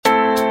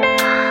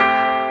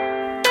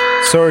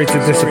Sorry to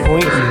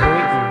disappoint you.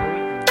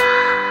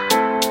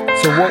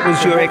 So what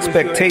was your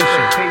expectation?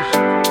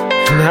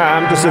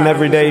 Nah, I'm just an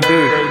everyday dude.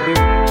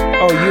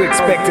 Oh, you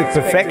expected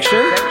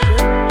perfection?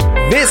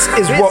 This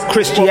is what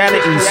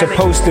Christianity is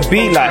supposed to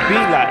be like.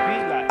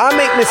 I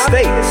make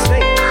mistakes.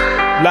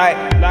 Like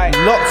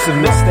lots of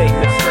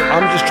mistakes.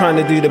 I'm just trying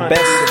to do the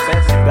best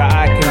that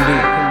I can do.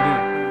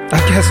 I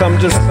guess I'm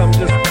just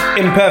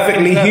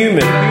imperfectly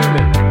human.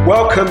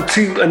 Welcome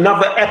to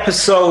another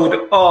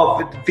episode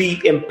of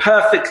the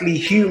Imperfectly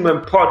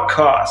Human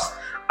podcast.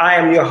 I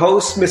am your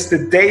host,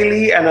 Mr.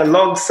 Daly, and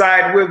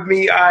alongside with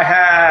me I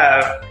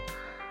have...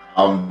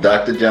 I'm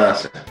Dr.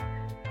 Johnson.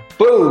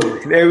 Boom,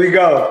 there we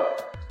go.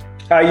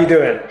 How you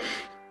doing?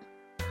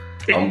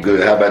 I'm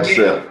good. How about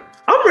yourself?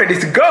 I'm ready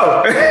to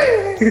go.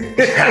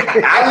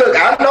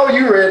 I know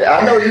you ready.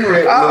 I'm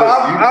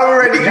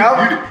ready.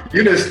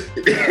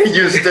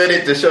 You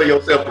studied to show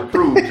yourself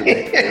approved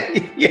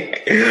today.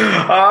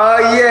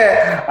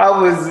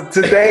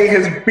 Today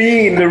has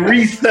been the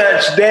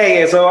research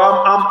day, so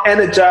I'm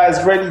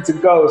energized, ready to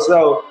go.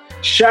 So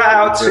shout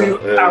out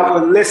to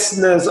our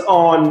listeners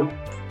on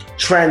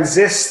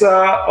Transistor,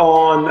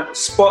 on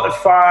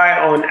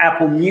Spotify, on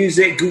Apple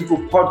Music, Google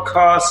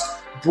Podcasts,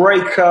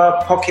 Breaker,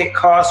 Pocket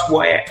Cast,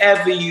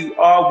 wherever you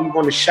are, we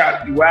want to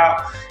shout you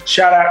out.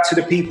 Shout out to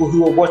the people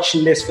who are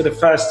watching this for the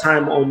first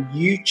time on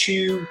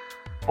YouTube,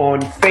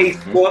 on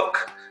Facebook.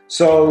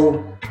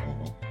 So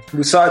we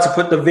decided to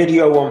put the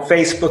video on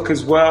Facebook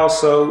as well.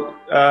 So,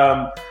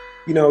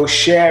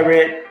 share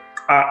it.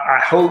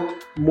 I hope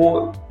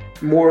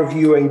more of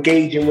you are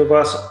engaging with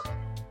us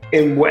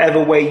in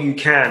whatever way you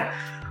can.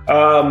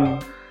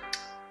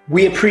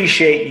 We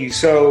appreciate you.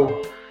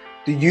 So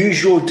the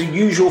usual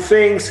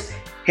things.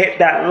 Hit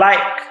that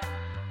like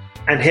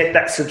and hit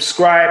that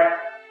subscribe.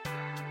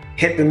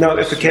 Hit the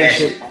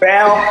notification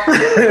bell.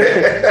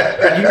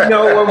 You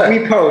know when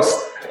we post.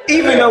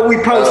 Even though we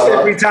post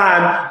every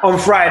time on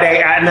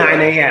Friday at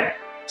 9 a.m.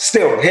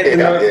 Still hit the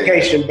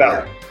notification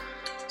bell.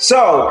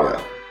 So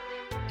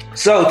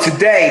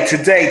today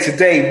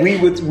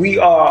we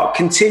are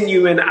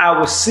continuing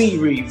our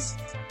series,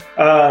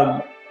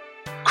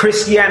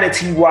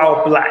 Christianity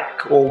while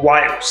black, or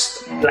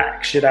whilst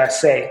black, should I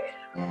say.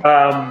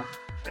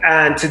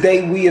 And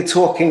today we are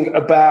talking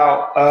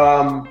about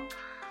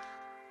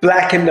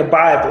black in the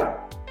Bible.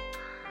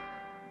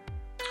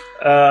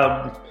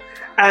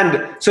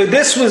 And so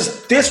this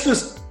was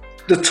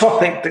the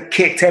topic that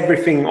kicked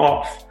everything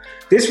off.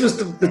 This was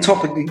the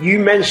topic that you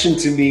mentioned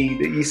to me,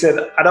 that you said,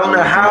 I don't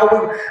know how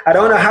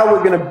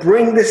we're going to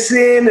bring this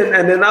in.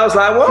 And then I was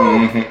like, well,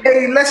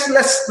 hey, let's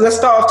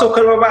start off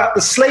talking about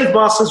the slave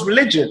master's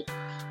religion.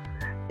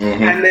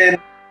 And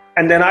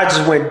then I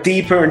just went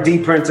deeper and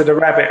deeper into the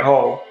rabbit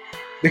hole.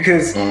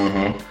 Because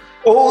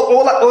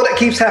all that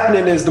keeps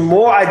happening is the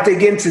more I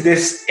dig into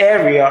this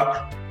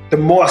area, the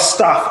more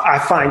stuff I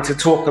find to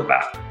talk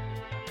about.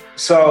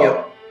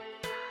 So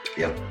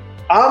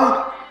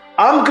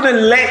I'm gonna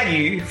let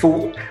you.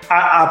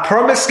 I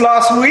promised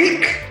last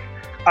week.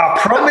 I'm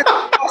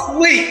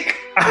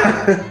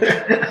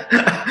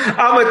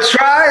gonna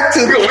try to.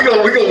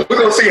 We're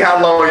gonna see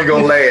how long you're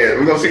gonna last.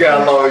 We're gonna see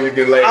how long you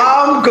can last.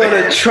 I'm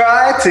gonna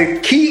try to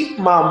keep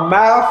my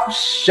mouth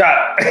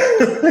shut.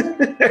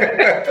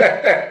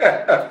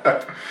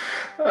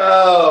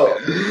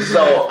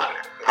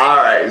 All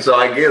right. So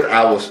I guess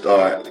I will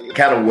start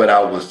kind of what I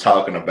was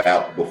talking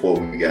about before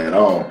we got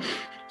on.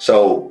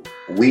 So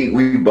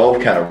we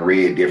both kind of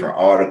read different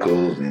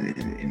articles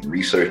and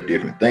researched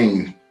different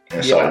things.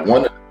 And so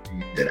one of the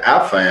things that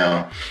I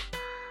found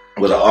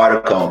was an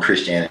article on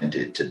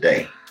Christianity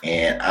Today.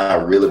 And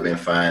I've really been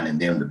finding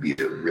them to be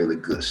a really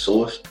good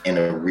source and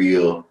a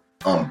real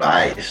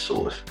unbiased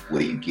source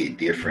where you get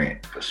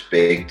different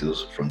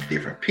perspectives from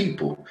different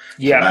people.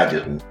 Yeah. Not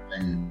just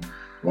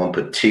one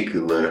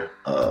particular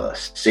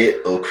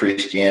set of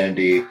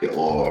Christianity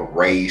or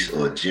race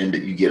or gender.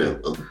 You get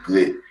a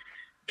good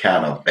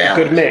kind of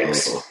balance. Good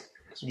mix.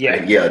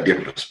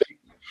 Different perspective.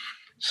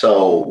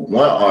 So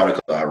one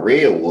article I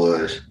read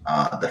was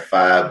the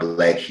 5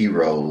 Black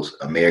heroes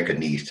America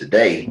needs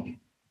today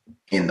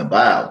in the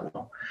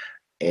Bible.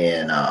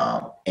 And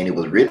it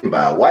was written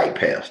by a white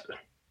pastor.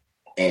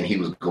 And he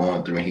was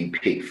going through and he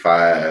picked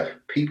 5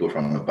 people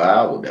from the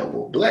Bible that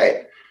were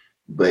black,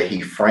 but he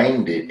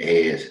framed it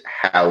as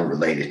how it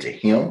related to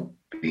him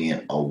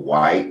being a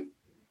white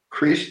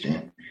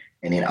Christian,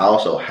 and then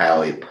also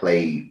how it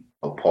played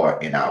a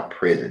part in our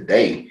present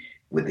day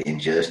with the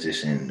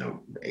injustice and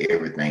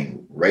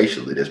everything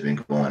racially that's been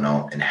going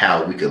on, and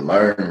how we could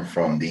learn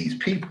from these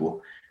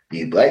people,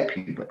 these black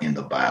people in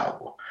the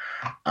Bible.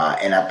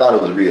 And I thought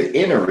it was really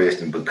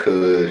interesting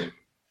because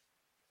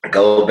it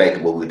goes back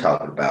to what we were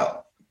talking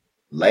about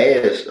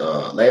last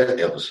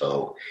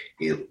episode.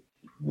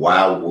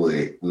 Why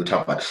would we were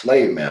talking about the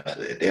slave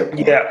master at that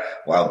point? Yeah.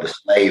 Why would the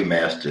slave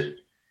master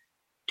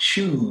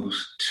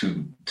choose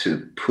to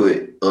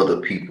put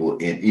other people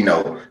in,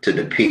 to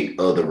depict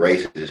other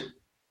races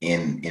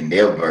in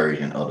their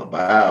version of the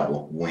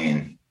Bible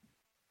when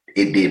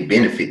it did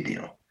benefit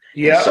them?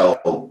 Yeah. And so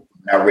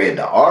when I read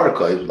the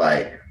article, it was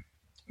like,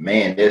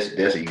 man,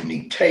 that's a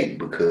unique take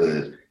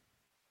because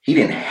he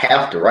didn't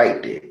have to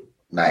write that.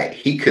 Like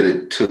he could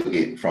have took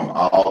it from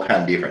all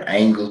kind of different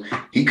angles.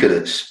 He could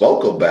have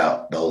spoke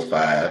about those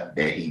 5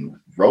 that he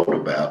wrote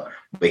about,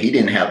 but he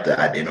didn't have to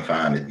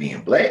identify him as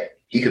being black.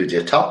 He could have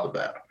just talked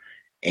about it,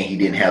 and he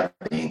didn't have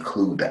to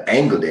include the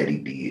angle that he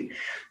did.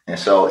 And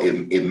so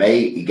it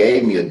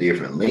gave me a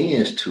different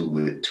lens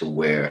to it, to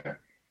where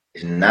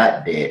it's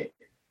not that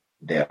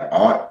there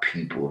aren't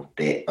people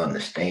that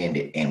understand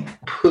it and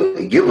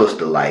give us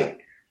the light.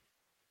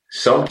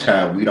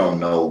 Sometimes we don't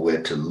know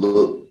where to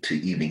look to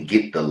even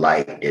get the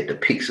light that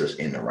depicts us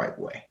in the right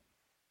way.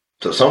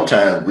 So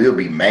sometimes we'll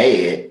be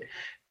mad,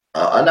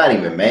 or not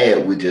even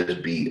mad, we'll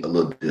just be a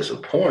little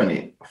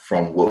disappointed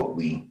from what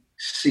we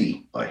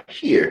see or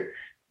hear.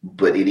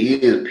 But it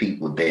is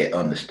people that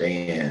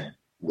understand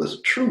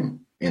what's true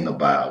in the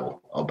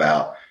Bible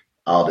about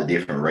all the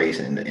different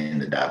races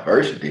and the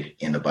diversity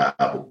in the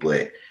Bible.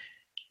 But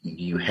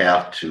you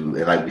have to,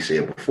 and like we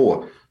said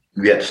before,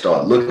 you have to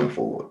start looking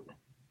for it.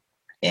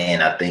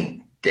 And I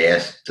think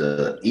that's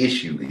the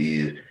issue,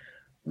 is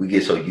we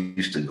get so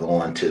used to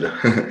going to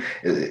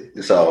the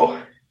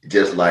so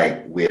just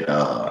like with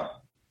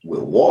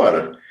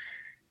water,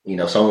 you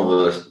know, some of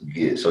us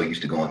get so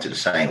used to going to the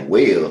same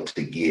well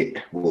to get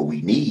what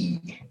we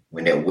need.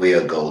 When that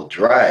well goes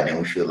dry, then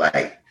we feel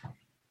like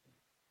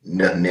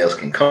nothing else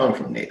can come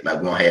from it. Like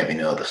we don't have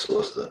any other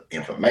source of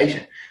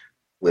information.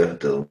 Well, if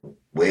the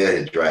well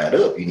has dried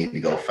up, you need to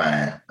go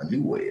find a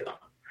new well.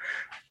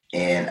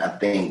 And I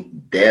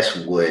think that's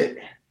what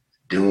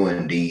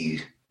doing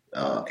these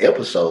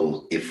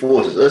episodes, it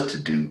forces us to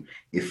do.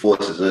 It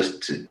forces us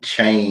to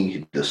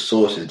change the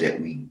sources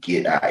that we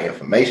get our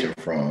information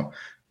from.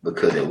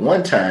 Because at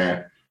one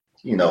time,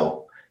 you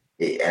know,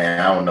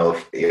 and I don't know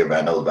if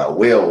everybody knows about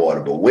well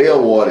water, but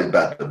well water is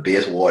about the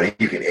best water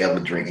you can ever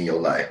drink in your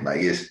life.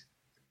 Like it's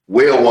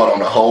well water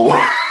on a whole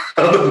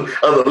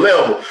other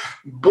level.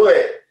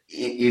 But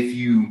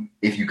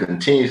if you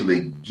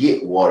continuously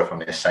get water from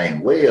that same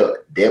well,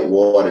 that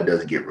water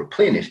doesn't get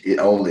replenished. It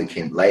only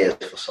can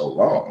last for so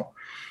long.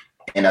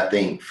 And I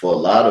think for a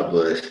lot of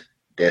us,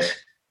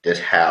 that's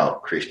how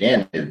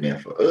Christianity has been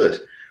for us.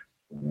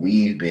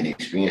 We've been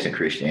experiencing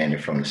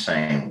Christianity from the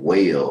same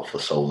well for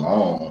so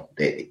long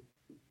that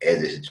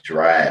as it's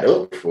dried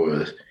up for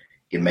us,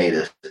 it made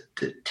us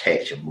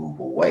detach and move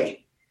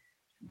away.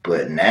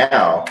 But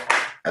now,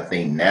 I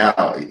think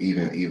now,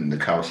 even the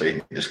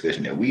conversation,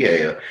 discussion that we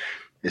have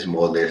is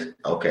more or less,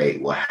 okay,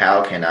 well,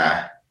 how can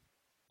I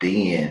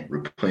then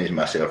replenish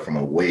myself from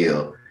a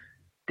well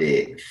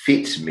that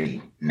fits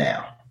me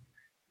now,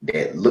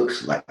 that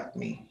looks like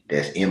me,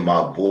 that's in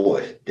my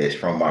voice, that's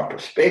from my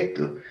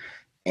perspective,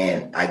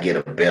 and I get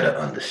a better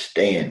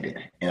understanding.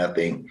 And I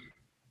think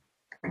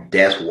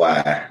that's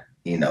why,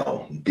 you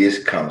know,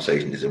 this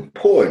conversation is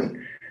important,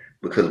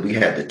 because we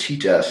have to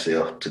teach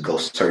ourselves to go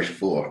search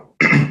for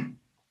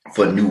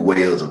new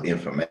wells of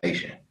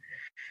information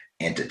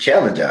and to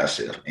challenge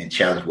ourselves and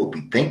challenge what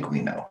we think we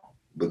know.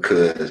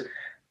 Because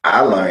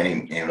I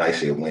learned, and like I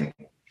said, when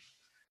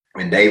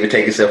David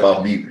take himself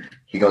off mute,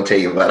 he gonna tell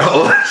you about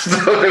all that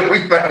stuff that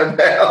we found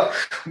out.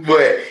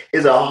 But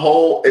it's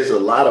a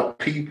lot of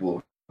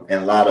people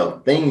and a lot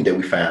of things that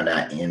we found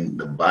out in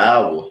the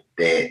Bible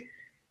that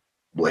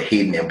were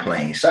hidden in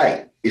plain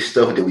sight. It's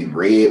stuff that we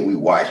read, we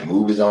watched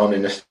movies on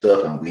and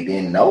stuff, and we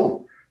didn't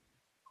know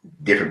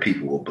different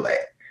people were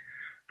black.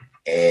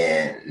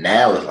 And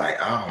now it's like,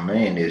 oh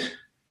man,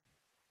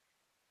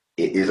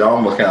 it's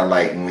almost kind of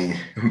like when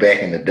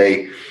back in the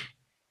day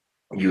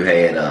you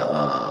had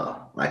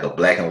like a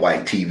black and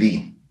white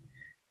TV,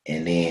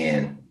 and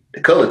then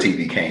the color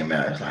TV came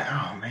out. It's like,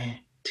 oh man,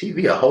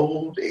 TV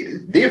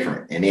is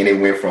different. And then it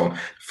went from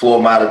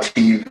floor model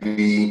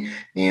TV,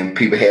 and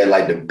people had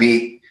like the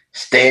big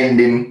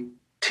standing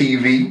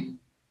TV,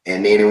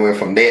 and then it went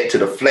from that to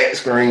the flat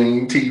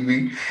screen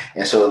TV.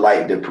 And so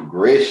like the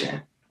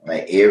progression,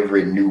 like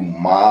every new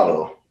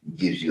model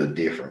gives you a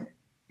different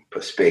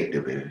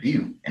perspective and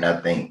view. And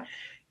I think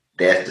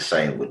that's the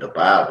same with the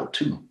Bible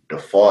too. The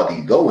farther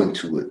you go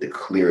into it, the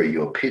clearer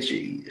your picture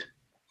is.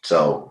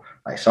 So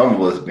like some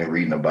of us have been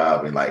reading the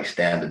Bible in like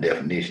standard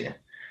definition,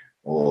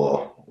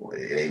 or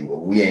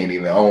we ain't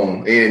even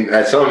on,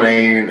 and some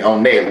ain't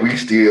on that. We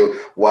still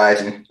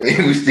watching,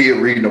 we still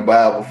reading the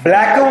Bible.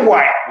 Black and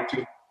white.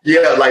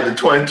 Yeah, like the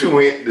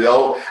 22-inch.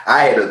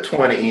 I had a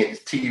 20-inch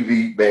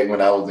TV back when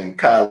I was in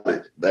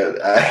college. This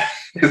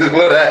is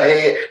what I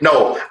had.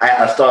 No,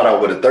 I started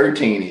out with a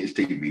 13-inch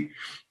TV.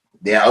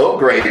 Then I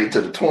upgraded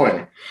to the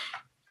 20.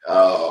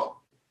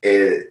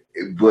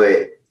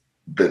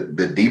 But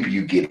the deeper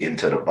you get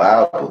into the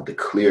Bible, the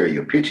clearer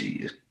your picture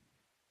is.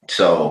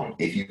 So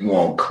if you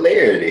want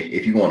clarity,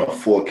 if you want a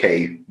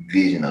 4K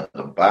vision of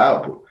the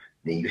Bible,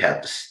 then you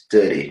have to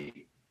study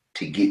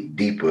to get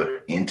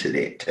deeper into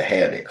that, to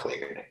have that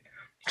clarity.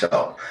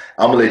 So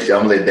I'm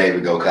gonna let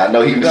David go, because I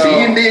know he did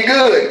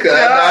good. Because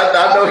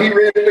I know he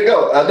ready to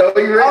go. I know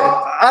he ready.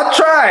 I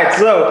tried.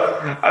 So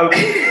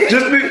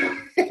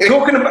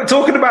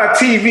talking about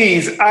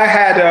TVs, I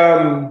had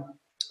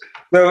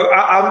So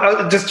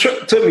I just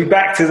took me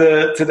back to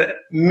the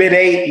mid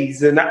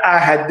 '80s, and I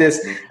had this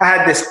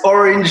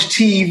orange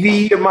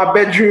TV in my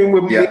bedroom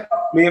with me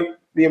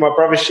and my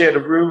brother shared a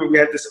room, and we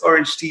had this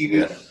orange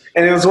TV,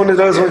 and it was one of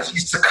those ones you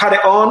used to cut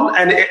it on,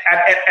 and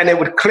it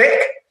would click.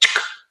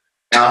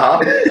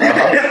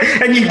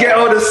 And you get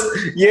all this,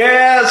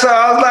 So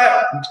I was like,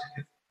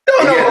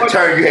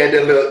 you had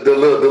the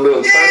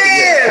little circle,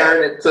 you had to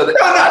turn it to the.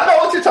 I know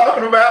what you're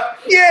talking about.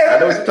 Yeah, I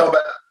know what you're talking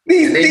about.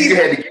 And then you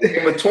had to get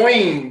in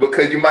between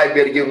because you might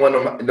be able to get one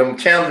of them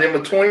channels in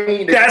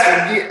between. You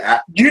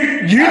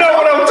know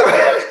what I'm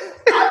talking.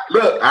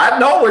 Look, I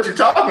know what you're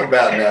talking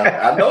about now.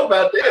 I know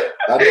about that.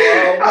 I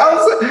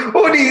know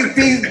all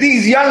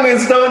these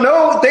youngins don't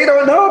know. They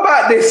don't know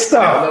about this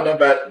stuff.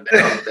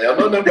 They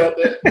don't know about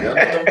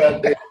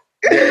that.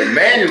 Yeah,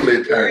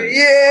 manually turn.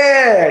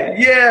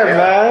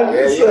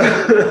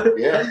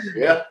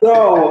 Man.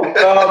 So,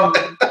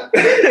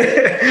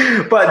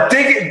 but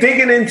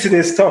digging into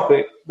this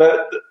topic,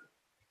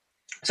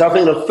 so I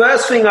think the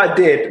first thing I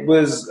did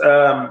was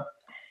I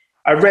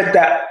read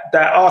that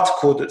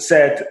article that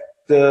said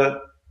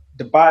the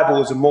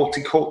Bible is a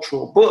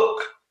multicultural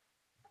book,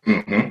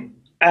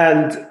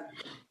 and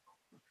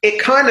it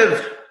kind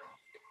of,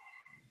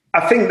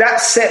 I think that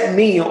set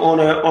me on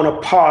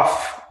a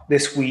path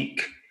this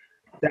week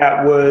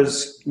that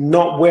was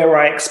not where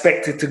I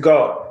expected to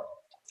go,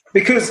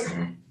 because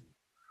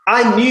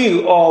I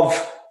knew of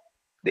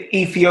the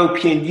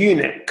Ethiopian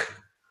eunuch.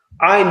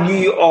 I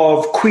knew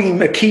of Queen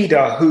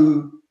Makeda,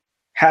 who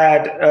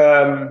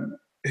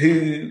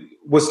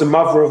was the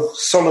mother of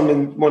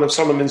Solomon, one of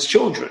Solomon's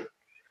children.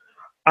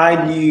 I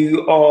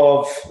knew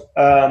of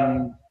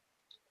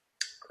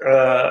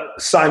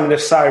Simon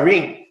of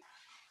Cyrene.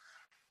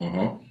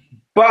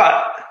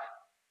 But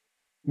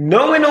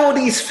knowing all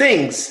these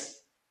things,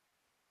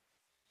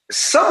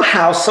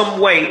 somehow, some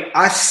way,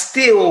 I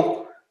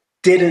still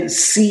didn't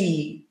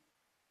see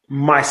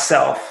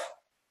myself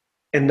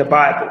in the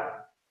Bible.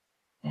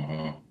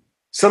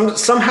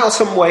 Somehow,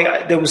 some way,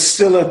 there was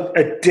still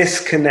a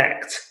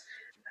disconnect.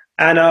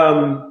 And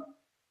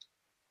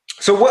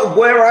so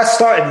where I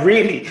started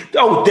really,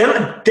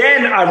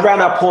 then I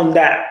ran up on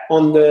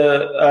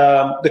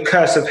the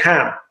curse of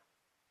Ham,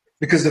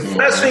 because the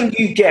first thing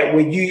you get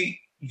when you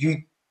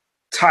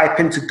type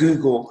into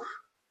Google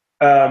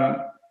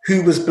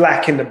who was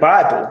black in the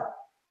Bible,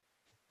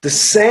 the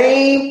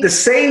same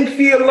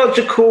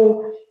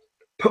theological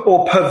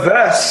or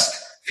perverse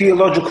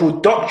theological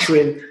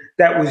doctrine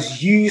that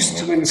was used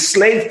to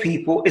enslave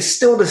people is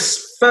still the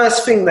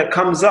first thing that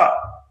comes up.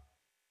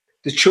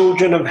 The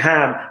children of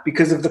Ham,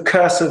 because of the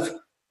curse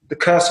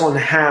on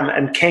Ham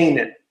and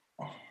Canaan.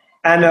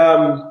 And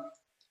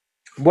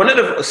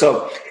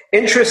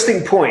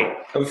interesting point,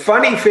 a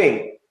funny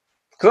thing,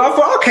 because I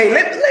thought, okay,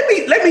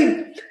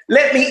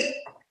 let me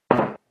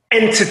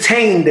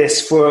entertain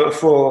this for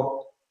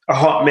a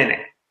hot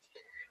minute.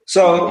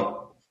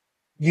 So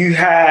you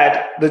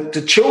had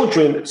the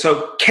children.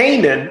 So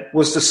Canaan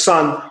was the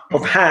son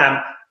of Ham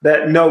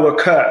that Noah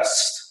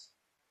cursed,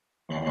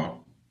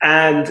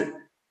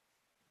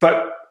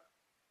 but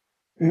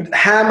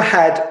Ham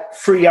had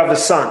 3 other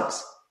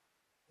sons: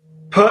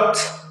 Put,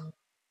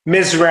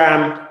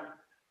 Mizraim,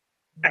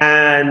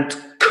 and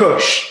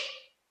Cush.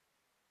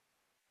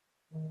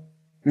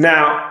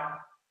 Now,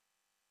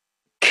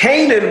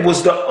 Canaan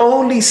was the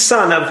only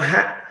son of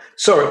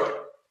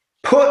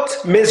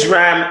Put,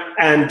 Mizraim,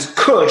 and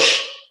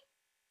Cush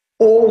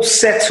all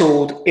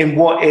settled in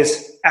what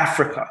is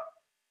Africa.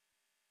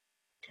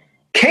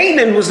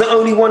 Canaan was the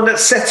only one that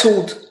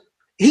settled.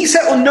 He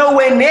settled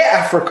nowhere near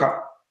Africa.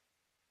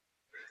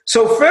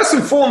 So first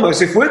and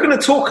foremost, if we're going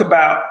to talk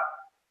about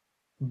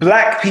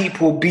black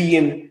people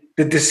being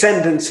the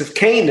descendants of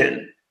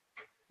Canaan,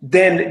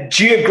 then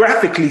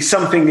geographically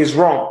something is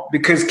wrong,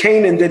 because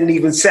Canaan didn't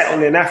even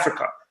settle in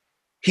Africa.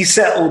 He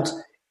settled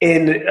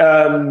in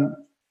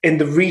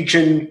the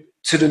region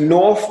to the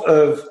north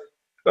of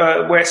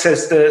where it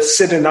says the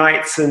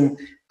Sidonites and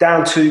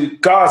down to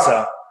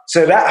Gaza.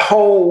 So that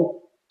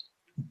whole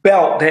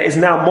belt that is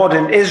now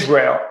modern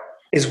Israel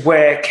is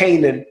where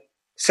Canaan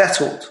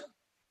settled.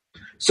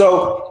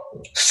 So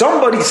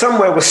somebody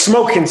somewhere was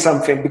smoking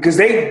something, because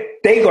they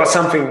got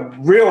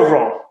something real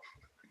wrong.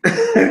 they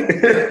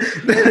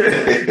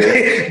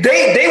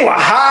were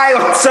high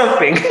on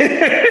something.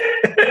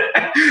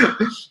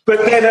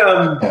 But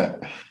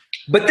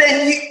then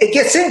it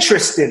gets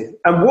interesting.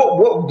 And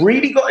what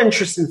really got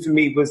interesting for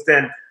me was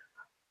then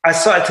I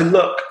started to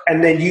look,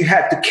 and then you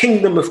had the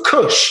kingdom of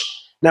Cush.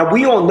 Now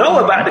we all know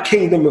about the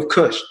kingdom of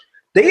Cush.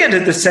 They are the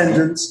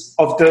descendants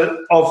of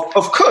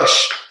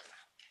Cush.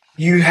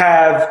 You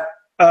have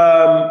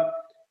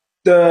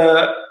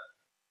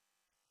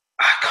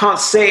I can't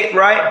say it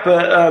right,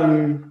 but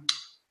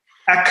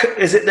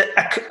is it the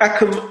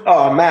Akum?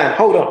 Oh man,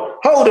 hold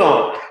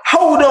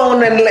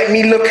on, and let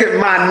me look at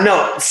my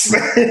notes.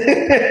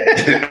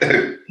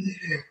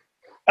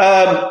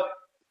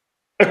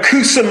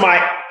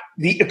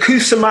 The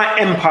Achusamite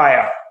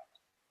Empire.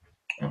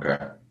 Okay.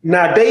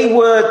 Now they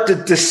were the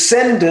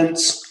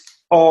descendants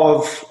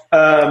of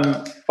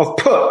of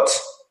Put.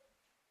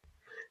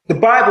 The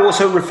Bible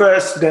also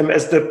refers to them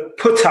as the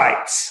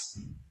Putites.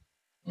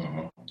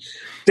 Mm-hmm.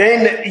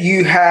 Then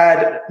you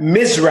had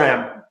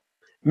Mizraim.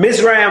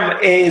 Mizraim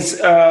is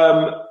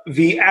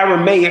the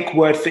Aramaic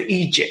word for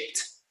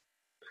Egypt.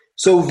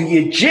 So the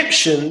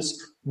Egyptians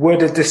were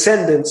the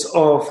descendants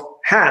of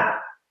Ham.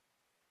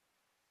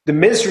 The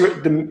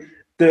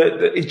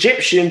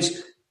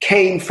Egyptians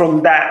came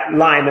from that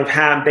line of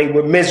Ham. They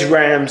were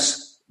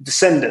Mizraim's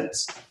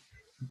descendants.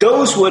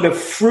 Those were the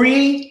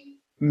three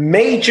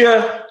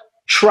major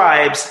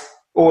tribes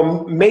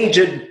or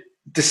major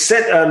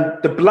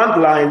the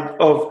bloodline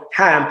of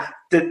Ham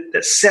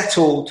that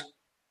settled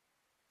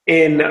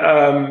in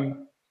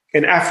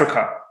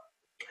Africa.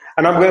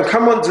 And I'm going to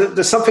come on to,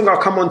 there's something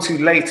I'll come on to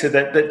later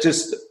that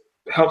just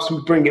helps me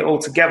bring it all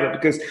together,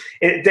 because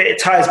it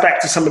ties back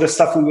to some of the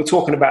stuff we were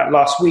talking about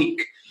last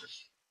week.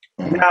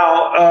 Mm-hmm.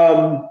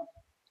 Now,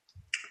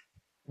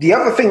 the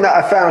other thing that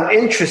I found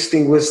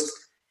interesting was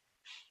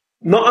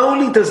not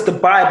only does the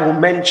Bible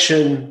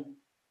mention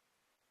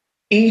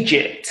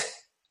Egypt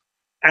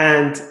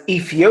and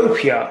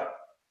Ethiopia,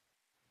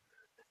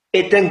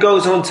 it then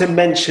goes on to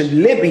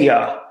mention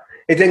Libya.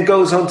 It then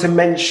goes on to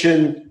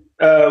mention,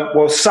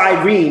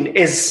 Cyrene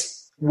is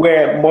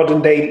where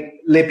modern day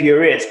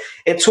Libya is.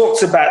 It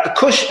talks about the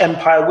Kush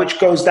Empire, which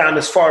goes down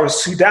as far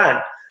as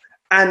Sudan.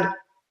 And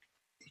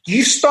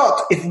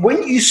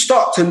when you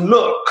start to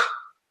look,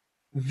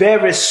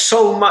 there is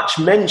so much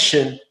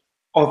mention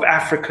of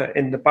Africa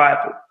in the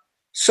Bible.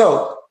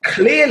 So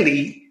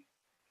clearly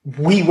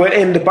we were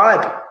in the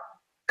Bible.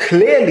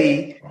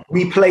 Clearly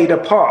we played a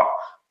part.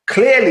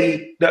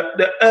 Clearly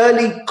the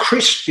early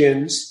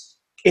Christians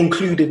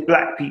included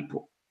Black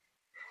people.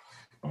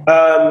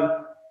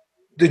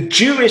 The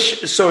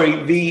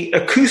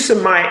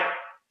Akusumite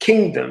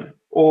kingdom,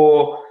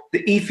 or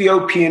the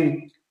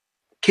Ethiopian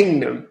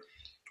kingdom,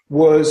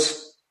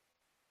 was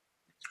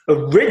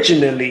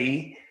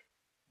originally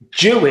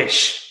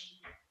Jewish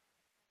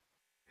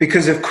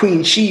because of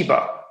Queen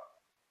Sheba.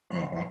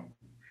 Uh-huh.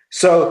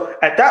 So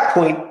at that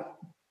point,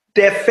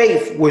 their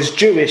faith was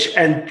Jewish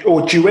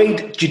or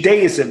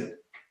Judaism.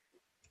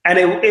 And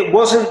it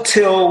wasn't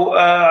till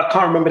I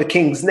can't remember the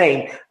king's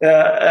name.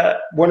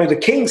 One of the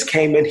kings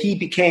came and he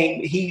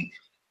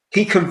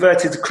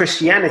converted to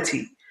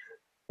Christianity,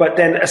 but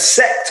then a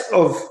sect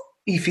of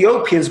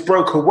Ethiopians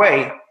broke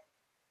away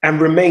and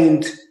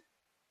remained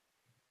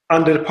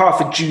under the path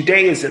of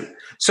Judaism.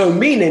 So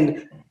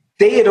meaning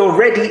they had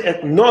already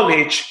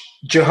acknowledged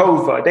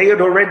Jehovah. They had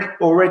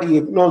already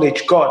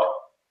acknowledged God.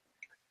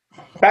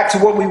 Back to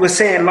what we were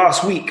saying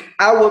last week,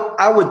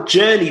 our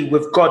journey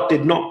with God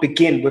did not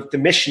begin with the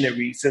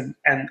missionaries and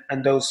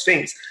those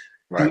things.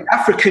 Right. The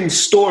African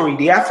story,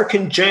 the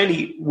African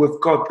journey with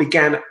God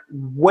began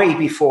way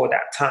before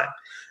that time.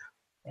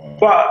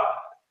 But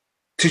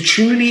to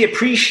truly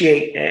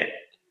appreciate it,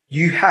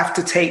 you have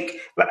to take,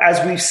 as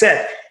we've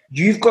said,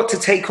 you've got to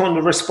take on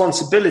the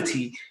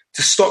responsibility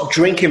to stop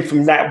drinking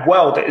from that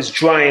well that is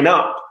drying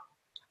up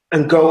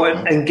and go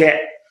and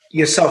get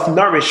yourself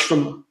nourished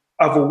from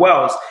other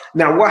wells.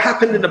 Now, what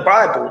happened in the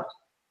Bible,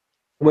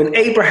 when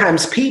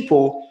Abraham's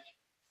people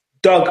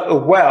dug a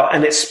well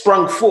and it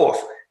sprung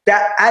forth,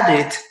 that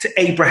added to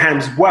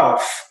Abraham's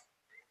wealth.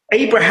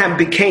 Abraham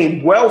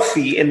became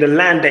wealthy in the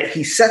land that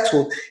he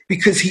settled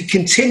because he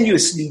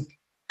continuously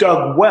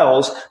dug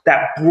wells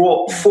that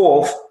brought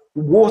forth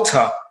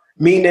water,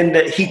 meaning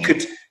that he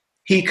could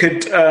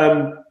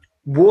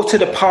water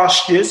the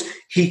pastures,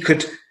 he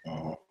could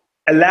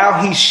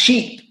allow his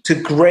sheep to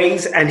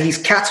graze and his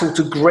cattle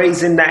to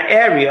graze in that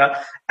area,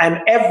 and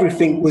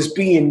everything was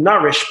being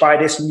nourished by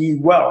this new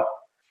well.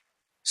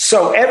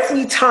 So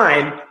every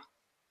time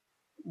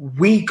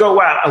we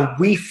go out and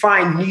we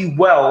find new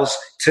wells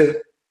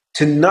to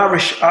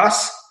nourish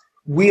us,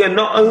 we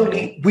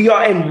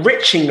are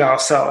enriching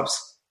ourselves.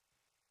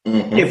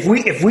 Mm-hmm.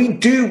 If we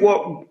do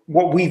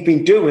what we've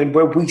been doing,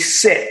 where we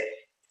sit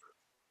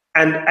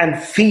and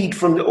feed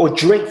from or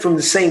drink from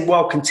the same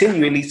well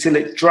continually till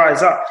it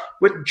dries up,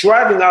 we're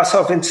driving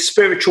ourselves into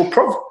spiritual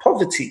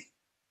poverty.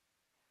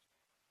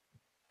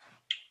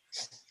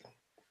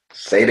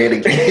 Say that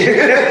again.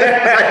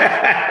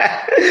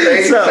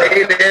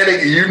 say that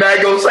again. You're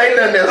not gonna say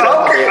nothing else.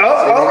 Okay.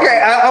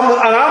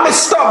 I'm gonna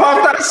stop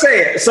after I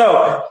say it.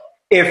 So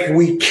if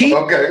we keep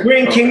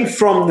drinking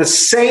from the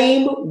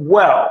same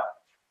well,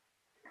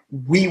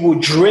 we will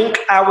drink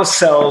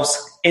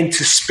ourselves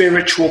into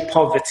spiritual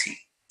poverty.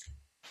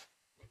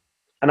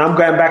 And I'm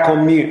going back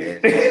on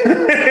mute.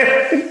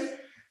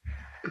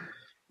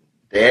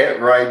 That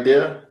right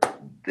there,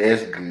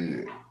 that's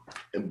good.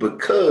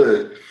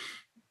 Because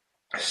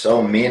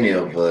so many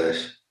of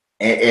us,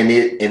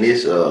 it's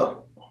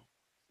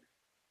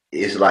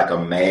like a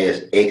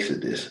mass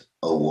exodus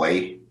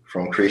away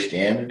from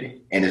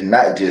Christianity. And it's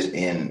not just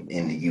in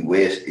the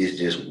US, it's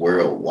just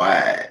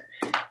worldwide.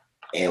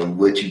 And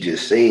what you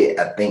just said,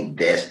 I think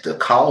that's the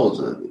cause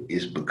of it,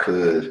 is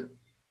because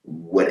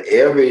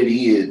whatever it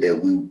is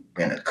that we've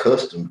been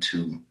accustomed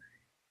to,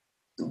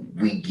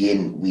 we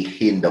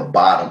hitting the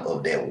bottom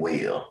of that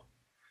well.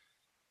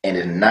 And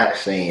it's not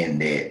saying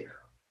that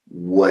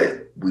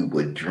what we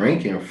were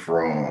drinking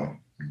from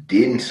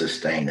didn't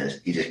sustain us.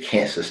 It just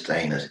can't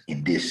sustain us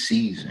in this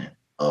season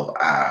of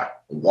our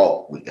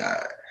walk with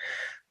God.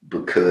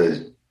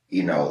 Because,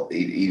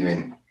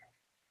 even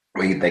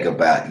when you think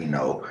about,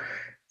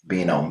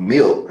 being on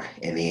milk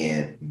and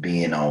then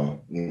being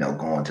on,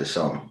 going to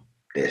something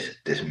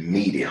that's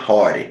meaty,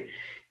 hearty,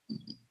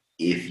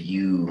 if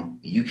you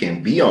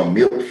can be on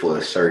milk for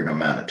a certain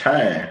amount of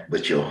time,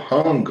 but your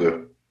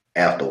hunger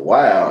after a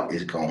while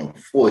is going to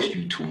force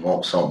you to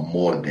want something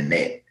more than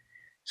that.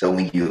 So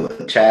when you're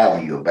a child,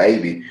 when you're a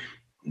baby,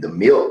 the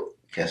milk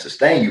can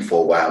sustain you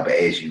for a while, but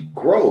as you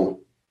grow,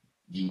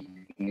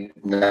 you're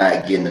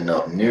not getting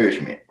enough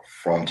nourishment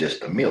from just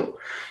the milk.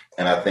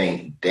 And I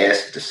think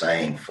that's the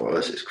same for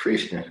us as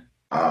Christians.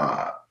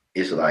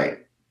 It's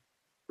like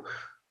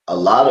a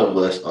lot of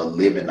us are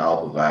living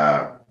off of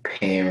our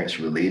parents'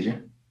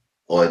 religion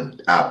or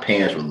our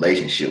parents'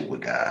 relationship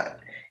with God.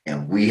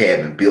 And we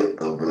haven't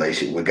built a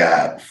relationship with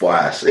God for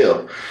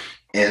ourselves.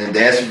 And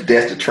that's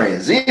the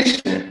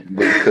transition,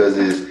 because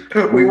it's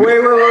wait.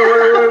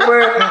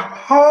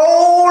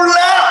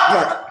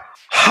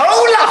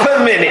 Hold up a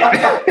minute.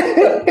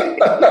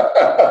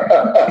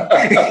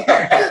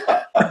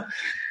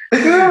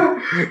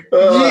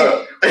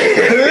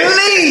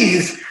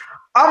 Please.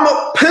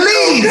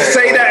 Please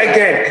say that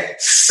again.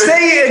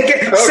 Say it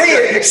again.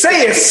 Okay.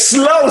 Say it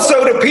slow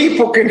so the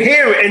people can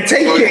hear it and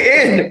take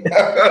it in.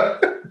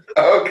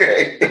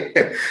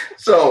 Okay.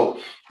 So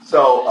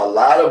a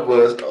lot of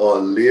us are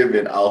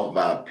living off of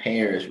our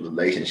parents'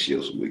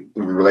 relationship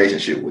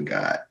with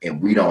God,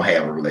 and we don't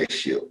have a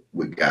relationship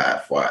with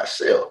God for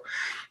ourselves.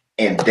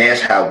 And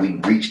that's how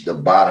we reach the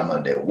bottom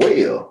of that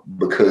well,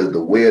 because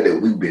the well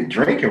that we've been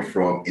drinking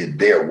from is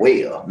their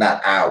well,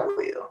 not our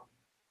well.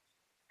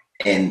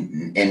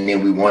 And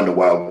then we wonder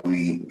why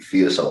we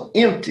feel so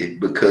empty,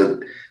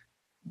 because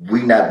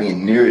we're not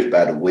being nourished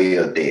by the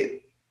well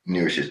that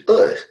nourishes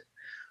us.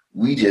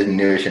 We just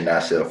nourishing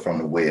ourselves from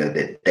the well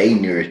that they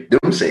nourish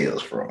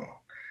themselves from.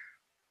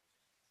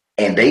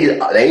 And they've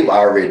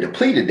already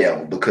depleted that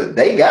one because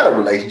they got a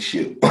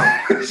relationship.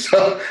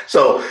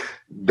 so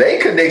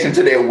their connection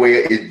to their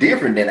well is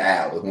different than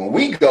ours. When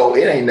we go,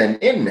 it ain't nothing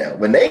in there.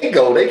 When they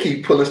go, they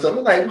keep pulling stuff.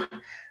 I'm like,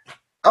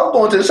 I'm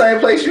going to the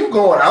same place you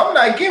going. I'm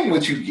not getting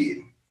what you get.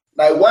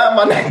 Like, why am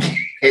I not getting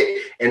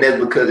it? And that's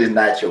because it's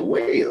not your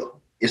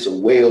well. It's a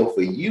well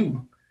for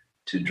you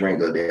to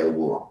drink of that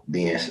will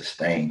then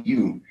sustain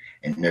you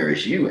and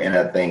nourish you. And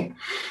I think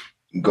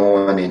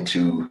going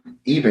into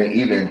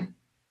even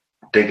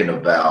thinking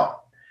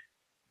about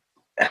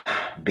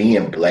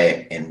being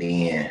Black and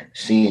then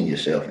seeing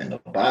yourself in the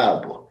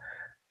Bible,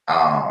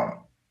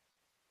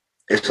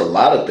 it's a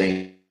lot of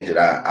things that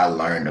I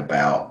learned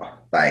about.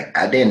 Like,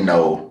 I didn't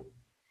know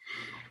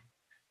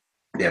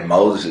that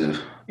Moses,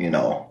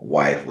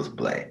 wife was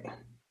Black.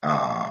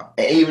 And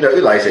even though,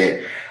 like I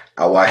said,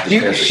 I watched the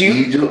Prince of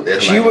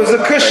Egypt. She was a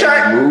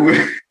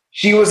Cushite.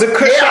 She was a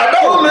Cushite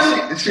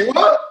woman. She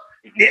was.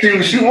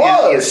 She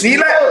was. See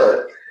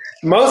that?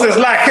 Moses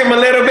like him a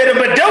little bit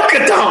of a donk.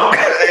 Yeah.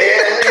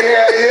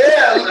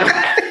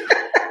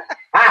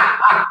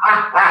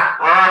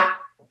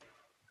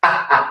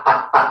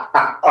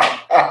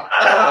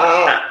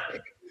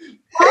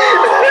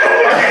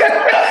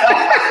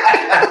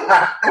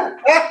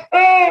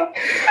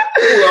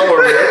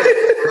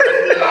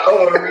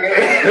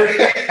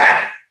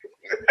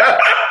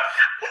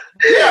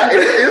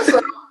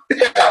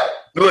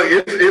 Look,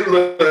 it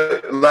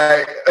look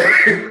like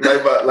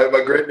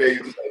my granddad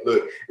used to say,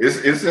 look,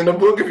 it's in the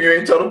book if you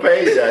ain't told the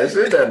page out. It's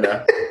in there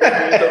now.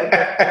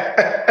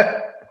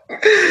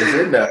 It's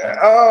in there.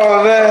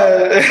 Oh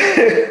man.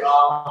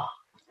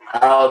 I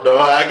don't know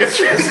how I can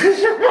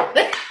transition from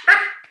that.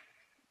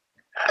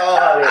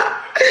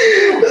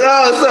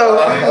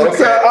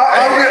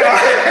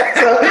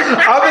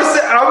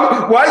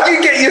 While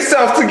you get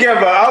yourself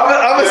together,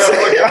 I'm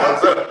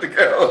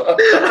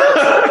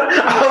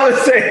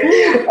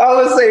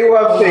gonna say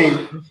one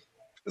thing.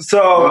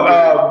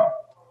 So,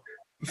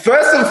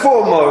 first and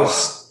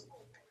foremost,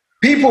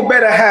 people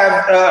better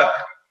have.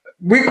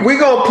 We're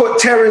gonna put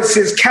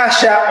Terrence's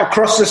cash out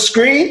across the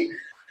screen,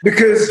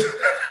 because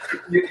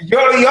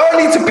y'all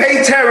need to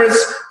pay Terrence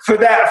for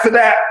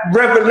that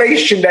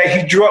revelation that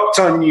he dropped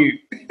on you.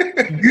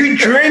 You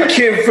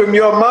drinking from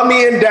your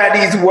mommy and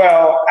daddy's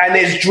well, and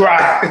it's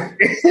dry.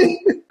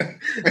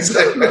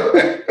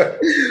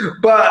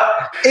 But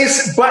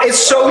it's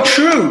so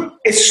true.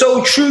 It's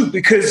so true,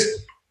 because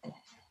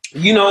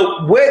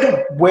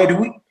where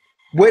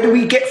do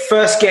we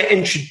first get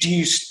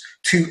introduced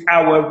to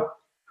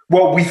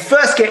we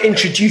first get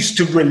introduced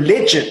to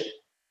religion.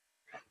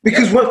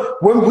 Because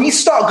when we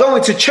start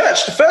going to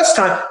church the first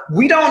time,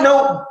 we don't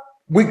know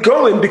we're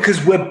going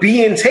because we're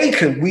being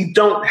taken. We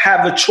don't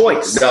have a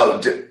choice.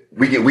 No,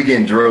 we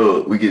getting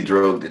drugged. We get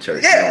drugged to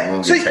church. Yeah, we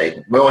don't get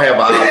taken. We don't have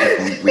an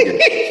option. We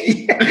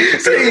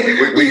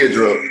get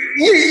drugged.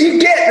 You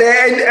get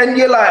there and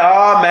you're like,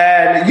 oh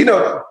man,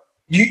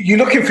 you're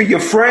looking for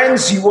your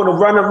friends. You want to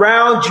run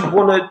around. You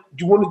want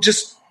to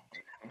just.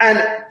 And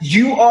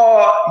you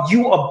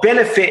are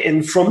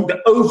benefiting from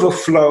the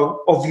overflow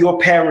of your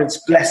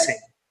parents' blessing.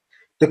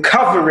 The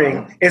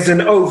covering is an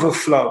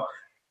overflow.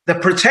 The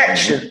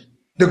protection,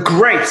 the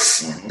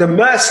grace, the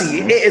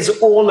mercy, it is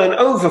all an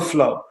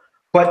overflow.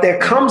 But there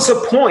comes a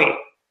point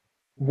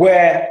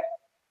where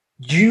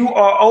you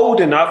are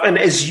old enough, and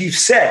as you've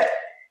said,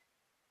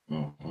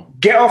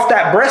 get off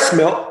that breast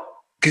milk,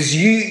 because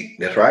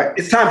that's right.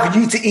 It's time for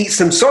you to eat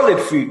some solid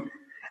food.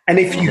 And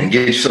if you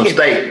get you some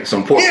steak,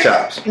 some pork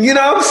chops. You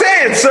know what I'm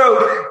saying?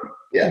 So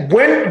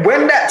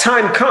when that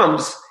time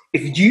comes,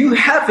 if you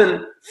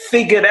haven't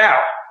figured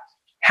out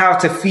how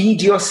to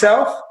feed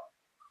yourself,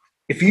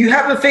 if you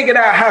haven't figured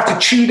out how to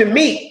chew the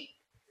meat,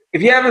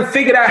 if you haven't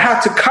figured out how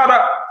to cut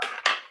up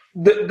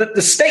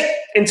the steak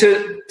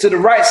into the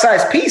right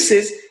size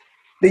pieces,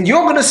 then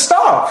you're going to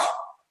starve,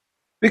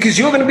 because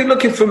you're going to be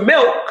looking for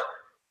milk,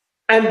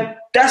 and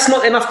that's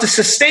not enough to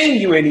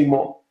sustain you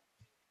anymore.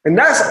 And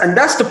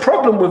that's the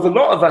problem with a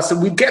lot of us.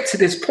 And we get to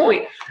this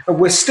point and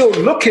we're still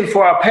looking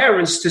for our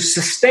parents to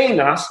sustain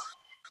us.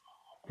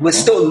 We're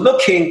still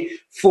looking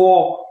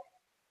for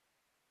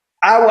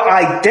our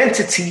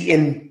identity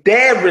in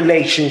their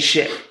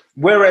relationship,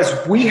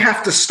 whereas we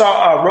have to start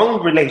our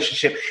own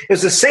relationship.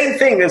 It's the same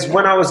thing as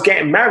when I was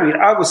getting married.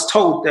 I was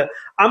told that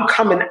I'm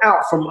coming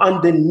out from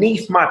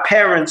underneath my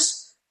parents'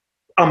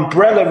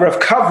 umbrella of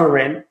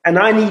covering, and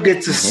I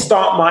needed to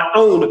start my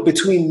own.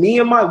 Between me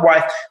and my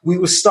wife, we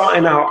were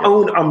starting our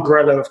own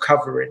umbrella of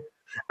covering.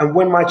 And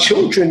when my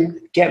children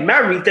get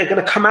married, they're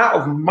going to come out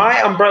of my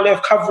umbrella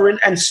of covering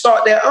and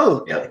start their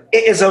own.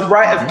 It is a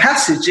rite of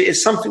passage. It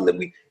is something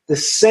that the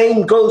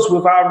same goes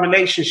with our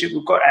relationship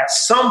with God. At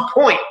some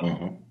point,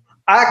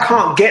 I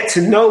can't get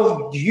to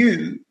know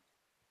you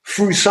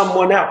through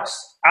someone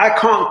else. I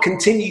can't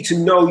continue to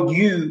know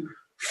you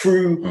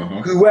through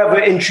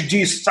whoever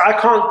introduced. I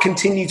can't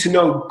continue to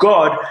know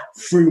God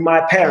through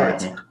my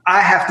parents.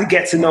 I have to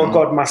get to know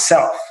God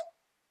myself.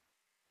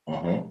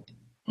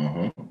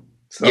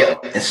 So. Yeah,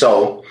 and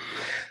so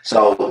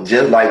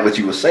just like what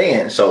you were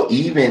saying, so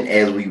even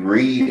as we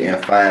read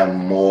and find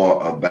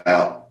more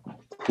about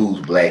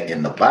who's black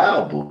in the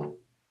Bible,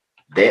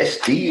 that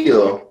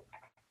still,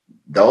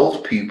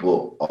 those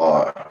people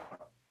are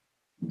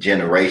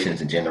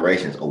generations and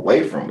generations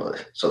away from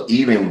us. So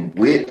even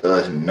with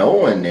us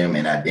knowing them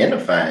and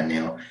identifying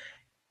them,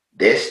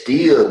 that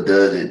still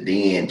doesn't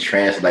then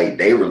translate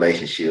their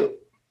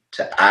relationship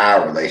to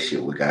our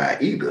relationship with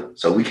God either.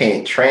 So we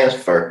can't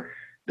transfer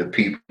the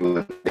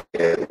people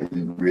that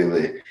we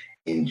really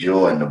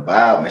enjoy in the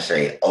Bible and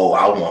say, oh,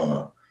 I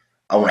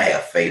wanna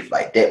have faith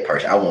like that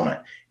person.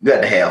 You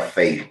got to have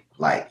faith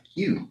like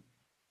you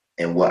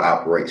and what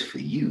operates for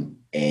you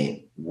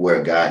and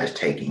where God is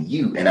taking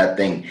you. And I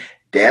think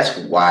that's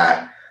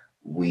why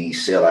we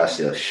sell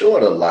ourselves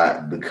short a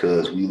lot,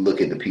 because we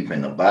look at the people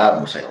in the Bible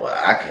and say, well,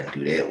 I can't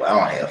do that. Well, I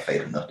don't have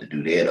faith enough to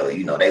do that.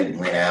 Or, they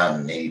went out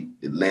and they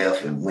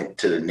left and went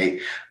to the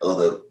next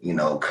other,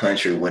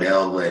 country,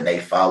 whatever, and they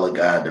followed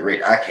God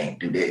direct. I can't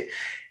do that.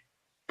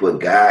 But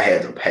God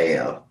has a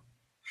path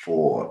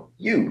for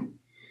you.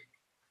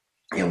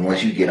 And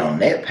once you get on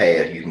that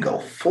path, you can go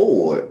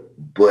forward.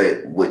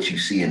 But what you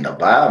see in the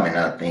Bible, and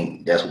I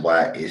think that's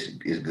why it's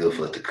good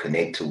for us to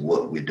connect to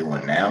what we're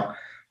doing now,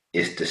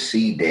 is to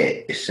see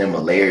that the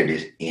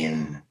similarities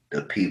in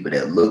the people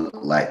that look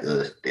like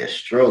us, their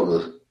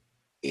struggles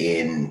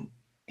in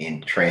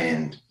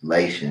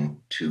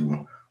translation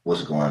to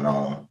what's going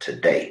on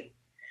today.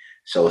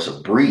 So it's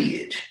a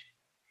bridge.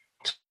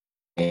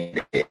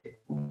 And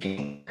we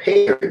can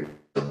compare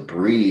the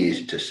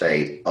bridge to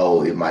say,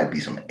 oh, it might be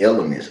some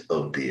elements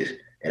of this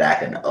that I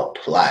can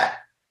apply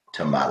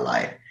to my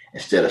life,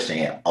 instead of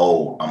saying,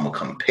 oh, I'm going to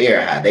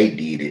compare how they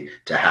did it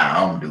to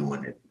how I'm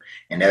doing it.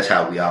 And that's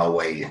how we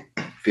always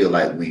feel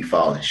like we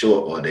falling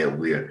short or that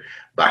we're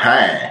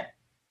behind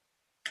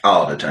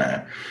all the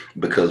time,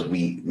 because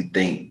we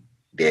think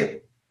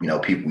that,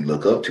 people we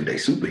look up to, they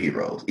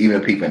superheroes,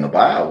 even people in the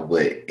Bible,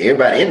 but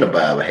everybody in the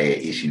Bible had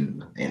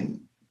issues, and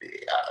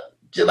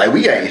just like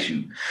we got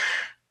issues.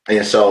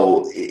 And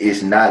so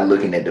it's not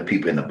looking at the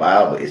people in the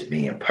Bible as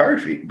being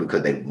perfect,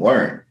 because they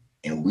weren't.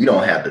 And we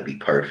don't have to be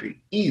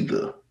perfect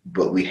either,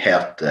 but we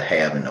have to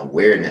have an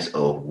awareness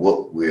of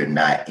what we're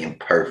not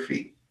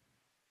imperfect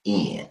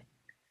in.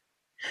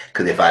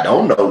 Because if I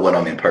don't know what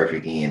I'm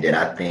imperfect in, then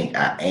I think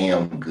I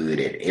am good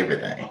at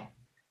everything.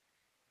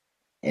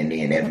 And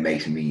then that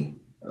makes me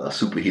a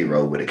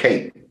superhero with a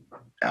cape.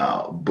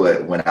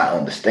 But when I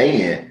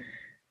understand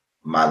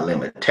my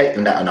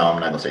limitation, no, I'm not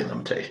going to say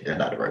limitation. That's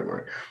not the right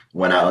word.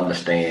 When I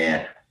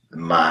understand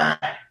my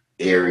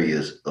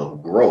areas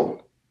of growth,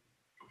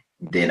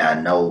 then I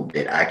know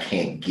that I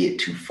can't get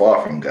too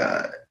far from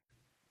God,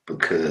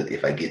 because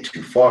if I get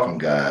too far from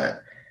God,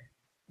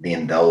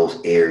 then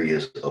those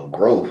areas of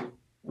growth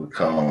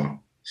become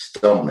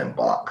stumbling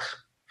blocks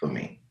for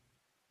me.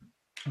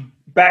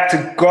 Back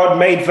to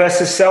God-made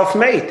versus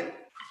self-made.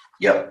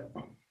 Yep.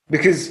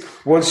 Because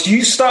once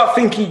you start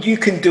thinking you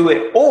can do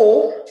it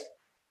all,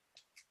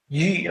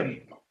 you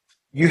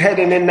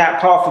heading in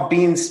that path of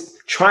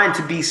trying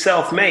to be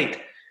self-made.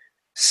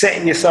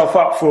 setting yourself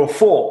up for a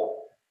fall.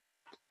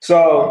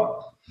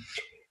 So,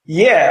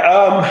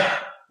 yeah,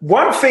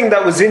 one thing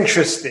that was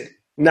interesting.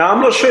 Now,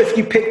 I'm not sure if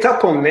you picked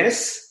up on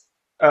this,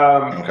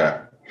 Okay.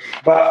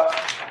 but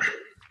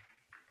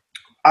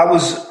I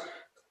was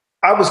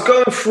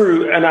going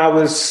through, and I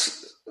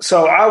was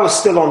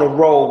still on a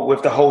roll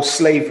with the whole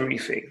slavery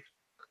thing.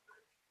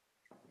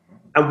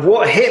 And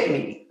what hit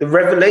me, the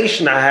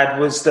revelation I had,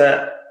 was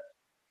that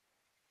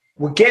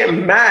we're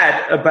getting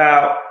mad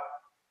about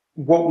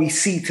what we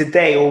see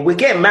today, or we're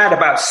getting mad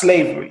about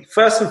slavery.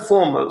 First and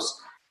foremost,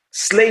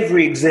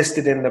 slavery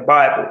existed in the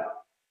Bible.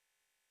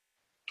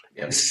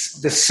 Yep. It's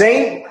the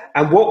same.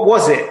 And what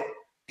was it?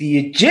 The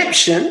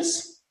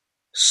Egyptians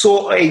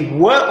saw a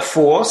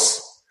workforce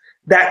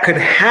that could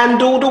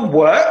handle the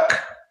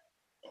work,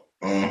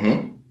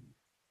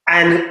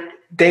 and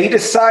they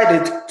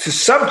decided to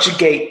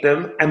subjugate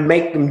them and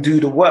make them do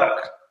the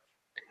work.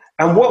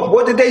 And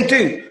what did they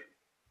do?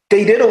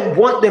 They didn't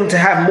want them to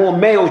have more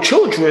male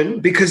children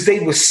because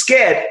they were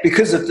scared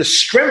because of the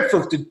strength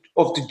of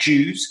the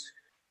Jews.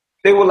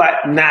 They were like,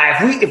 nah,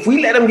 if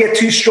we let them get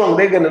too strong,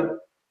 they're gonna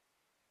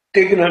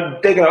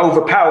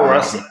overpower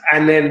us,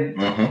 and then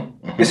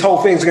this whole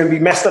thing's gonna be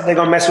messed up. They're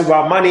gonna mess with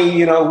our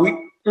money,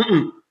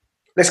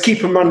 let's keep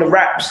them under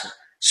wraps.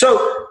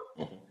 So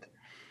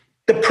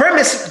the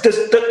premise,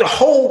 the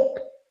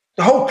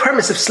whole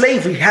premise of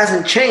slavery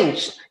hasn't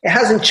changed. It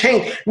hasn't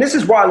changed. And this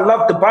is why I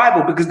love the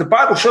Bible, because the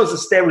Bible shows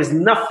us there is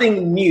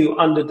nothing new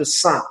under the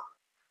sun.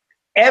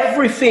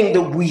 Everything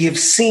that we have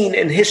seen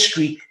in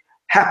history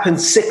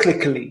happens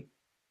cyclically.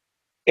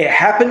 It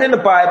happened in the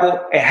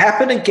Bible, it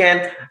happened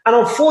again, and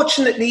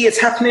unfortunately it's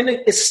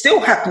still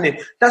happening.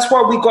 That's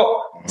why we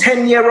got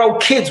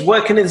 10-year-old kids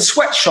working in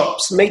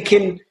sweatshops,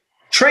 making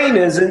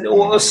trainers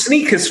or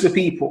sneakers for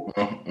people.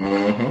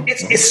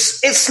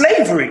 It's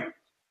slavery.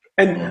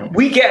 And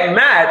we get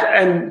mad,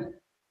 and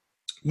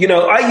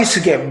I used to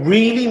get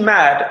really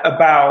mad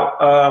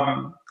about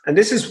and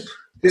this is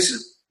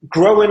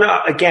growing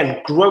up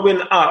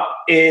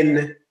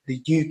in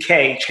the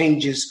UK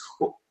changes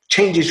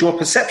your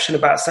perception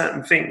about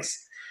certain things.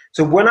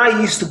 So when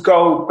I used to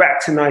go back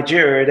to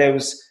Nigeria, there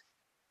was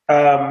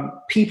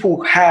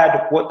people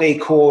had what they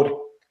called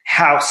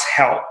house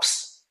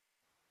helps.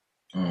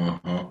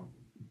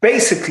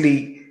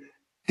 Basically,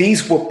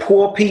 these were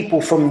poor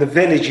people from the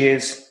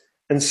villages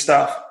and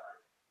stuff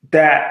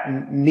that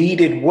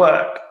needed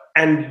work,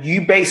 and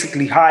you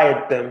basically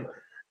hired them,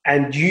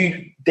 and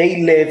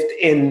they lived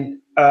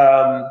in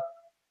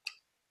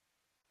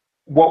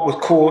what was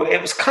called, it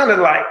was kind of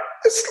like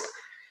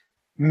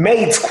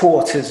maids'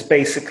 quarters,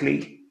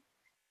 basically.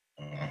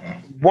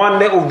 One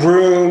little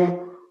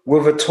room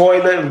with a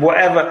toilet and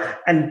whatever,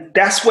 and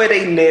that's where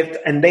they lived,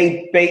 and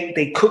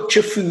they cooked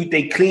your food,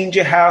 they cleaned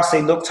your house,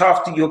 they looked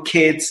after your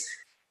kids.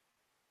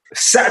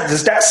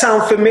 Does that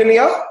sound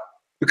familiar?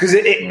 Because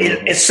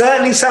it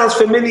certainly sounds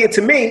familiar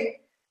to me,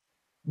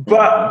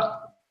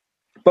 but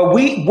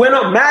we're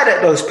not mad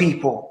at those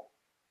people.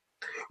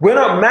 We're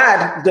not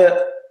mad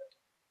that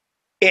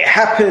it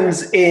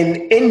happens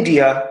in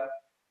India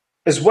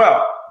as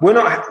well. We're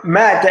not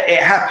mad that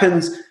it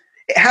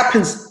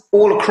happens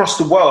all across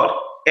the world.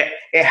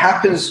 It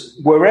happens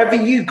wherever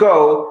you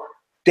go.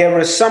 There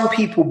are some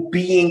people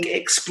being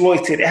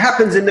exploited. It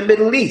happens in the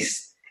Middle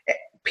East.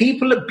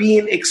 People are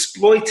being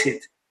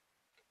exploited.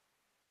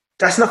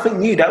 That's nothing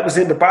new. That was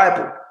in the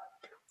Bible.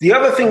 The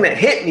other thing that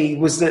hit me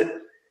was that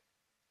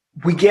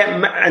we get,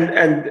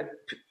 and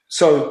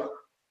so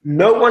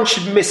no one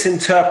should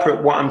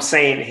misinterpret what I'm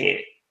saying here.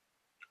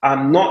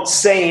 I'm not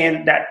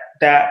saying that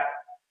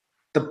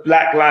the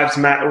Black Lives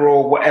Matter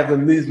or whatever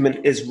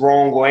movement is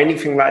wrong or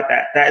anything like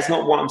that. That is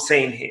not what I'm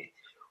saying here.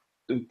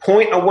 The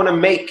point I want to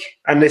make,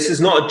 and this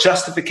is not a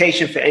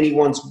justification for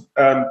anyone's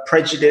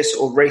prejudice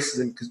or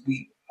racism, because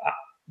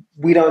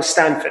we don't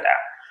stand for that.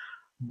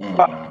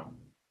 But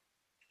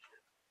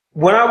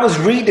when I was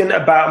reading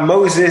about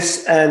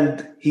Moses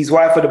and his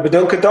wife of the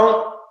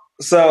Badunkadonk,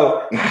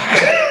 so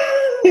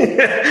you're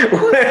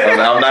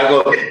not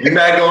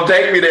gonna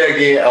take me there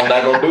again. I'm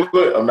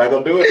not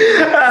gonna do it.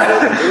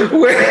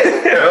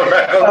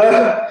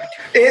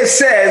 It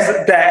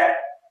says that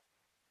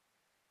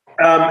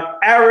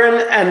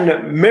Aaron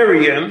and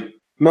Miriam,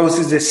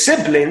 Moses'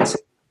 siblings,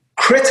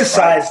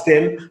 criticized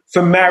him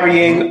for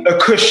marrying a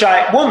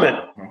Cushite woman.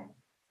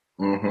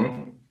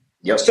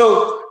 Yep.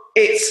 So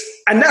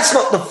that's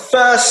not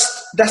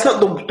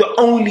the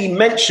only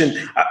mention.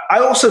 I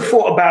also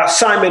thought about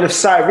Simon of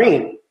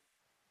Cyrene.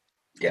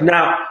 Yep.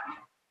 Now,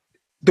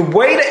 the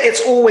way that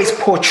it's always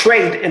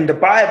portrayed in the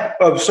Bible,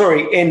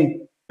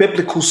 in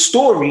biblical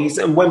stories,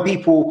 and when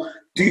people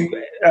do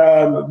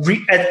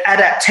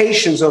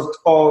adaptations of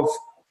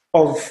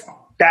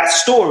that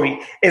story,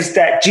 is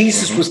that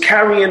Jesus was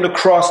carrying the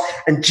cross,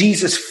 and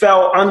Jesus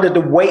fell under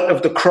the weight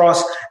of the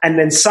cross, and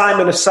then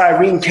Simon of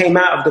Cyrene came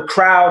out of the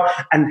crowd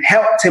and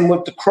helped him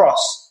with the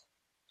cross.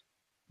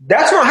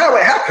 That's not how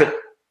it happened.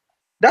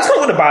 That's not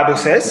what the Bible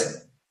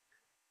says.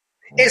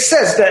 It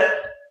says that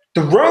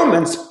the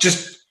Romans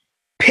just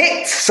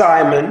picked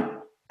Simon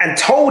and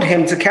told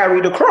him to carry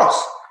the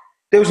cross.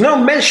 There was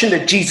no mention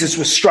that Jesus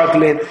was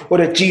struggling or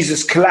that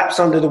Jesus collapsed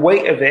under the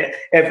weight of it.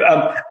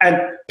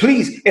 And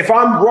please, if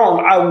I'm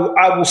wrong,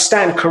 I will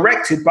stand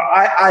corrected, but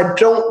I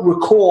don't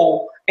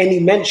recall any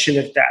mention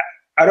of that.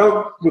 I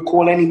don't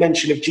recall any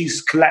mention of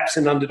Jesus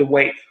collapsing under the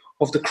weight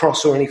of the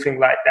cross or anything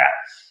like that.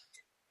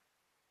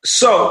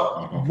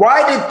 So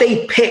why did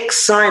they pick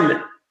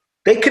Simon?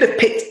 They could have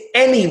picked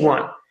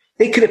anyone.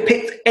 They could have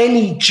picked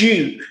any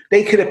Jew.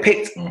 They could have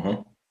picked,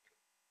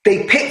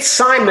 they picked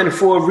Simon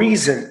for a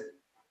reason.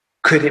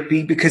 Could it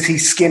be because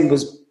his skin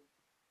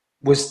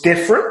was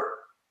different?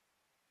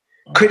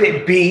 Could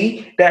it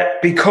be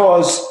that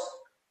because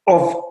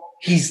of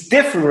his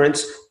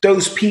difference,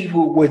 those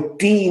people were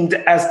deemed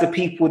as the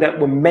people that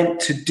were meant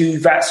to do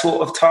that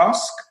sort of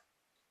task?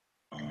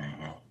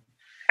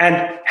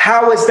 And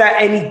how is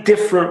that any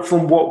different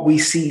from what we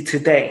see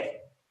today?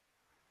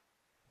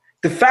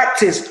 The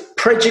fact is,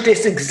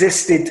 prejudice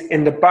existed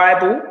in the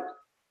Bible.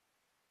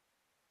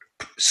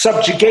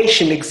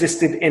 Subjugation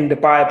existed in the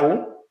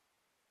Bible.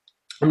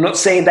 I'm not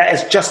saying that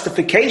as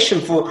justification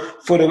for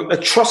the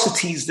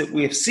atrocities that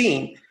we have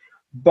seen,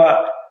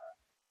 but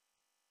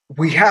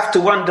we have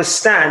to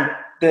understand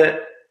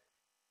that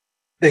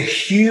the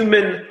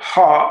human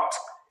heart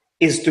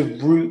is the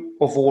root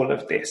of all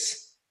of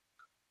this.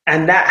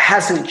 And that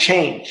hasn't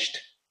changed.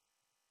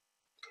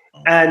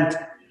 And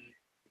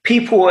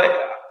people,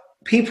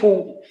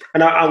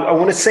 and I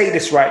want to say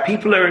this right,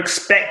 people are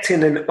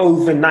expecting an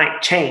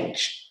overnight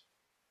change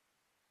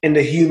in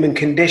the human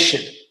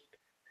condition.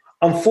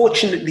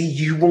 Unfortunately,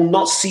 you will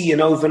not see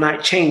an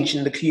overnight change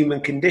in the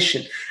human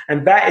condition.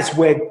 And that is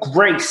where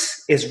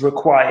grace is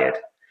required.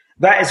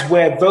 That is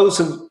where those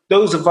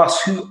of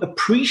us who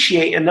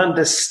appreciate and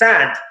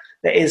understand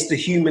that is the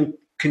human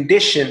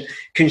condition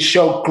can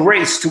show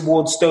grace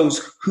towards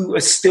those who are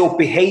still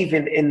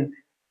behaving in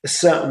a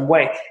certain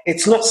way.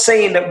 It's not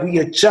saying that we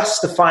are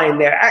justifying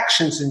their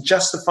actions and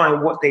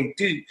justifying what they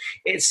do.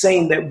 It's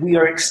saying that we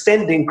are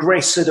extending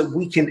grace so that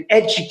we can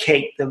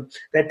educate them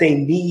that they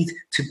need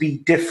to be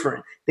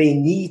different. They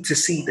need to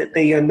see that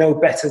they are no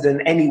better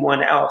than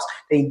anyone else.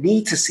 They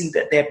need to see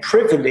that their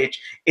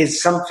privilege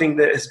is something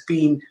that has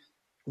been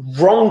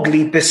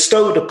wrongly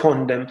bestowed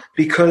upon them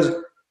because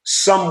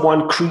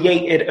someone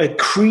created a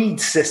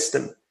creed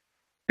system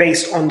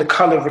based on the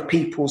color of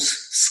people's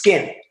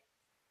skin.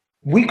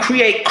 We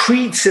create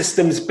creed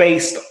systems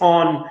based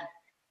on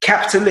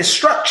capitalist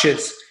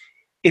structures.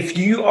 If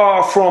you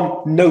are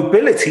from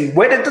nobility,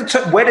 where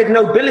did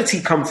nobility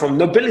come from?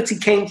 Nobility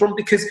came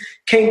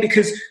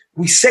because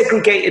we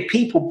segregated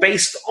people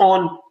based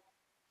on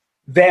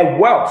their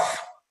wealth.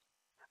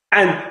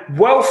 And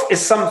wealth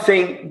is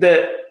something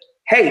that,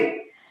 hey,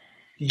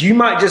 you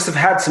might just have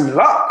had some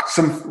luck,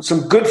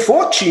 some good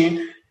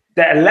fortune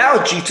that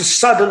allowed you to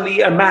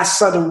suddenly amass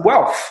sudden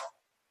wealth.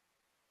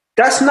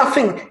 That's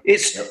nothing.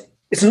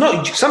 It's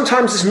not,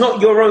 sometimes it's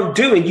not your own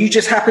doing. You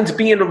just happen to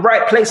be in the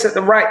right place at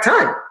the right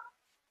time.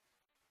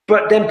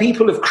 But then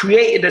people have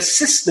created a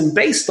system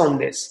based on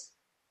this.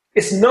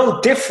 It's no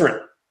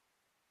different.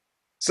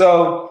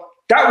 So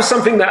that was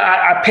something that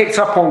I picked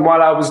up on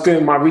while I was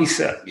doing my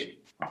research.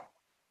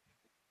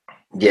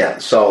 Yeah.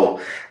 So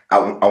I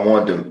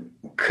wanted to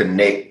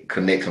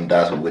connect some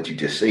dots with what you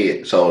just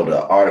said. So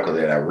the article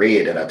that I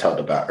read that I talked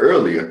about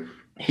earlier,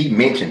 he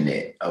mentioned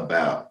that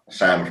about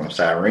Simon from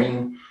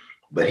Cyrene.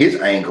 But his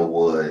angle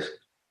was,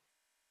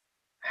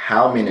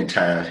 how many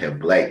times have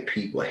Black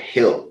people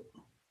helped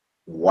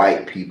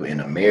white people in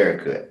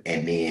America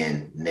and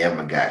then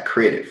never got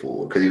credit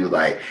for it? Because he was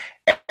like,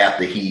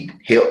 after he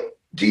helped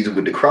Jesus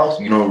with the cross,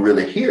 you don't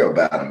really hear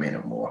about him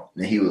anymore.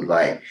 And he was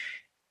like,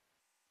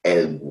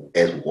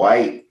 as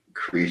white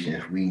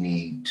Christians, we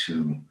need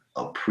to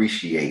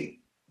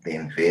appreciate the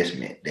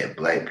investment that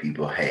Black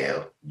people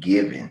have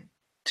given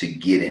to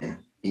getting,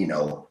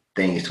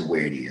 things to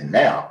where it is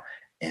now.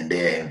 And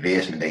their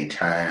investment, their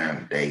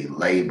time, their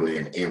labor,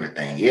 and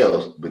everything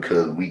else,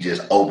 because we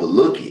just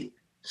overlook it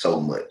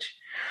so much.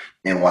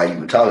 And while you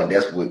were talking,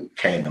 that's what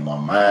came to my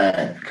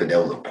mind, because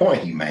that was a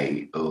point he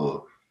made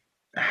of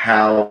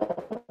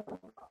how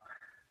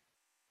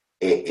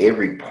at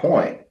every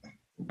point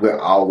we're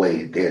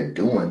always there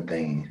doing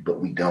things, but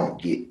we don't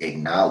get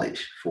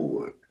acknowledged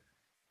for it.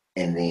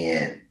 And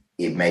then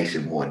it makes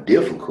it more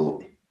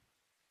difficult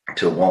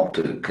to want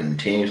to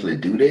continuously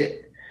do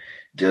that.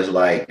 Just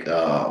like,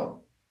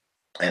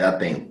 and I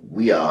think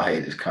we all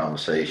had this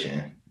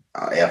conversation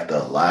after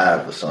a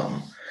live or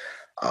something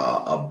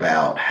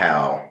about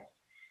how,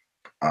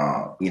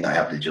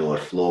 after George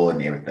Floyd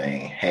and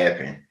everything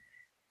happened,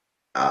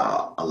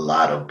 a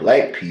lot of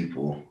Black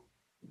people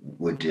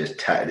were just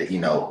tired.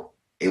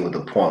 It was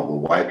the point where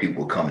white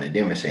people were coming to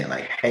them and saying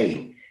like,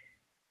 hey,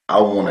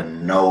 I want to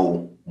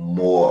know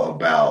more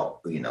about,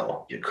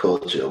 your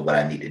culture, what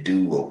I need to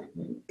do, or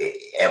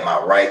am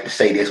I right to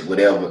say this,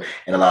 whatever.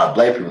 And a lot of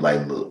Black people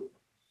like, look,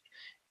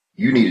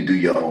 you need to do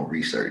your own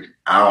research.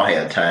 I don't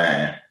have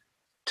time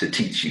to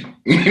teach you.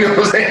 You know what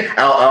I'm saying? I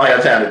don't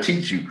have time to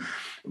teach you.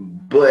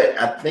 But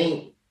I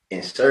think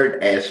in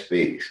certain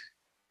aspects,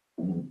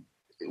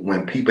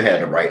 when people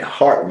have the right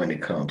heart when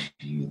it comes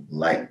to you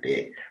like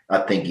that, I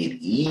think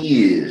it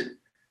is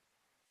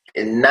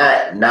and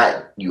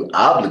not you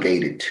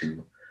obligated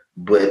to,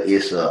 but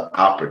it's an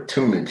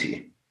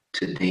opportunity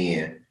to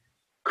then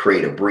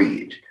create a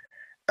bridge.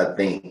 I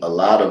think a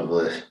lot of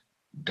us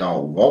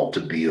don't want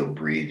to build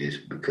bridges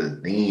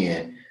because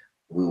then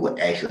we would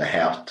actually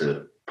have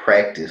to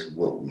practice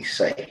what we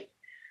say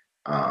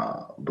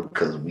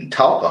because we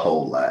talk a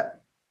whole lot,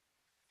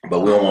 but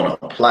we don't want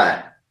to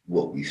apply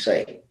what we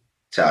say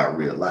to our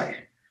real life.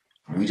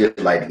 We just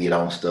like to get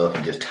on stuff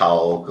and just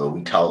talk, or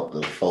we talk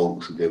to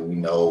folks that we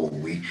know,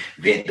 we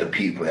vent to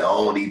people, and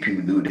all these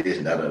people do this,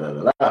 and da da da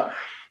da da.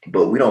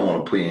 But we don't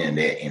want to put in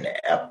that in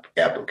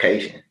the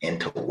application and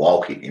to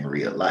walk it in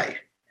real life.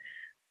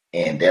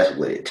 And that's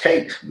what it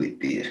takes with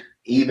this.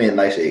 Even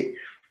like I say,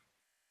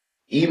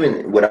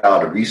 even with all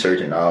the research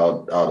and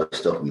all the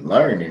stuff we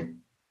learning,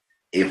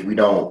 if we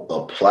don't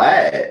apply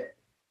it,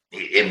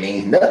 it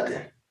means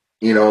nothing.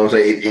 You know what I'm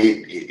saying?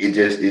 It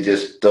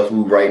just stuff we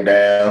write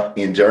down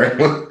in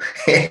journal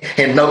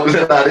and notes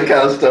and all that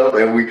kind of stuff.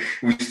 And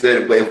we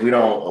study, but if we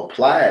don't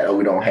apply it or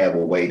we don't have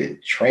a way to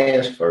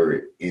transfer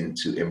it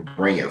into and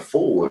bring it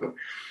forward,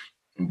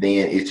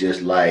 then it's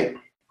just like,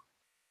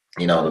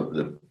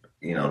 the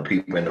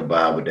people in the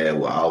Bible that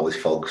will always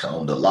focus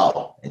on the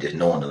law and just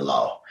knowing the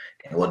law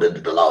and what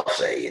did the law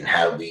say and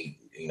how we,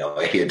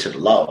 adhere to the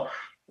law.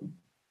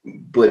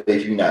 But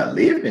if you're not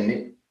living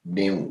it,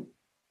 then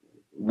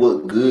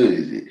what good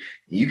is it?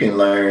 You can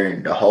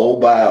learn the whole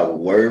Bible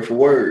word for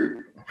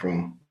word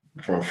from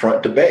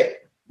front to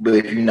back, but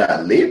if you're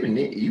not living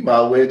it, you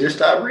might as well just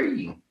stop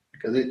reading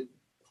because it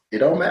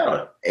don't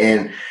matter.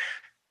 And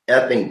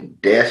I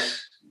think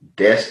that's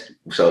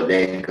so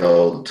then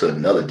go to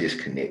another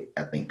disconnect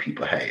I think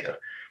people have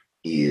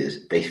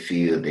is they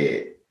feel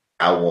that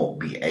I won't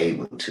be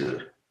able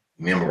to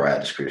memorize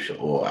the scripture,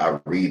 or I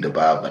read the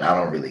Bible but I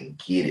don't really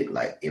get it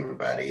like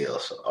everybody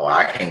else, or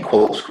I can't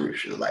quote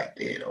scripture like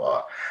that,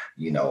 or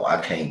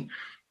I can't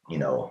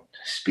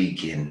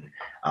speak in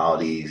all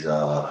these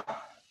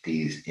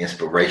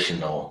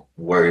inspirational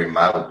words.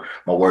 My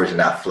words are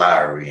not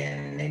flowery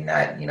and they're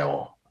not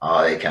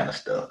all that kind of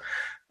stuff,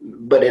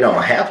 but they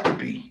don't have to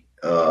be.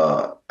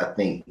 I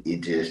think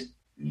it just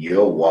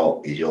your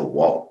walk is your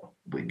walk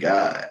with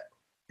God,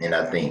 and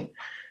I think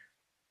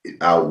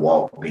our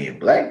walk being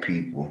Black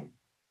people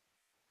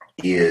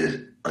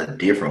is a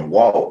different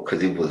walk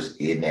because it was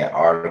in that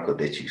article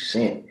that you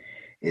sent.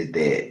 Is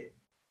that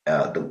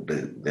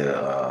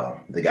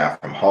the guy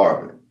from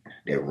Harvard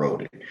that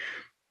wrote it,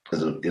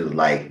 because it was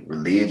like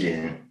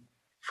religion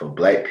for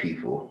Black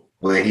people.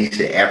 Well, he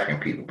said African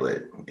people,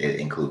 but it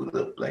included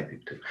the Black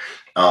people too.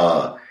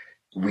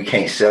 We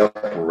can't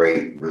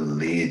separate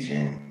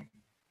religion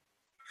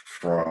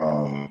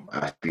from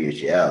our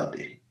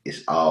spirituality.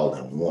 It's all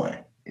in one.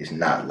 It's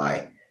not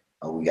like,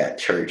 oh, we got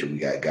church or we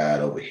got God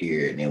over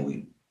here, and then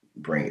we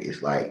bring it.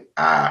 It's like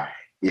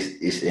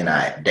it's in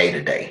our day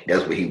to day.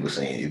 That's what he was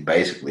saying. It's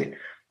basically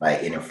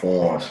like it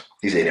informs.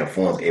 He said it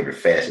informs every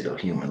facet of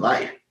human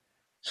life.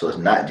 So it's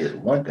not just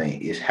one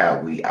thing. It's how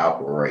we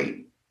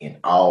operate in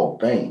all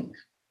things,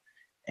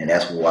 and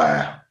that's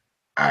why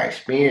our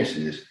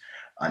experiences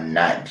are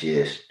not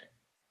just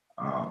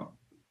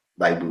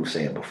like we were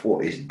saying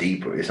before. It's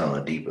deeper. It's on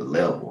a deeper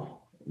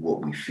level.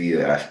 What we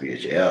feel, our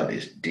spirituality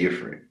is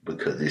different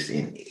because it's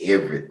in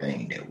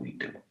everything that we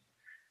do.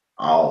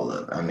 All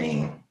of it. I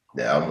mean,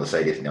 I'm going to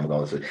say this and I'm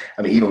going to say,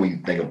 even when you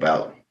think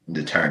about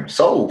the term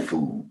soul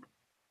food,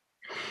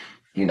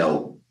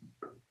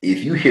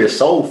 if you hear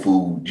soul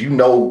food, you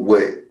know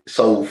what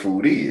soul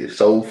food is.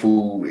 Soul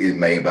food is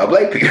made by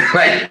Black people.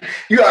 Like,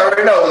 you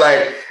already know,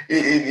 like,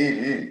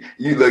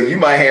 you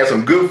might have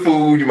some good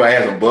food, you might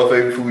have some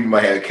buffet food, you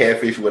might have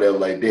catfish, whatever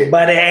like that.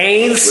 But it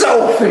ain't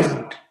soul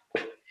food.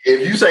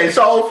 If you say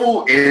soul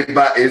food,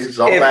 it's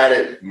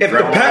somebody,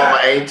 grandma,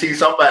 auntie,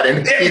 somebody in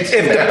the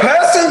kitchen. If the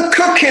person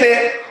cooking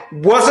it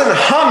wasn't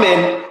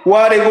humming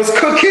while they was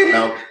cooking,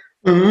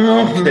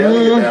 I'm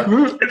telling you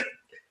now.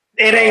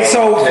 It ain't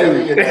soul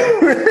food.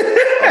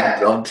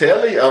 I'm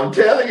telling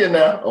you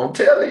now. And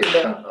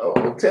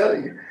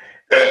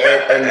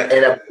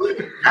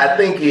I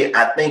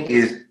think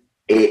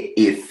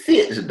it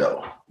fits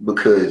though,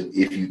 because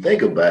if you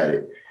think about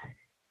it,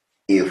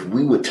 if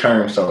we would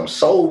term something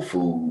soul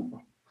food,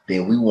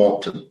 then we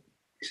want to.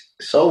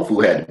 Soul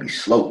food had to be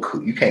slow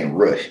cooked. You can't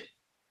rush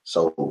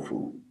soul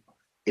food.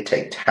 It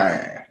takes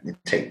time. It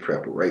takes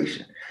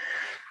preparation,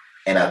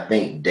 and I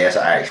think that's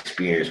our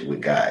experience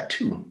with God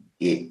too.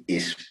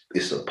 It's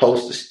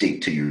supposed to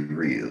stick to your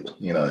ribs.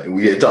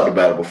 We had talked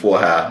about it before,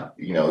 how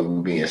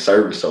we be in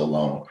service so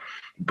long,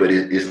 but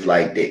it's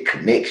like that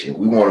connection.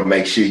 We want to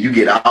make sure you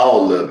get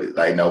all of it.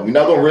 Like, no, we're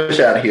not gonna rush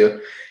out of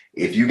here.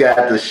 If you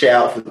got to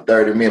shout for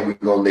 30 minutes, we're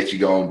gonna let you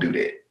go and do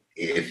that.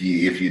 If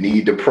you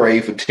need to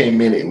pray for 10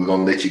 minutes, we're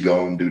gonna let you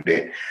go and do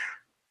that,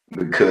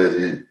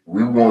 because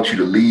we want you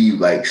to leave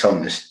like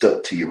something that's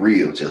stuck to your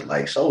ribs, just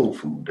like soul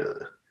food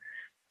does.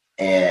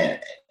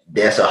 And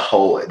that's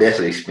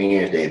an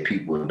experience that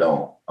people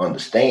don't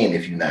understand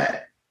if you're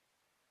not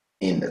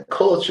in the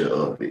culture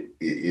of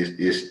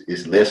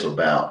it's less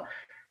about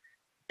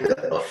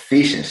the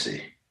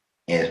efficiency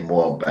and it's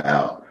more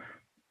about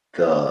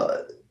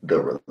the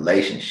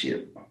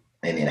relationship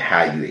and then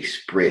how you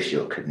express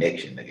your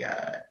connection to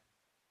God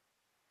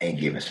and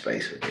giving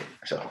space for it.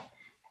 So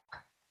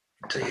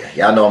yeah,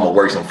 y'all know I'm gonna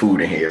work some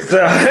food in here.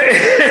 So,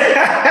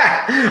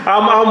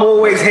 I'm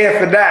always here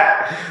for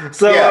that.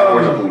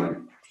 So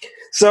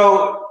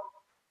so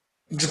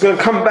just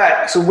gonna come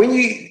back. So when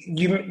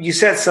you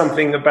said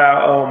something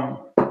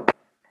about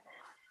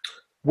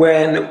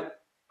when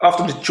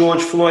after the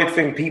George Floyd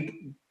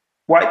thing,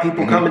 white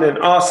people coming and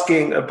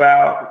asking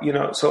about,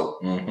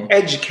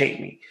 educate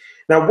me.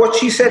 Now,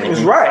 what you said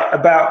was right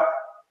about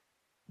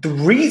the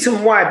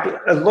reason why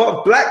a lot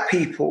of black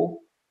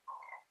people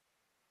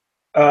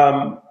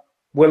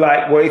were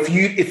like, well, if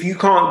you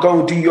can't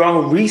go do your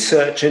own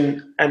research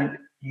and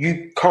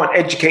you can't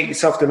educate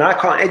yourself, then I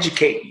can't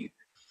educate you.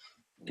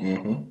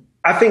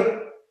 I think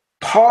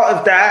part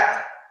of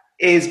that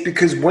is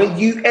because when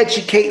you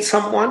educate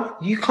someone,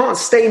 you can't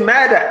stay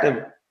mad at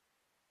them.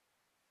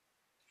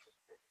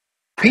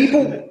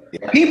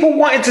 People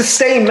wanted to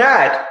stay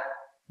mad,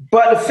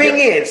 but the thing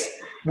is,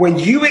 when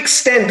you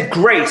extend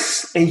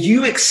grace and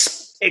you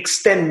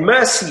extend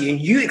mercy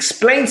and you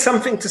explain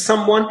something to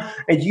someone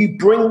and you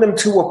bring them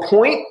to a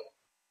point,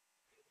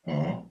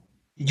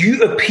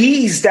 you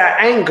appease that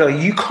anger.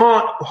 You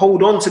can't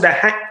hold on to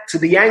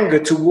the anger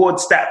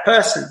towards that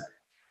person.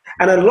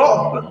 And a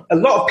lot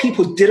of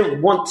people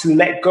didn't want to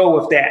let go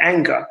of their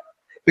anger,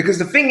 because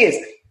the thing is,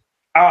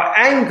 our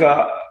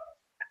anger.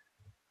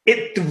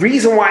 The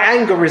reason why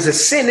anger is a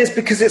sin is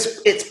because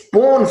it's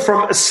born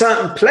from a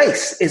certain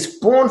place. It's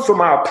born from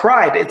our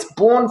pride. It's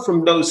born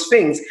from those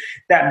things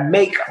that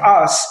make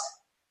us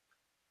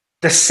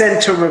the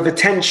center of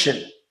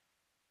attention.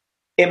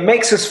 It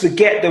makes us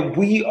forget that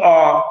we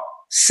are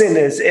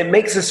sinners. It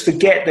makes us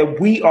forget that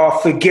we are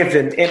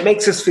forgiven. It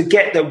makes us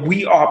forget that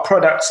we are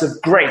products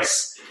of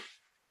grace.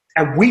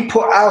 And we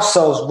put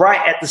ourselves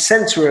right at the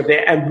center of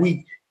it, and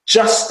we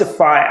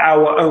justify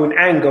our own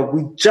anger.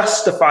 We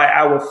justify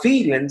our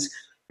feelings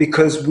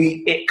because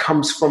it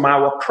comes from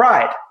our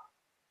pride.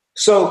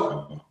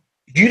 So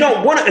you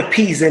don't want to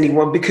appease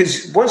anyone,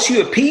 because once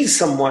you appease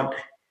someone,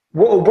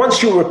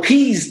 once you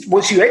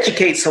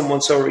educate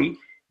someone,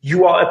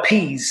 you are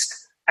appeased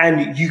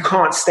and you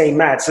can't stay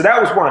mad. So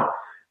that was one.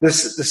 The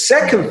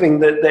second thing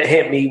that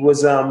hit me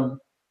was, I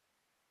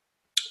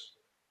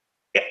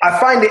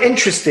find it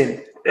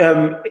interesting.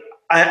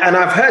 And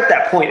I've heard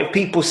that point of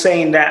people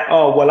saying that,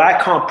 oh, well,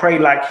 I can't pray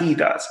like he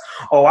does.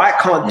 Oh, I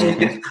can't do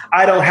this.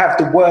 I don't have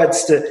the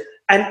words to.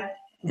 And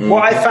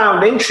what I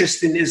found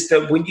interesting is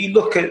that when you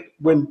look at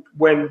when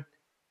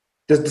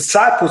the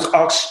disciples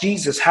asked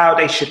Jesus how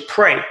they should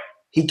pray,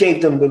 he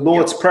gave them the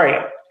Lord's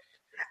Prayer.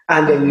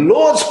 And the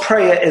Lord's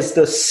Prayer is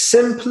the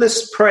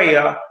simplest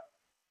prayer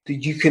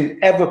that you can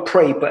ever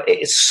pray, but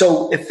it is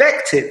so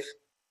effective.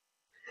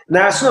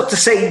 Now, it's not to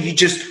say you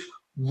just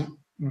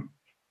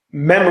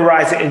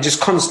memorize it and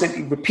just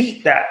constantly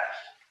repeat that.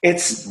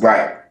 It's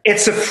right.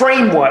 It's a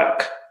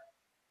framework.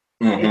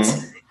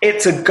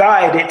 It's a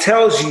guide. It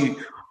tells you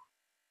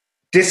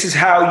this is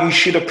how you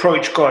should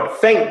approach God.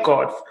 Thank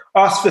God.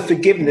 Ask for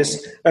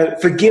forgiveness.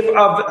 Ask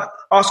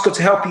God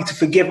to help you to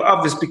forgive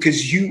others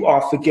because you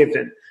are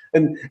forgiven.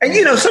 And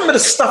some of the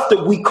stuff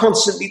that we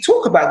constantly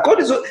talk about,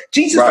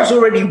 Jesus was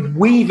already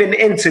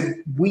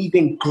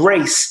weaving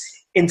grace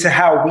into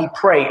how we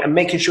pray and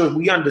making sure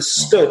we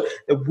understood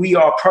that we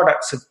are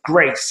products of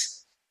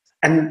grace,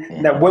 and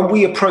that when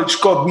we approach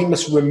God, we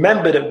must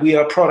remember that we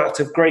are a product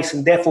of grace,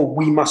 and therefore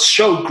we must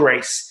show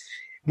grace.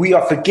 We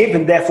are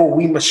forgiven, therefore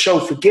we must show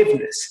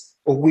forgiveness,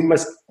 or we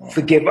must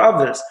forgive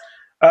others.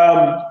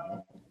 And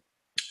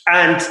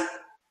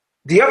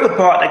the other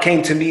part that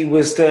came to me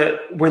was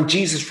that when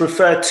Jesus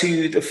referred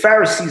to the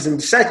Pharisees and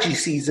the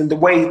Sadducees and the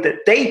way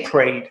that they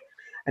prayed,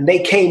 and they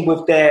came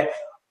with their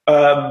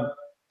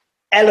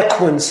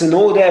eloquence and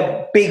all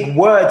their big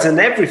words and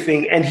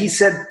everything, and he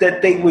said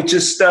that they were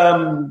just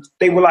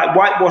they were like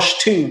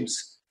whitewashed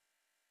tombs.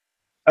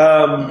 They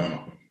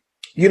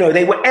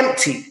were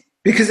empty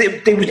because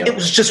it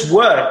was just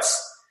words.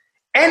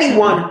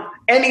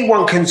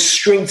 Anyone can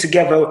string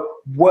together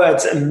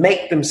words and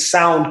make them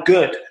sound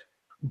good,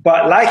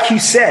 but like you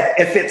said,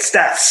 if it's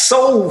that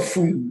soul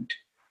food,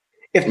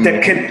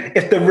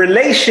 if the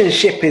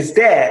relationship is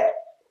there,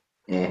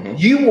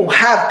 you will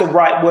have the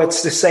right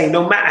words to say,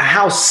 no matter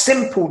how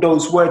simple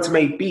those words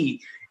may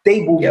be.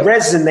 They will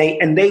resonate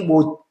and they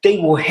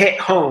will hit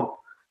home.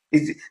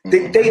 There's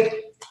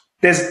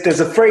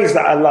a phrase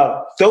that I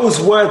love.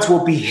 Those words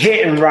will be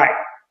hitting right.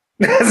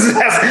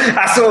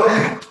 I saw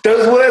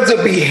those words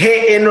will be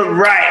hitting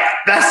right.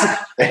 That's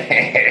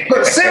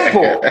but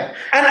simple,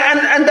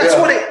 and that's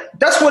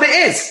what it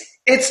is.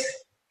 It's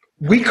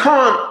we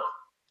can't,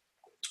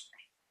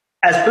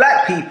 as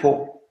Black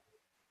people.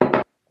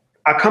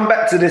 I come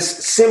back to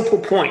this simple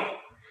point.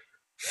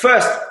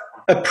 First,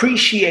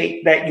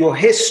 appreciate that your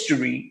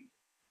history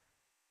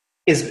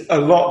is a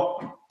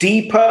lot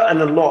deeper and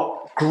a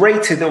lot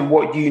greater than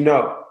what you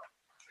know.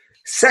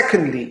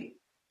 Secondly,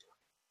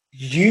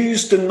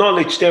 use the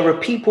knowledge. There are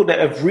people that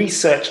have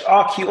researched.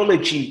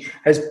 Archaeology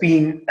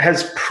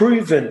has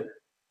proven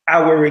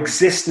our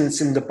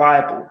existence in the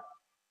Bible.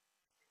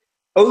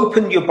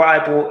 Open your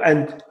Bible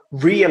and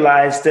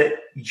realize that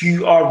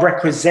you are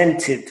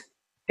represented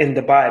in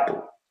the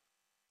Bible.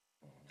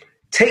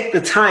 Take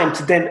the time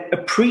to then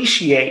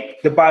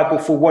appreciate the Bible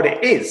for what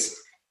it is.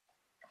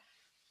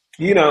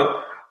 You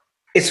know,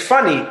 it's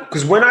funny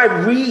because when I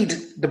read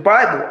the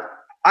Bible,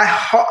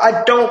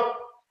 I don't,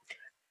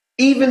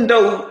 even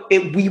though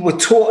we were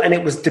taught and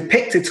it was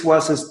depicted to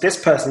us as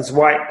this person's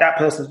white, that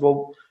person's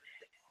well,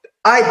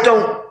 I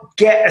don't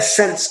get a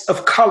sense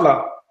of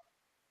color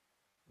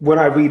when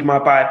I read my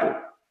Bible.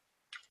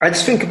 I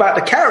just think about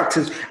the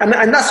characters. And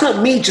that's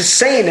not me just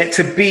saying it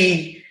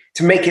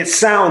to make it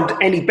sound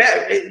any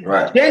better.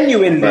 Right.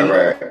 Genuinely,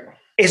 right.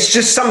 It's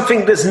just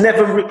something that's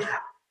never...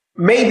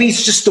 Maybe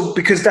it's just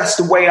because that's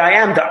the way I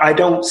am, that I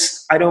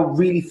don't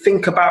really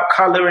think about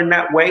color in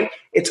that way.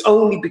 It's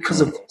only because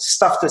of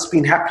stuff that's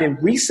been happening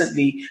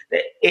recently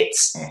that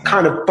it's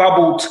kind of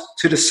bubbled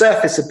to the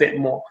surface a bit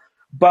more.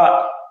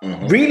 But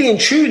really and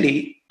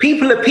truly,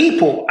 people are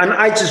people, and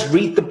I just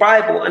read the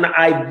Bible,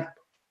 and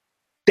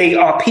they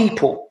are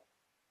people.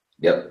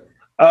 Yep.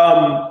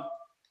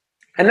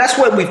 And that's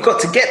what we've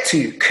got to get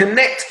to.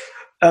 Connect.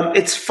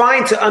 It's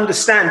fine to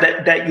understand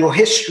that your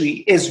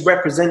history is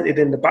represented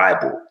in the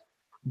Bible,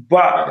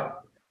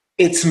 but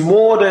it's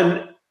more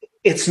than,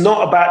 it's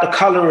not about the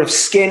color of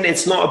skin.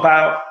 It's not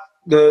about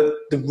the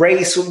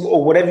race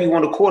or whatever you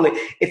want to call it.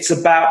 It's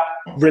about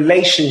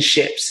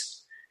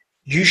relationships.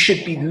 You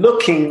should be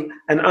looking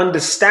and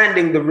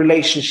understanding the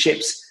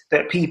relationships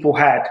that people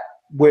had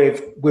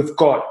with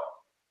God.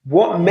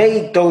 What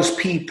made those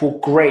people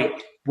great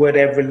were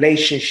their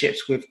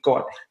relationships with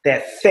God,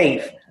 their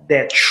faith,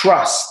 their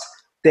trust,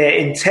 their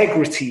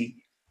integrity,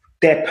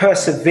 their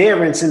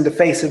perseverance in the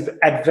face of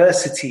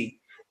adversity,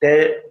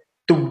 the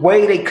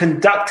way they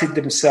conducted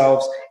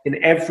themselves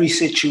in every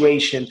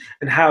situation,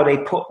 and how they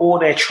put all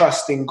their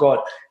trust in God.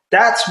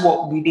 That's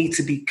what we need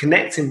to be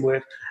connecting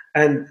with.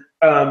 And,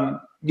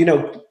 you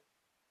know,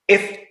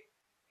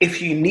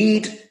 if you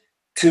need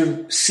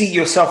to see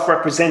yourself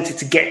represented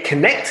to get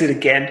connected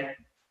again,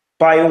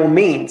 by all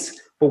means.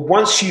 But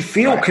once you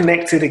feel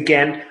connected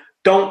again,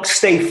 don't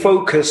stay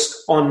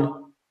focused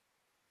on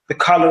the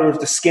color of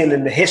the skin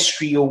and the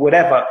history or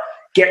whatever.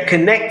 Get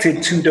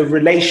connected to the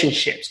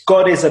relationships.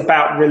 God is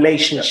about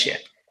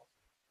relationship.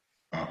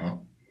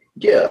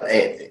 Yeah,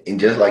 and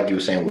just like you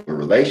were saying with a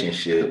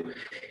relationship,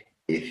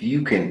 if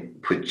you can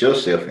put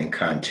yourself in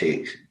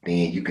context,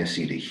 then you can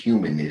see the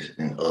humanness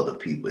in other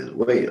people as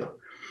well.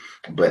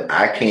 But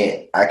I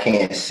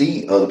can't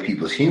see other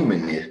people's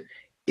humanness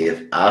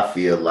if I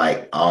feel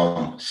like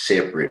I'm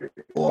separate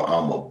or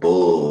I'm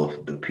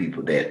above the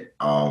people that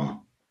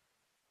I'm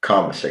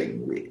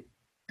conversating with.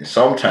 And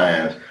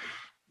sometimes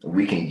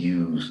we can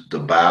use the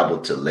Bible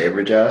to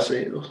leverage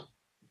ourselves,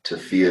 to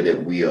feel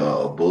that we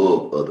are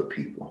above other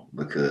people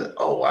because,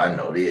 oh, I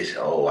know this.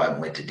 Oh, I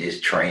went to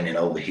this training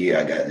over here.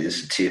 I got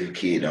this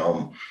certificate.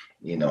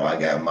 I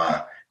got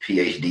my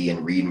PhD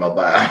in reading my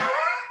Bible,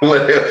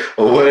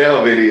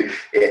 whatever it is.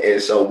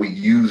 And so we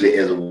use it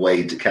as a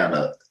way to kind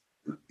of,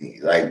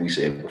 like we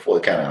said before,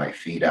 kind of like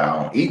feed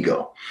our own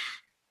ego.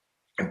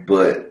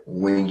 But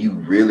when you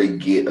really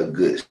get a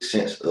good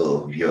sense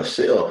of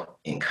yourself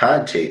in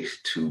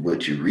context to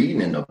what you're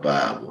reading in the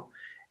Bible,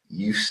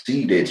 you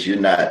see that you're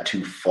not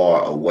too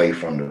far away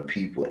from the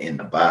people in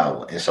the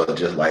Bible. And so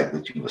just like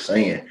what you were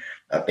saying,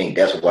 I think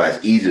that's why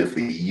it's easier for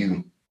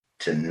you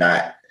to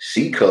not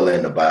see color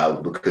in the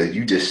Bible, because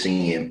you just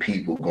seeing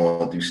people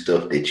going through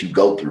stuff that you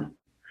go through.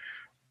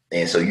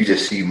 And so you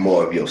just see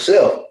more of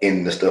yourself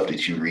in the stuff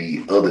that you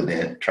read, other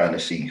than trying to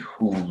see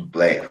who's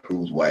black,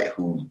 who's white,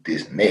 who's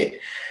this and that.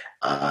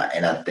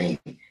 And I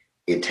think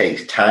it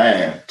takes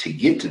time to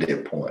get to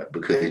that point,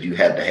 because you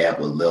have to have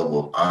a level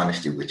of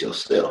honesty with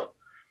yourself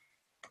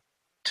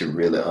to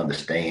really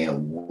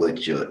understand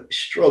what your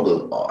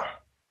struggles are.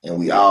 And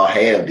we all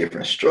have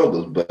different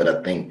struggles, but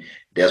I think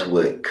that's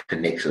what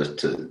connects us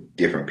to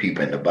different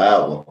people in the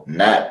Bible,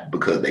 not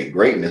because they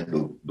greatness,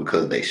 but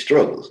because they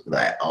struggles.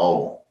 Like,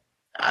 oh,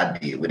 I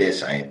did with that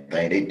same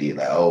thing they did.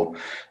 Like, oh,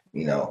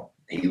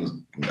 he was,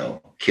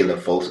 killing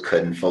folks,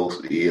 cutting folks,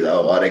 all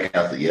that kind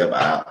of stuff.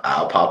 Yeah,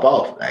 I'll pop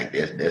off. Like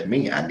that's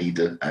me. I need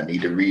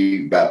to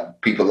read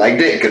about people like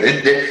that,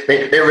 because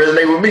they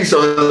resonate with me.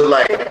 So it's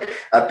like,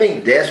 I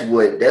think that's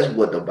what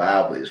the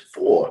Bible is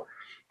for,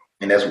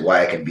 and that's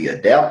why it can be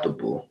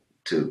adaptable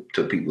to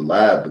people's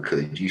lives,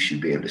 because you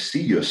should be able to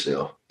see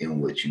yourself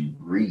in what you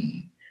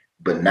read,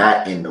 but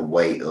not in the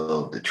way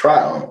of the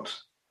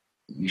triumphs.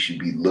 You should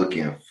be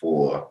looking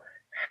for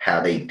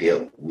how they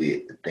dealt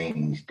with the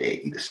things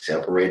that either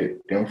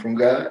separated them from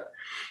God,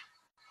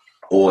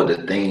 or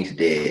the things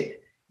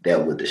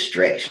that were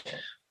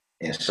distractions.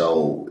 And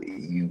so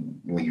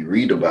when you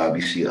read the Bible,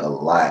 you see a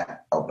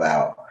lot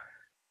about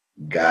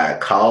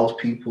God calls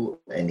people,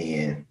 and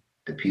then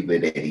the people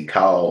that he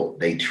called,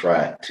 they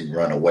try to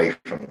run away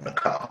from the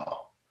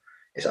call.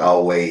 It's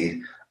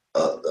always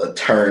a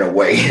turn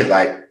away,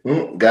 like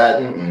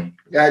God,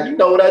 God, you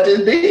know what I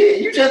just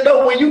did. You just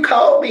know when you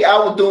called me, I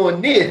was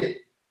doing this.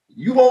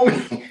 You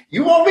want me?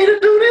 You want me to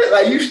do this?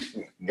 Like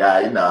you,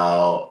 God,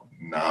 no,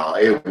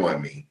 it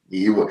wasn't me.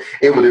 It was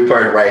this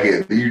person right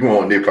here. You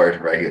want this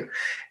person right here,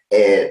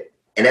 and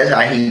that's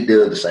how he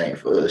does the same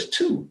for us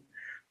too.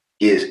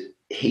 Is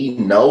he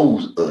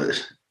knows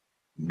us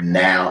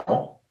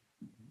now,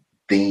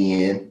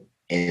 then,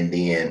 and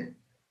then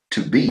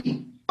to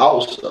be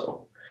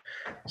also.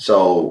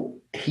 So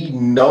he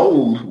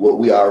knows what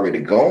we already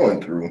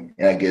going through,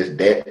 and I guess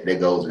that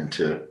goes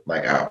into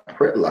like our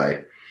prayer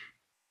life.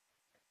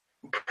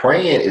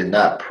 Praying is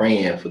not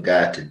praying for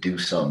God to do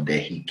something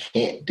that he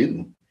can't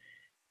do.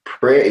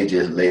 Prayer is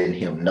just letting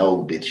him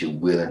know that you're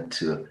willing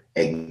to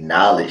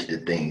acknowledge the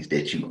things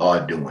that you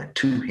are doing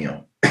to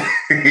him.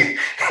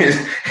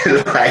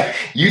 it's like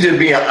you just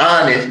being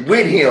honest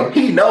with him.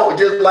 He knows,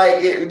 just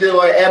like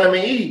Adam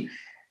and Eve.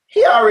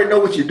 He already know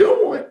what you're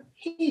doing.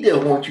 He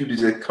just wants you to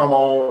just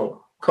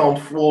come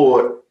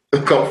forward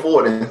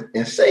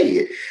and say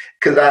it.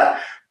 Because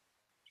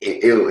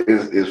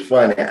it's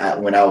funny.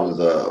 When I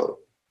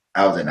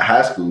was in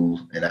high school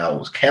and I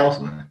was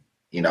counseling.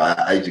 You know,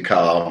 I used to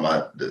call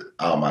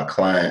all my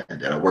clients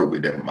that I work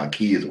with, them, my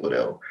kids or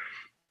whatever.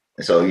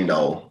 And so, you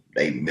know,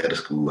 they middle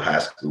school, high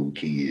school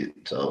kids,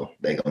 so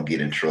they gonna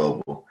get in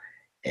trouble.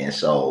 And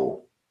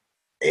so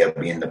they'll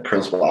be in the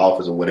principal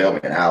office or whatever,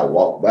 and I'll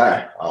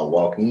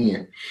walk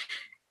in,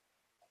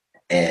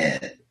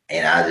 and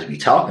I'll just be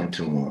talking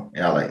to them.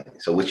 And I'm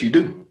like, so what you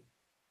do?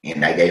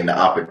 And I gave them the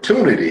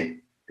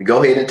opportunity to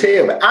go ahead and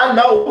tell me. I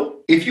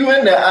know if you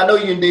in there, I know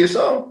you did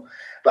something,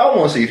 but I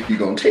want to see if you're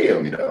gonna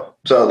tell me though.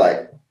 So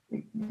like,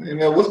 you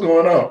know, what's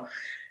going on?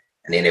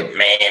 And then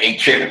they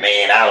tripping,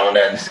 man. I don't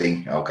know nothing to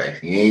see. Okay,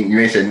 you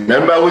ain't said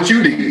nothing about what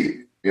you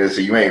did. You know,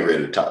 so you ain't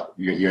ready to talk.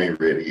 You ain't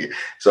ready yet.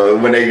 So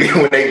when they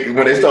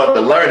start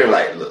to learn, they're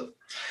like, look,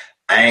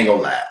 I ain't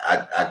gonna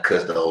lie. I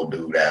cussed the old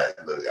dude out.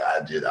 Look,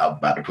 I'm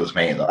about to put some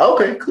hands on.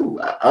 Okay,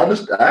 cool. I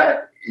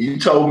understand. You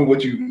told me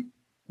what you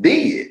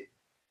did,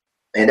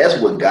 and that's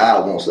what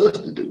God wants us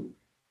to do.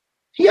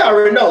 He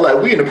already know.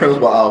 Like we in the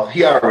principal office,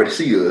 he already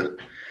see us.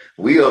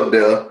 We up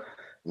there.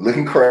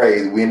 Looking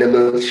crazy. We in that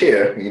little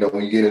chair. You know,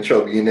 when you get in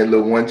trouble, you in that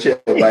little one chair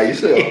by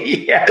yourself.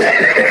 Yeah.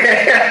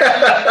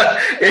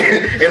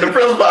 and the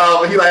principal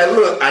office, he like,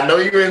 look, I know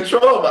you're in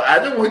trouble. I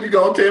just want you to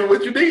go tell me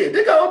what you did.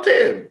 Just go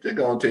tell me. Just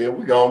go tell me.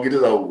 We're going to get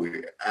this over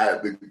with.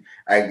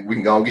 We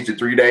can go get you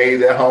 3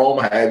 days at home.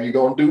 However you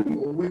going to do,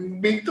 we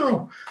can be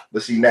through.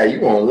 But see, now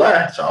you want to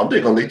lie. So I'm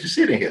just going to let you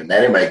sit in here.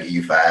 Now they might give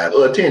you 5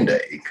 or 10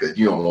 days because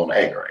you don't want to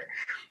act right.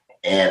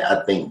 And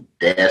I think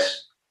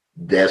that's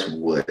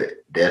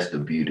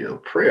the beauty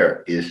of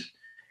prayer is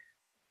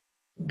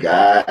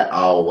God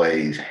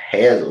always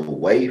has a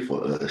way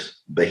for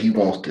us, but he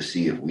wants to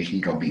see if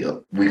we're gonna be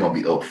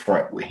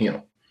upfront with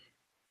him.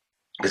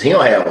 Because he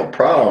don't have a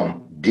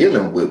problem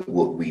dealing with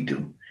what we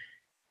do.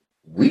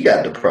 We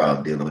got the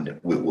problem dealing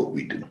with what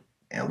we do.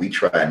 And we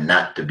try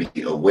not to be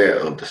aware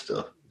of the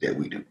stuff that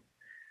we do.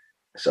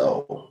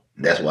 So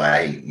that's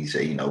why he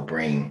say, you know,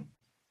 bring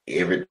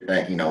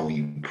everything, you know, when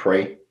you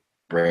pray,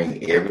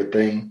 bring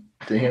everything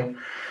to him.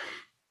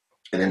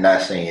 And then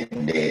not saying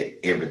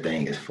that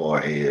everything as far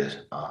as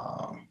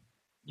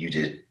you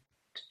just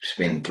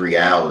spend 3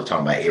 hours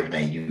talking about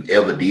everything you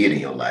ever did in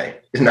your life.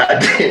 It's not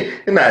that.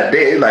 It's not that.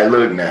 It's like,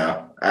 look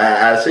now,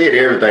 I said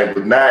everything,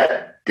 but not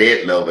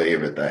that level of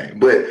everything.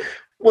 But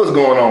what's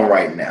going on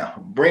right now?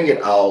 Bring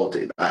it all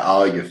to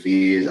all your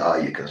fears, all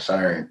your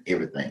concerns,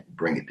 everything.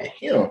 Bring it to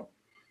him.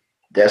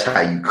 That's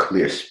how you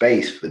clear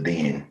space for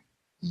then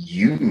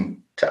you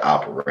to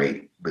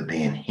operate, but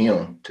then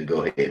him to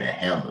go ahead and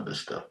handle the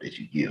stuff that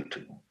you give to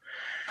him.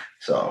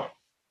 So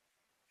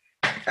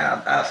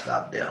I'll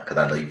stop there because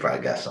I know you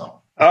probably got something.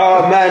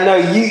 Oh man, no,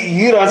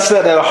 you done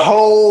said a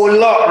whole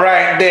lot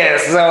right there.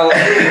 So,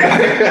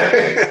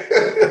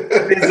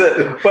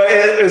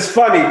 it's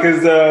funny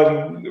because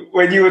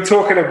when you were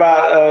talking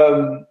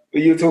about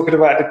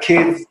the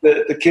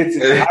kids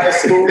in high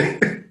school,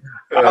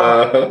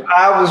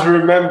 I was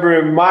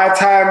remembering my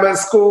time at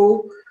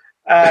school,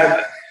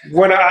 and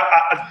when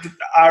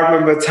I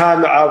remember a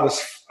time that I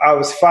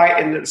was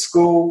fighting at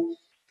school.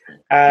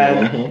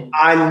 And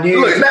I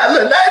knew. Look,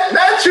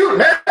 not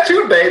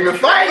you, baby.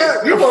 Fight.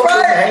 You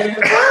fight.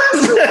 And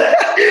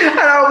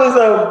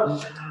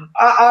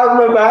I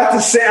remember I had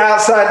to sit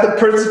outside the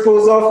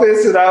principal's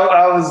office, and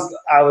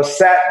I was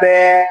sat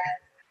there,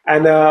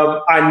 and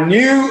I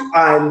knew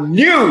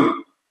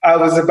I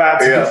was about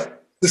to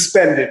be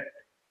suspended.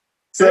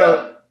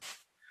 So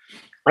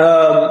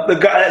the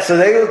guy,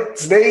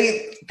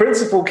 the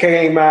principal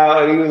came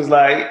out, and he was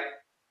like,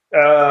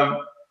 I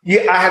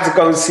had to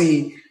go and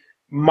see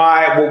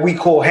what we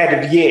call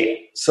head of year.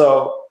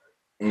 So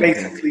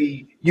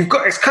basically,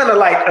 it's kind of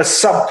like a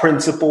sub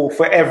principal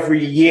for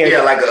every year.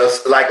 Yeah, like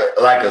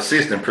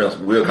assistant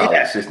principal. We'll call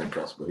it assistant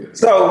principal. Yeah.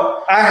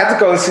 So I had to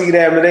go and see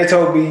them, and they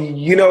told me,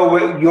 you know,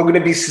 you're going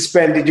to be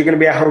suspended. You're going to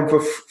be at home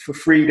for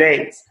 3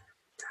 days.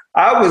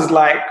 I was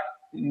like,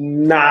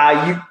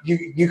 nah,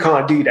 you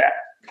can't do that.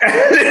 And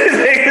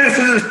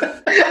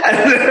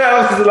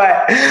I was like,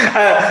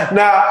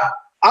 now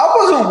I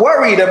wasn't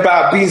worried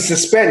about being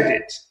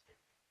suspended.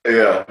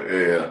 Yeah.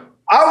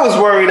 I was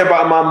worried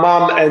about my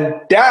mom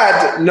and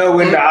dad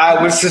knowing that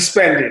I was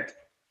suspended,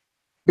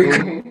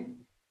 because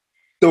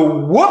the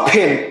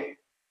whooping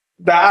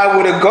that I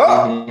would have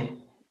got.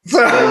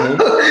 So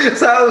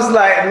I was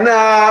like,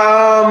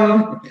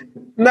 no,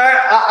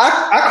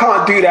 I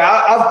can't do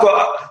that.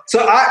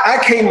 I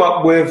came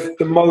up with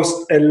the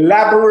most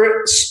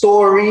elaborate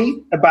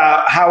story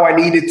about how I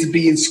needed to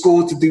be in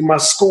school to do my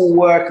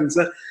schoolwork. And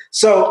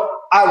so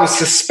I was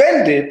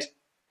suspended,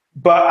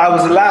 but I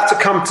was allowed to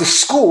come to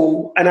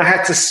school, and I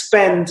had to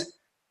spend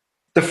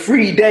the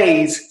 3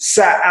 days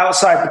sat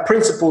outside the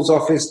principal's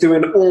office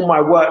doing all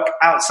my work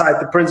outside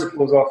the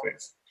principal's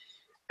office.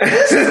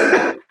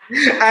 And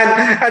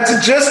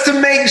just to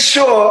make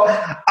sure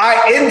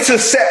I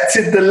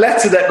intercepted the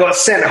letter that got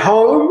sent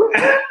home.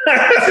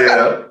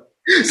 Yeah.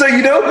 So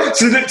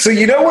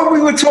when we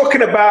were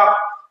talking about,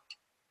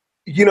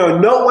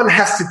 no one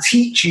has to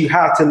teach you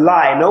how to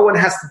lie. No one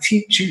has to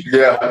teach you.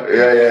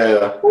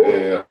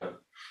 Yeah.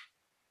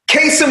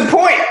 Case in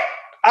point,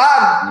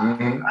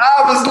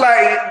 I was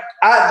like,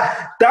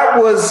 that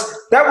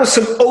was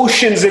some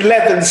Ocean's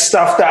 11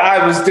 stuff that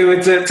I was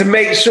doing to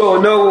make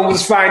sure no one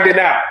was finding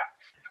out.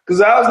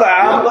 Because I was like,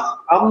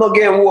 I'm not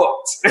getting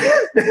whooped.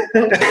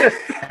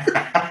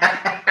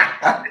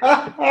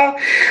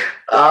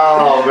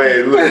 Oh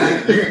man, look,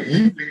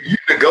 you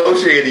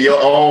negotiated your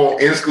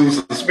own in-school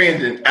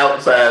suspension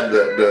outside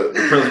the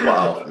principal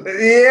office.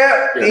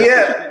 Yeah.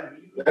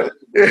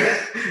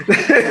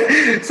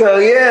 So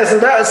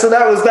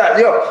that was that.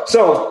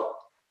 So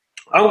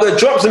I'm gonna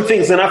drop some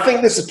things, and I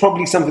think this is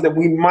probably something that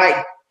we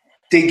might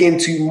dig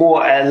into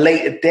more at a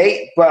later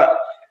date. But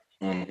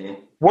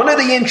one of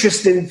the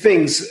interesting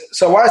things,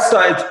 so I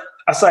started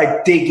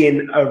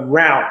digging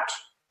around.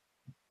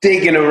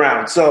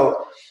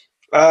 So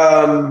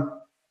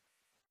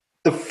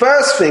the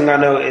first thing I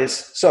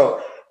noticed,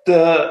 so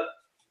the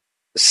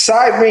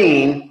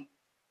Cyrene,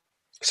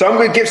 so I'm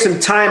going to give some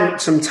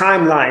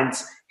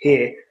timelines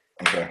here.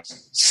 Okay.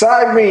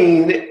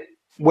 Cyrene,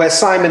 where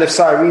Simon of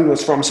Cyrene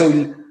was from,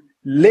 so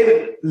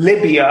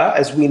Libya,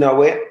 as we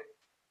know it,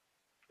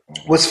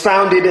 was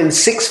founded in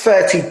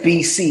 630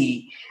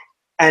 BC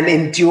and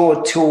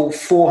endured till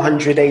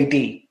 400 AD.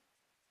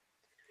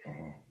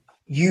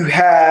 You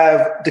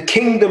have the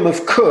kingdom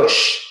of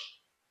Kush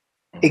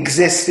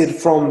existed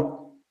from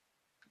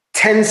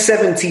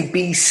 1070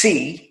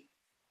 BC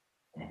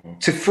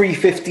to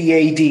 350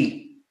 AD.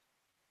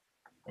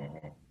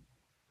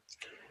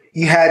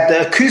 You had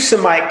the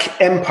Kusamite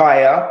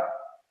Empire,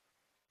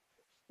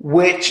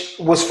 which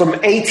was from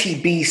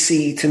 80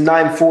 BC to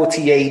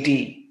 940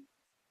 AD.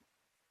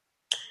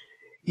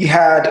 You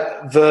had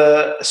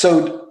the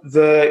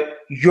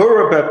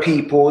Yoruba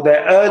people,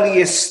 the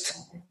earliest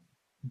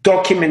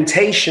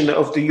documentation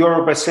of the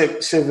Yoruba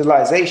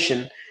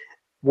civilization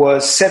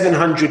was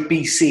 700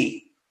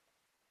 BC.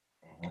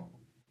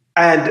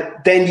 And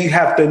then you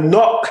have the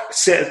Nok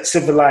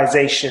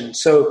civilization.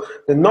 So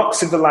the Nok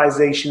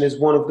civilization is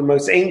one of the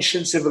most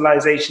ancient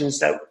civilizations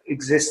that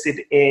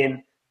existed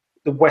in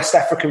the West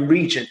African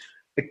region.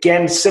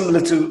 Again, similar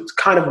to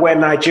kind of where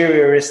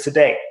Nigeria is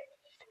today.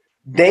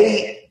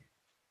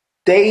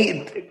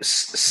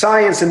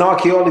 Science and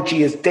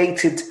archaeology has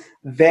dated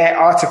their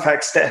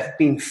artifacts that have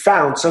been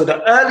found. So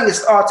the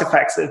earliest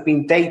artifacts that have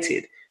been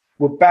dated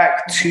were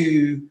back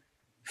to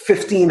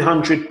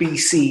 1500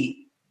 BC.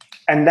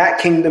 And that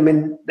kingdom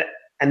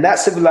and that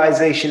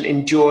civilization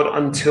endured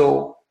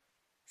until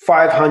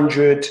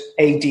 500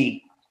 AD.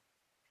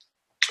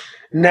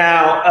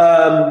 Now,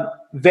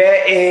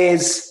 there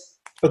is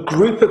a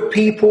group of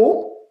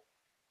people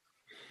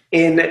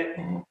in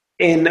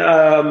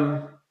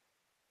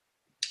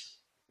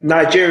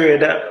Nigeria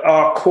that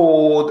are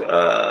called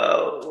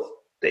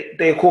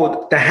they're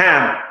called the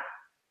Ham.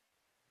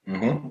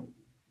 Mm-hmm.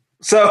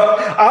 So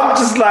I'm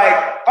just like,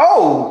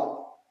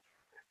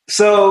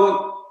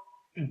 so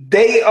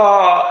they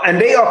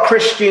are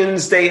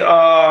Christians. They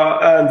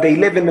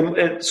live in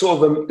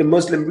the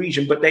Muslim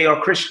region, but they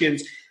are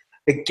Christians.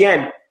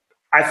 Again,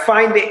 I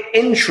find it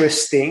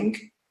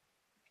interesting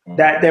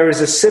that there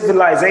is a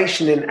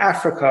civilization in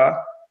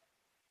Africa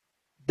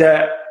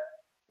that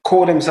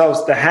call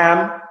themselves the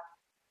Ham.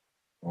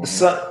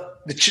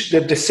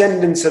 The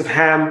descendants of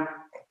Ham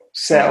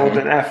settled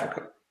in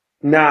Africa.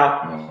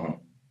 Now,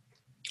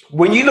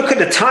 when you look at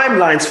the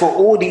timelines for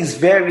all these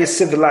various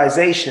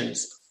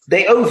civilizations,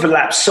 they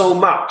overlap so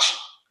much.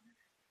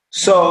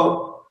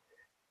 So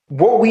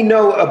what we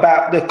know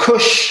about the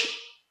Kush,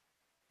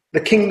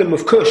 the kingdom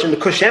of Kush and the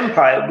Kush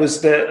Empire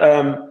was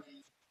that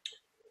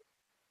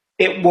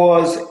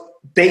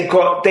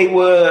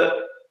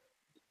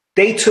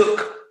they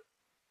took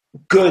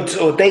goods,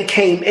 or they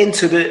came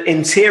into the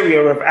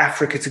interior of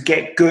Africa to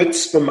get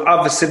goods from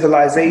other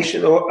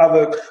civilization or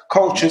other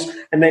cultures,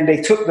 and then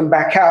they took them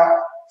back out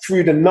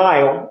through the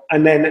Nile,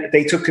 and then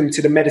they took them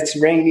to the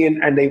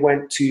Mediterranean, and they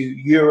went to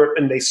Europe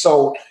and they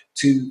sold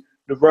to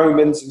the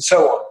Romans and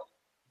so on.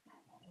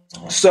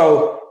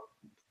 So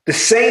the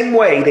same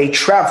way they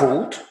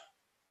traveled,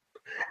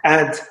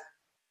 and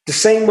the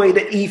same way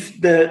that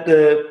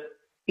the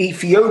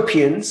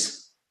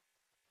Ethiopians,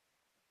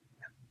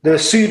 the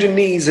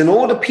Sudanese, and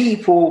all the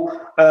people,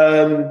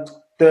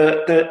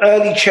 the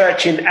early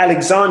church in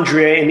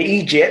Alexandria in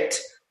Egypt,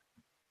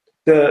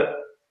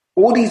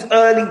 all these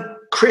early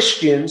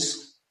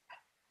Christians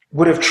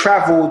would have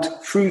traveled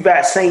through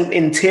that same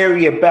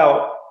interior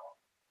belt,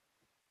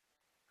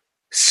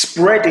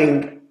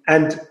 spreading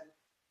and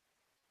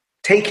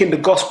taking the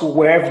gospel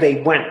wherever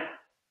they went.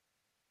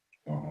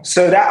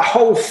 So that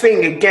whole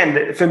thing,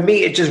 again, for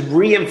me, it just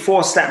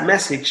reinforced that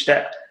message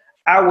that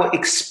our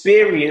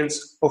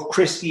experience of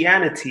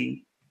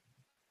Christianity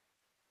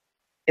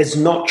is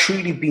not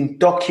truly been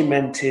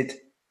documented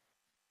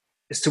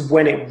as to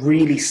when it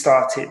really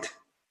started.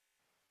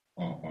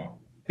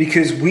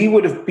 Because we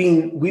would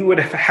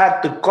have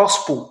had the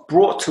gospel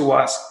brought to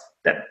us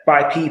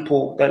by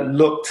people that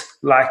looked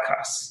like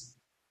us.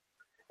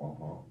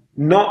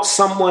 Not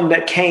someone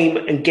that came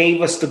and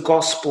gave us the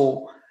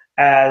gospel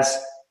as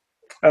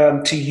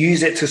to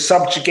use it to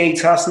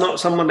subjugate us, not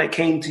someone that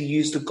came to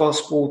use the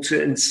gospel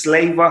to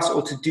enslave us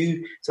or to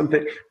do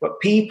something, but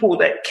people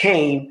that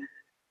came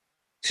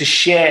to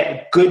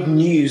share good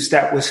news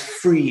that was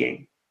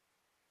freeing.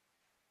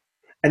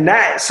 And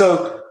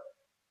so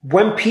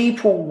when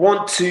people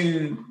want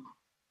to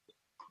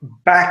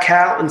back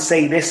out and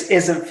say, this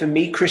isn't for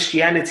me,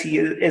 Christianity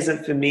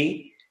isn't for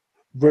me,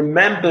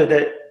 remember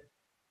that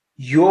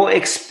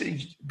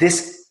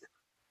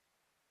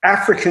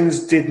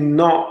Africans did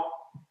not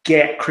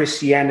get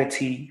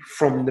Christianity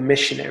from the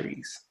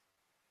missionaries.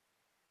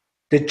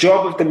 The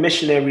job of the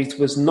missionaries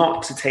was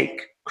not to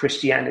take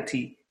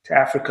Christianity to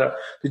Africa.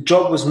 The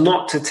job was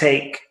not to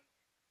take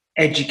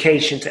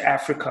education to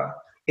Africa.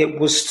 It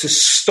was to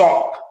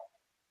stop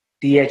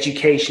the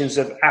educations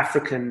of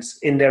Africans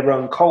in their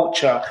own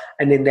culture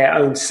and in their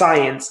own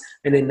science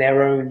and in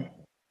their own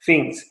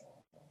things.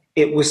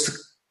 It was to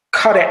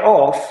cut it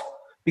off,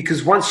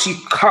 because once you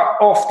cut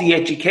off the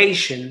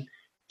education,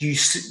 you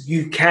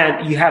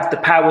have the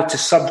power to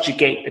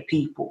subjugate the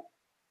people.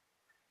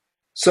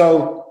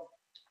 So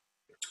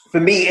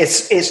for me, I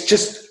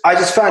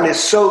just find it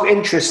so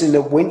interesting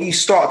that when you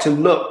start to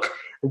look,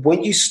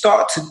 when you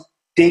start to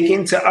dig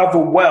into other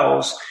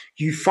wells,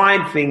 you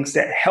find things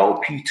that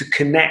help you to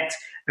connect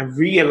and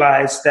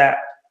realize that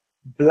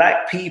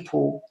Black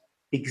people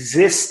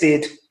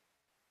existed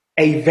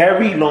a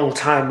very long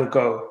time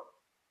ago.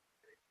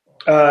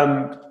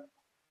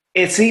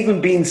 It's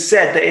even been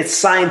said that it's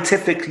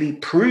scientifically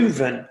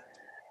proven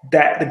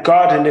that the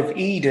Garden of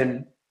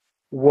Eden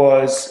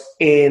was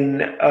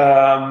in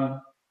I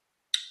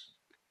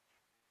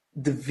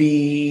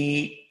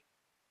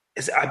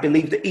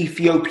believe the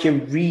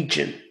Ethiopian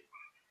region.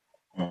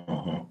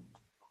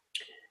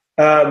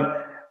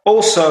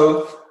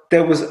 Also,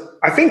 there was,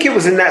 I think it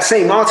was in that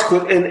same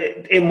article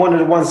in one of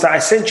the ones that I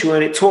sent you,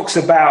 and it talks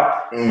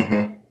about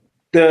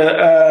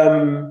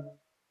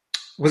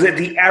was it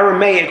the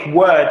Aramaic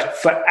word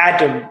for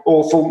Adam,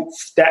 or for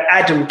that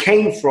Adam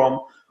came from,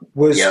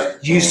 was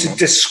used to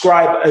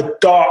describe a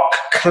dark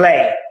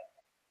clay.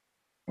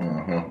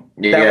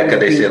 Yeah, because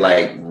they said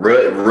like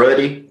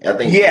ruddy. I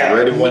think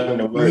ruddy wasn't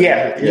the word.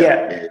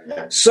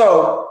 Yeah.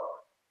 So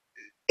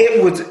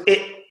it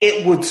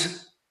would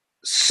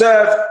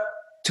serve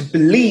to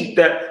believe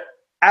that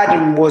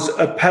Adam was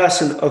a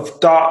person of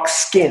dark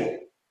skin.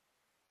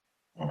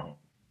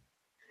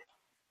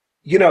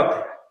 You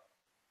know,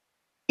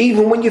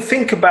 even when you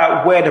think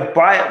about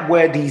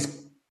where these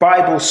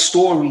Bible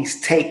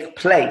stories take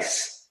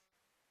place,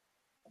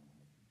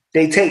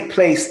 they take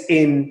place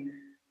in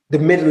the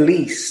Middle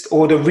East,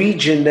 or the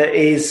region that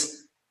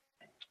is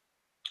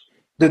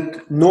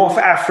the North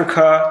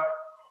Africa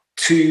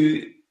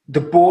to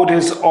the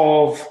borders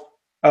of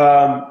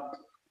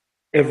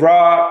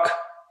Iraq,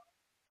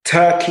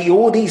 Turkey,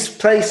 all these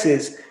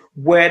places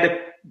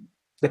where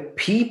the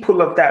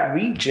people of that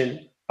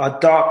region are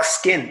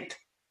dark-skinned.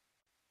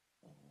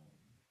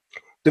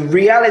 The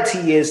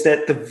reality is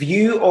that the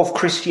view of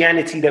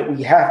Christianity that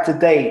we have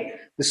today,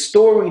 the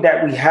story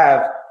that we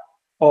have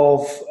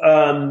of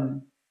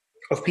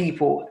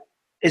people,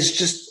 is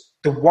just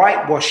the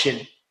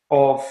whitewashing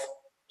of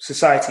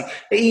society.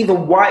 They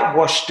even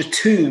whitewashed the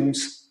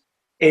tombs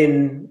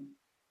in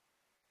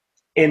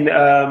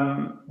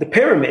the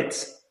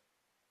pyramids.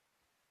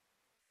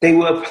 They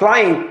were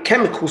applying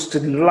chemicals to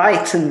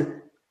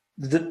lighten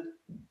the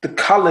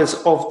colors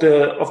of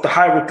the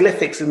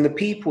hieroglyphics and the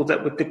people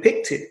that were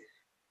depicted.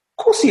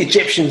 Of course, the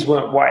Egyptians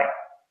weren't white.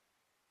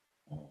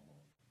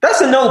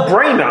 That's a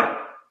no-brainer.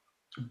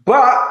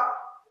 But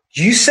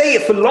you say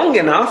it for long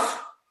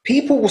enough,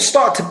 people will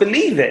start to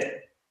believe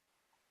it.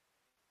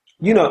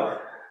 You know,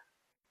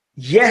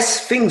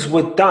 yes, things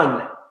were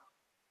done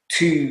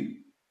to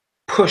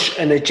push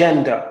an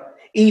agenda.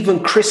 Even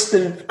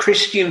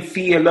Christian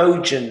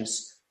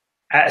theologians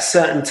at a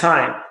certain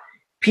time,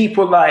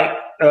 people like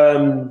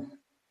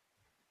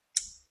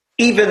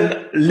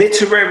even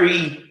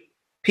literary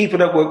people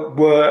that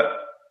were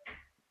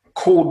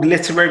called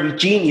literary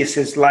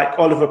geniuses like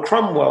Oliver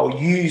Cromwell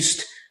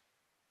used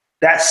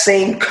that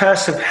same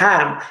curse of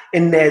Ham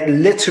in their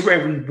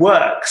literary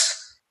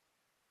works,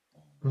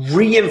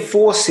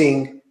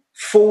 reinforcing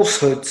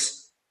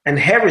falsehoods and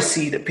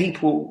heresy that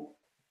people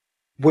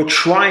were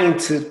trying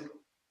to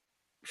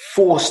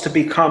force to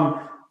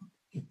become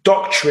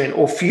doctrine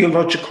or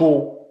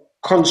theological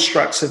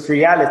constructs of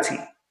reality.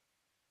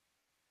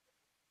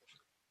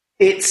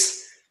 It's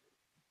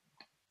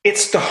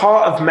the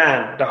heart of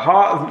man,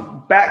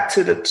 back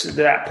to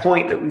that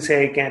point that we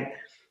say again.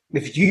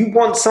 If you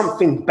want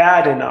something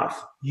bad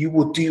enough, you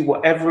will do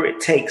whatever it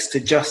takes to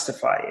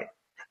justify it.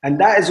 And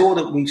that is all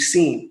that we've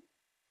seen.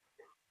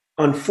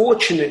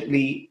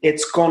 Unfortunately,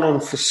 it's gone on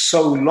for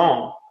so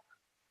long.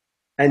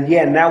 And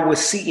yeah, now we're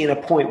seeing a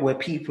point where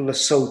people are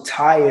so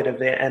tired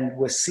of it and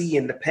we're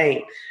seeing the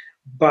pain.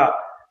 But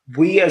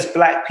we as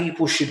Black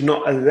people should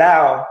not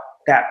allow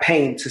that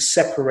pain to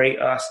separate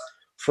us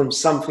from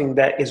something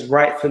that is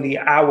rightfully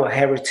our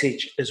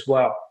heritage as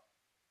well.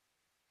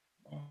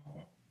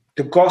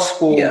 The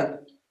gospel,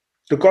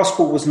 The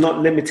gospel was not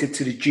limited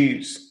to the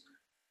Jews.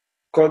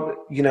 God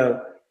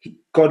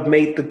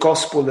made the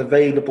gospel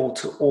available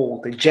to all,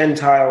 the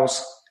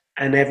Gentiles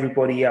and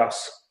everybody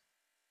else.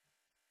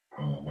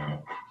 Mm-hmm.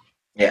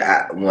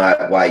 Yeah,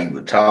 while you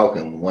were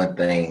talking, one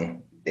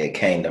thing that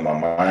came to my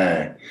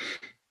mind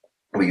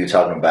when you were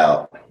talking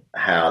about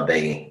how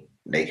they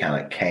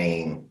kind of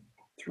came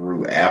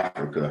through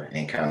Africa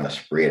and kind of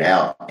spread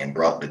out and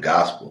brought the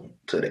gospel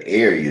to the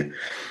area,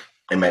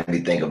 it made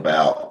me think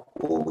about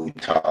what we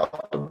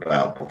talked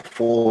about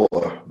before,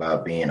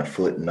 about being a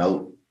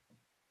footnote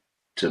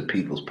to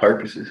people's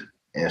purposes.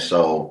 And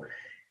so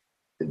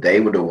they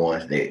were the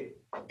ones that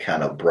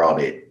kind of brought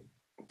it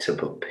to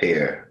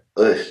prepare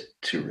us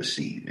to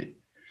receive it.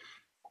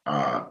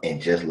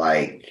 And just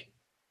like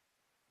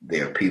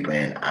there are people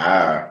in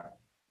our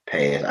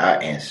past,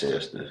 our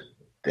ancestors,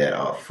 that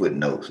are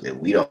footnotes that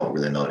we don't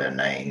really know their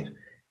names,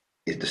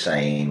 it's the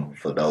same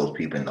for those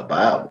people in the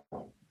Bible.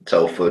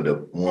 So for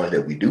the ones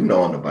that we do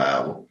know in the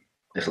Bible,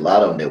 there's a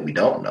lot of them that we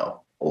don't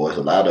know, or there's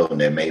a lot of them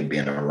that may have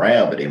been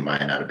around, but they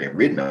might not have been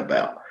written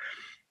about.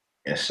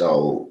 And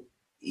so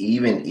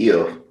even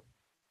if,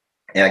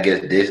 and I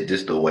guess this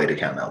is the way to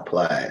kind of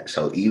apply it.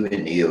 So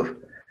even if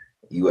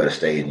you at a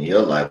stage in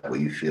your life where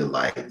you feel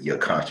like your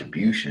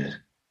contributions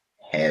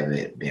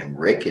haven't been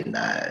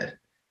recognized,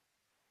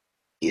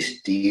 it's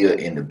still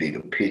in the bigger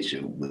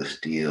picture will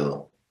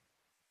still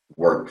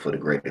work for the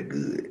greater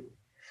good.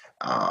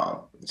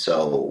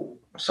 So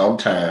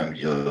sometimes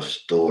your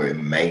story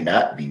may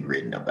not be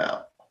written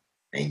about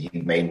and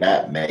you may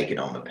not make it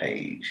on the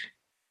page,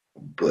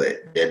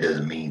 but that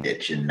doesn't mean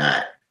that you're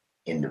not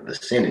in the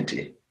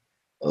vicinity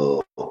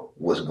of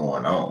what's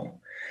going on.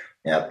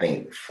 And I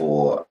think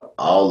for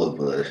all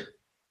of us,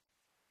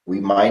 we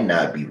might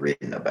not be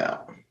written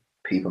about.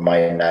 People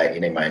might not,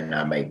 and they might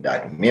not make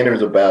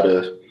documentaries about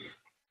us.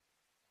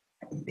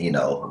 You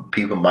know,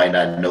 people might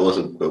not know us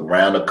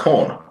around the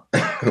corner,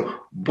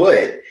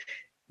 but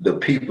the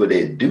people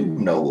that do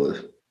know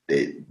us,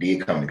 that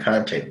did come in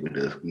contact with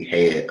us, we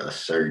had a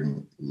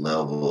certain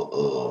level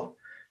of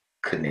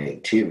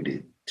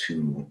connectivity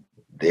to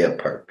their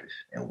purpose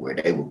and where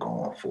they were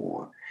going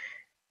for.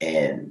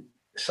 And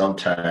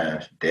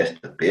sometimes that's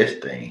the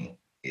best thing,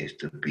 is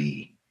to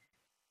be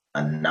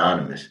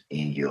anonymous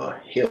in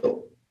your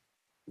help,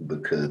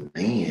 because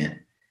then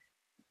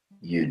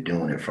you're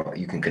doing it from,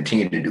 you can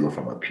continue to do it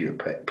from a pure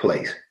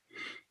place.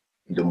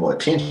 The more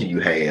attention you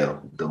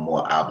have, the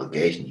more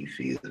obligation you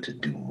feel to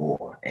do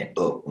more and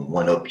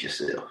one up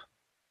yourself.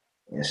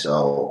 And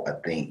so I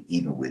think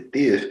even with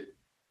this,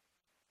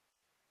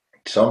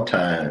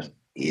 sometimes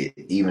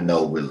even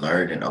though we're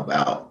learning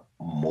about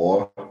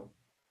more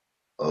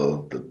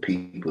of the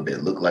people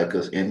that look like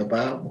us in the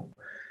Bible,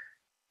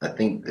 I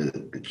think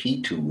the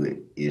key to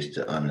it is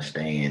to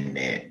understand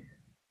that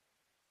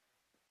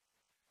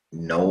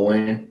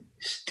knowing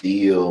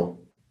still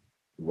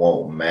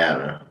won't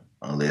matter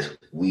unless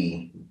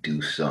we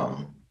do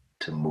something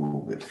to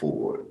move it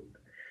forward.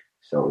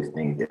 So it's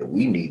things that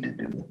we need to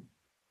do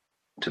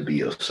to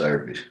be of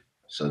service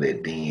so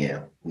that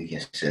then we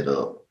can set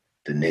up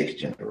the next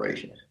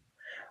generations.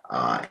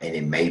 And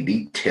it may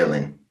be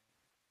telling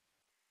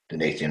the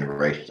next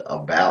generations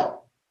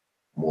about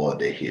more of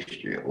their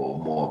history or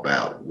more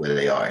about where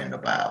they are in the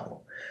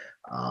Bible.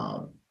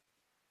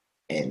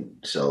 And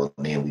so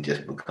then we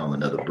just become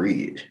another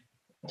bridge.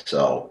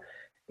 So,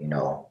 you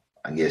know,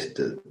 I guess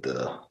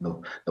the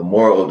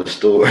moral of the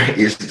story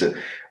is to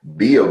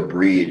be a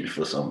bridge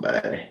for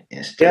somebody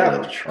instead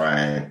of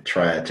trying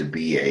to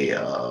be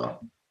a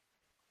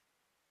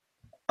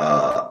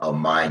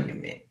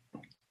monument.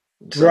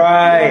 So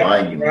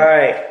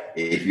right.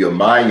 If you're a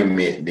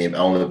monument, then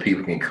only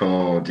people can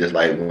come. Just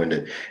like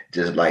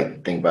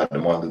think about the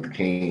Martin Luther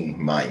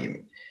King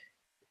monument.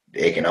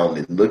 They can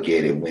only look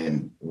at it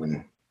when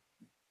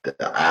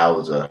the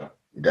hours of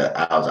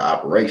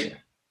operation.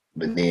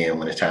 But then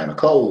when it's time to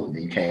close,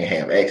 then you can't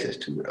have access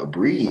to it. A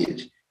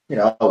bridge, you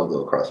know, I always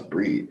go across a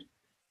bridge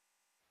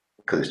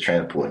because it's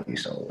transporting you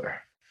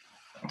somewhere.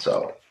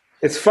 So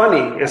It's funny.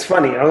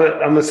 I'm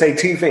going to say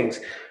two things.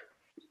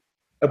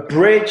 A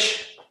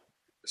bridge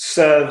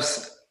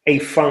serves a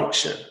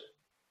function.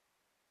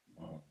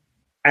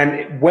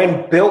 And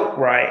when built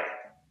right,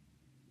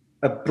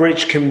 a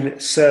bridge can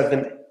serve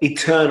an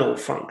eternal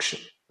function.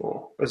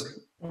 Or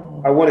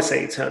I want to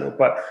say eternal,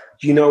 but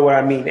you know what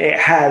I mean. It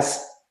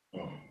has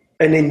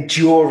an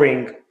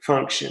enduring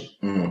function.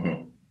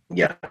 Mm-hmm.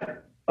 Yeah.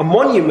 A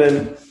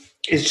monument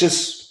is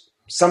just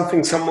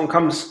something someone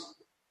comes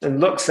and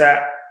looks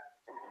at.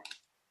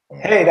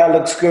 Hey, that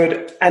looks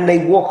good. And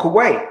they walk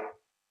away.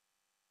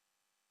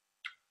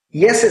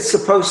 Yes, it's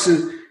supposed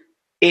to,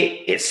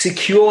 it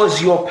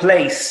secures your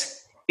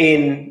place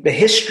in the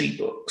history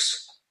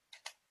books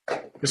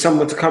for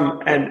someone to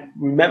come and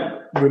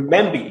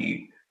remember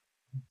you.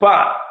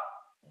 But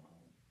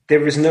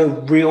there is no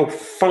real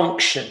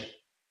function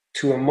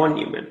to a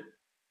monument.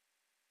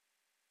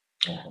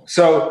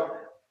 So,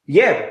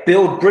 yeah,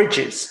 build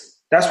bridges.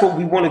 That's what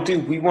we want to do.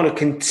 We want to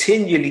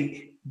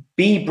continually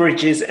be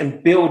bridges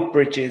and build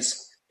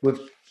bridges with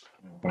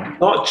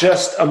not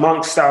just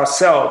amongst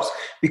ourselves,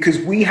 because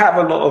we have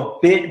a lot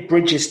of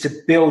bridges to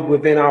build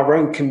within our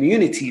own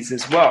communities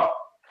as well.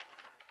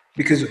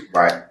 Because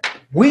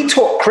we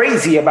talk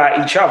crazy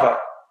about each other.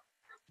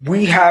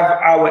 We have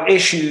our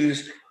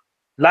issues,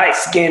 light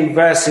skin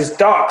versus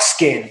dark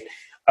skin.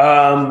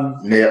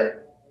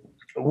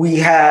 We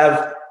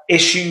have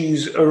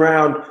issues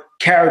around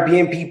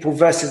Caribbean people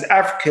versus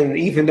African,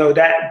 even though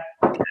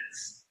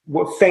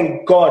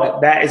thank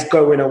God that is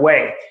going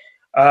away.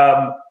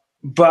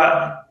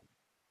 But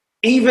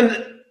even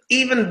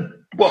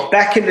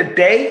back in the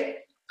day,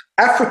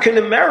 African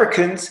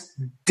Americans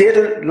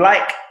didn't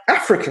like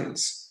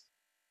Africans.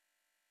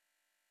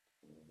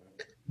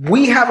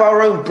 We have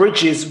our own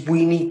bridges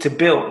we need to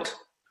build.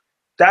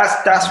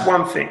 That's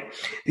one thing.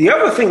 The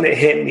other thing that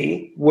hit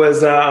me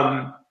was,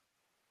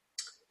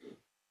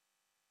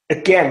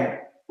 again,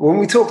 when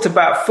we talked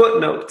about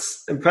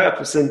footnotes and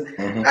purpose and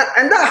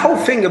that whole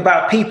thing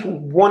about people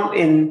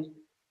wanting,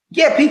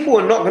 people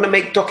are not going to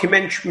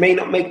may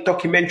not make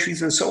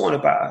documentaries and so on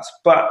about us,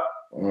 but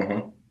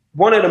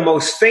one of the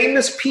most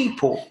famous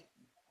people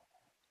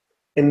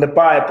in the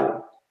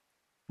Bible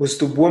was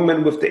the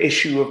woman with the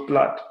issue of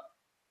blood.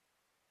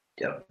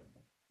 Yep.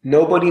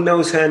 Nobody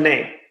knows her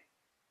name.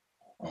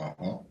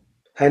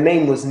 Her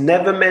name was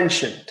never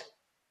mentioned.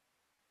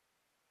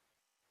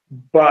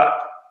 But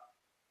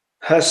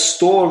her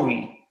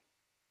story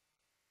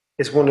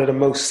is one of the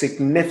most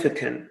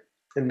significant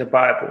in the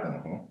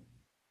Bible.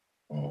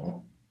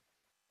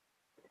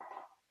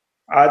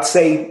 I'd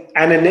say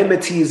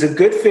anonymity is a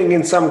good thing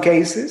in some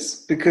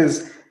cases,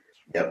 because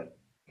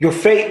your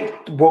faith,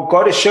 what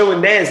God is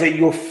showing there is that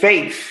your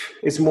faith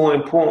is more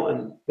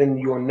important than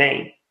your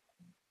name.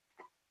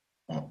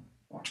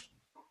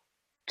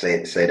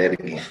 Say that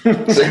again.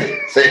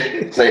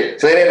 say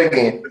that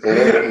again.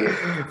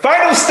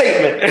 Final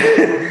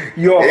statement.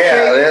 Your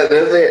faith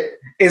that's it.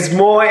 is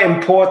more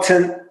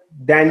important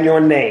than your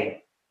name.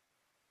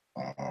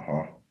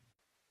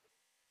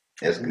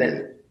 That's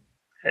good.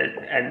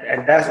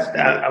 And that's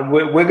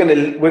we're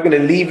gonna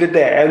leave it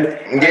there.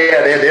 And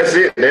that's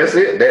it.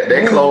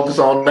 That closes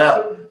on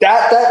that.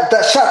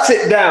 That shuts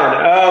it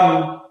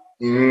down.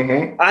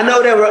 I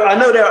know there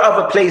are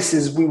other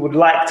places we would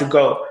like to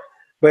go.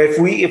 But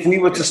if we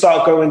were to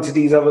start going to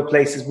these other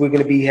places, we're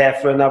going to be here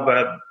for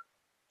another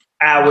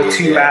hour,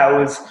 2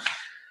 hours.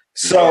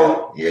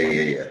 So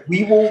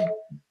we will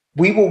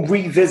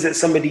revisit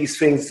some of these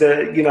things.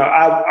 That,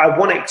 I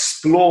want to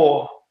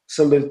explore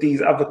some of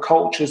these other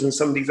cultures and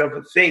some of these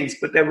other things.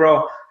 But there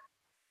are.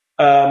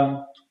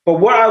 But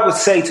what I would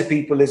say to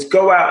people is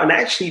go out and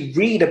actually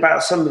read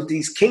about some of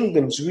these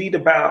kingdoms. Read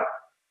about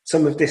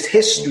some of this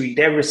history.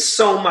 There is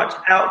so much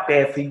out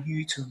there for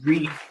you to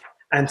read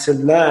and to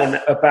learn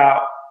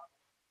about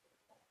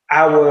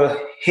our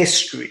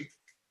history.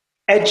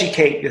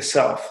 Educate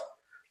yourself.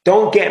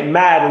 Don't get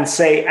mad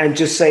and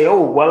just say, oh,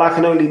 well, I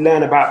can only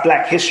learn about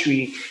Black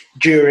history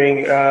during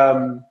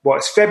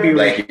it's February.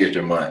 Black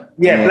History Month.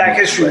 Yeah, Black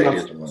History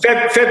Month.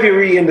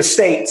 February in the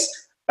States,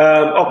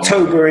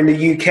 October in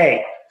the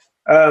UK.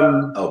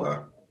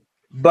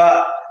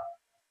 But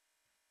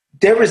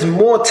there is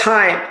more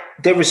time.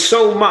 There is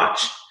so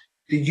much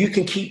that you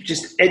can keep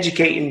just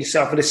educating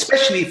yourself, and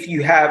especially if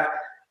you have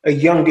a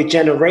younger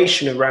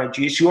generation around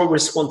you, it's your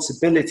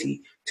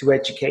responsibility to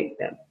educate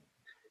them.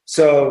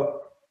 So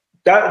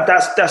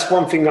that's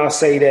one thing I'll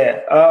say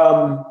there.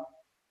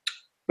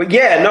 But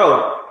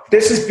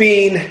this has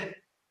been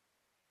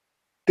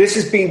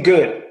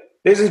good.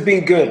 This has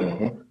been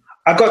good.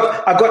 I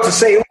got to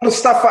say all the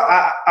stuff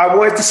I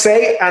wanted to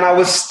say, and I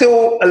was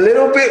still a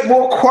little bit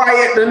more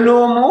quiet than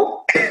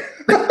normal.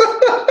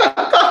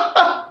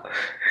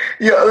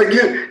 You did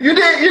good.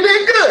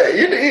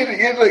 You did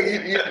good.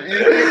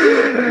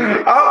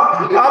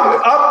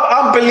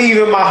 I'm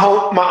believing my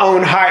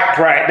own hype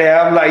right there.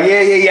 I'm like,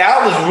 yeah.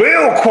 I was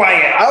real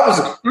quiet. I was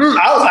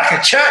like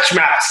a church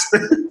mouse.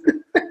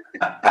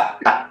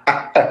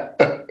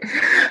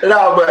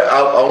 No, but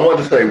I want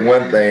to say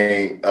one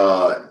thing.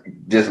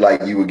 Just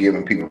like you were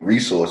giving people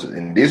resources,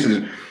 and this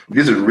is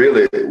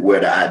really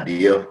where the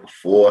idea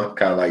for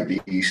kind of like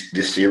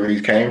this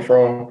series came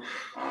from.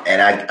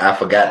 And I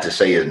forgot to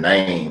say his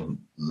name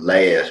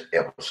last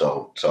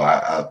episode, so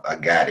I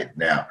got it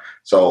now.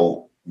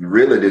 So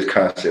really, this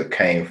concept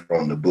came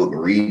from the book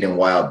Reading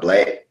While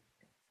Black.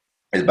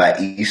 It's by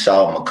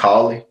Esau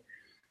McCaulley.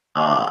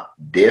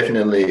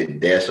 Definitely,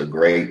 that's a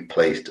great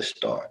place to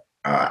start.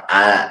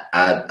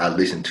 I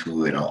listened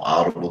to it on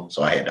Audible,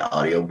 so I had the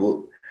audio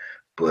book,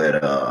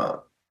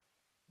 but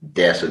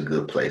that's a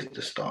good place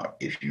to start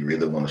if you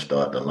really want to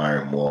start to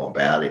learn more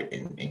about it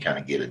and kind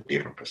of get a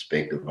different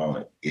perspective on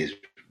it. It's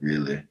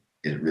really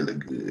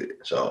good.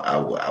 So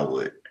I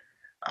would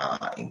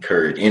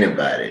encourage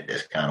anybody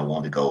that's kind of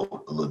want to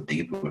go a little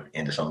deeper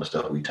into some of the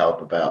stuff we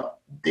talked about.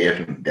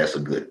 Definitely, that's a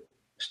good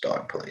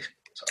starting place.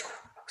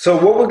 So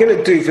what we're going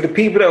to do for the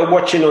people that are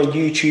watching on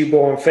YouTube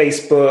or on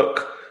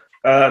Facebook,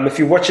 if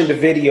you're watching the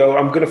video,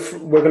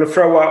 we're going to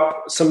throw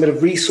up some of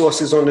the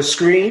resources on the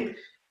screen,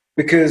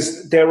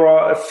 because there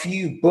are a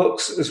few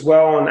books as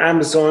well on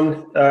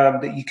Amazon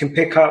that you can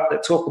pick up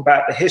that talk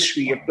about the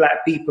history of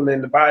Black people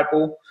in the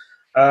Bible.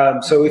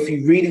 So if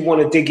you really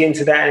want to dig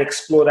into that and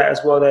explore that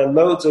as well, there are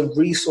loads of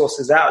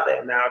resources out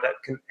there now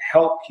that can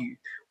help you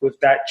with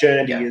that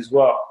journey as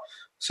well.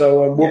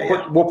 So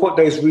we'll put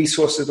those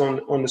resources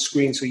on the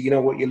screen so you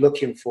know what you're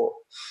looking for.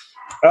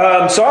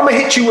 So I'm going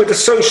to hit you with the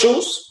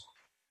socials.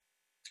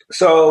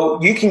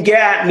 So you can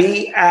get at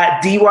me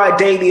at DY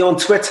Daily on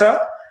Twitter,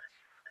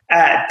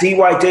 at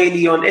DY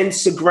Daily on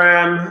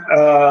Instagram,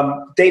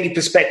 Daily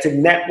Perspective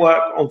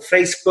Network on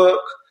Facebook,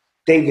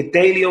 David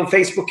Daily on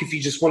Facebook if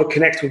you just want to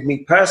connect with me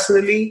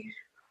personally.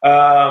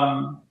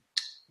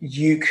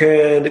 You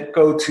can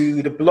go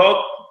to the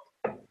blog,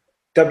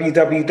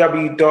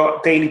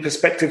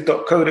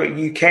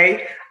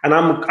 www.dailyperspective.co.uk, and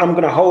I'm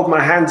going to hold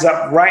my hands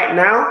up right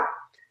now.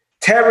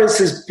 Terrence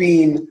has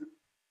been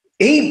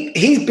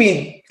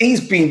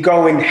he's been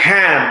going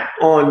ham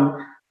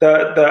on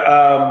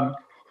the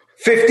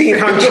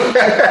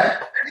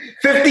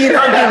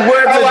 1,500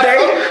 words a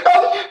day.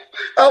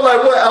 I'm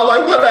like,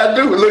 what I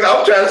do? Look,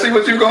 I'm trying to see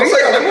what you're gonna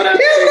say. I'm like, what I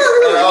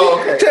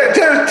do?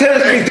 Terrence be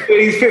doing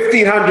these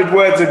 1,500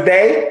 words a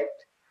day.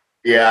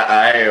 Yeah,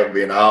 I have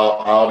been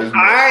all this.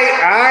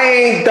 I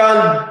ain't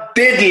done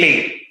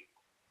diddly.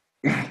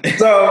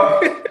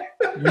 So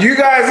you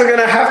guys are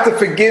gonna have to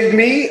forgive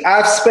me.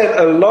 I've spent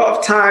a lot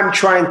of time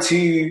trying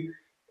to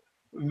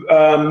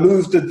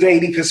move the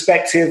Daily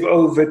Perspective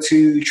over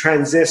to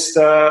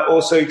Transistor,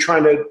 also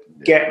trying to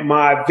get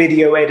my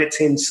video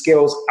editing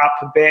skills up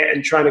a bit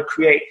and trying to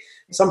create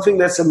something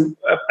that's a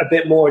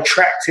bit more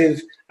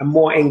attractive and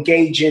more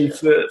engaging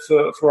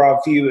for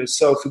our viewers.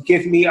 So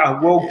forgive me, I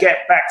will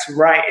get back to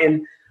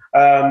writing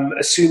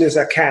as soon as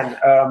I can.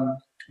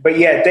 But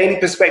yeah, Daily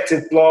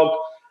Perspective blog.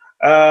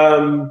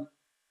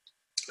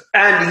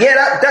 And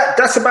yeah,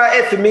 that's about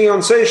it for me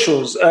on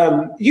socials.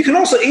 You can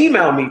also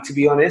email me, to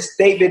be honest,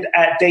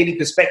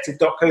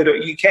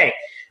 david@dailyperspective.co.uk.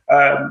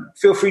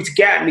 Feel free to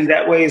get at me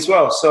that way as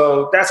well.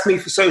 So that's me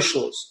for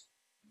socials.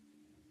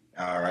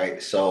 All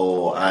right.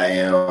 So I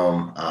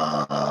am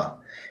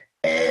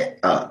at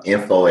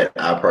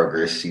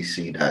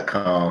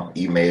info@iprogresscc.com,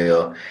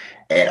 email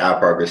at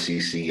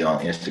iprogresscc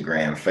on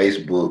Instagram,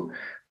 Facebook.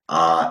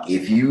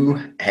 If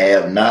you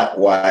have not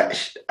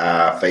watched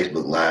our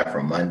Facebook Live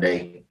from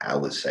Monday, I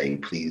would say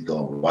please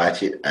go and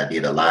watch it. I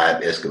did a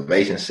live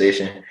excavation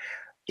session.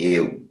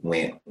 It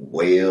went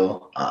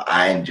well.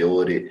 I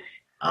enjoyed it.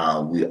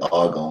 We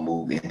are going to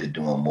move into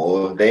doing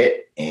more of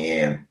that,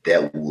 and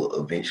that will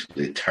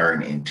eventually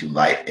turn into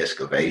Life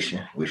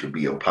Excavation, which will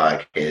be a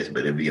podcast,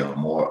 but it'll be a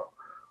more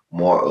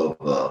of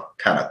a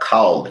kind of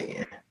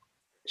call-in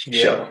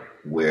show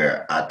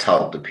where I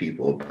talk to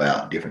people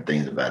about different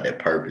things about their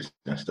purpose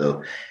and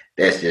stuff.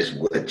 That's just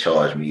what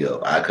charged me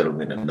up. I could have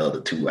been another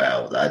 2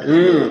 hours. I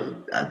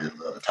just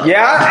love to talk about it.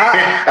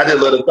 I just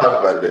love to talk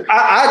about it.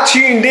 I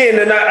tuned in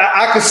and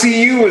I could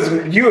see you was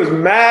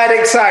mad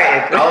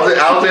excited. I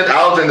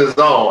was in the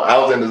zone.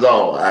 I'm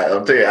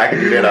telling you, I can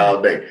do that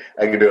all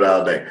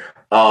day.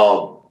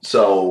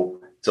 So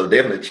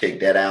definitely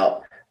check that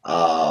out.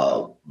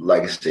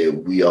 Like I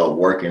said, we are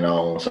working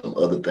on some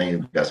other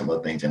things. We got some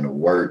other things in the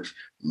works.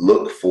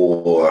 Look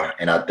for,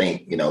 and I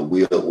think, me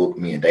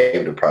and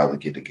David will probably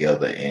get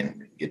together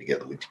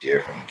with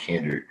Jeff and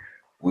Kendrick.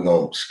 We're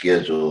gonna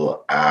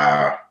schedule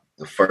the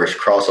first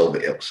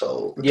crossover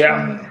episode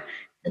between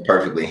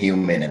Imperfectly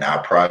Human and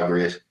Our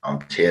Progress.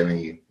 I'm telling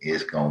you,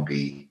 it's gonna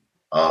be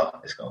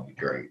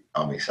great.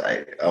 I'm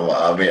excited.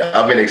 I've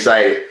been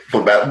excited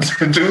for about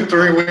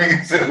 2-3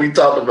 weeks since we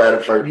talked about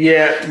it first.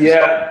 Yeah. So,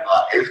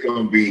 it's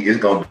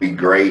gonna be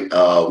great.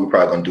 We're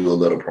probably gonna do a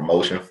little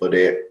promotion for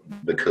that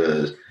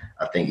because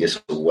I think it's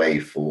a way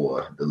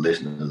for the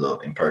listeners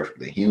of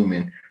Imperfectly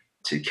Human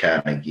to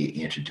kind of get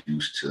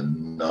introduced to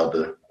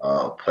another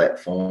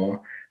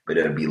platform, but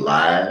it'll be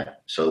live.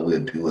 So we'll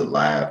do it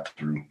live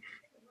through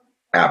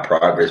Our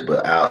Progress,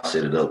 but I'll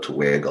set it up to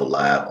where it go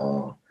live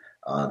on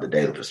the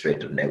Daily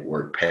Perspective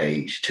Network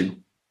page too.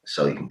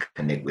 so you can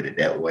connect with it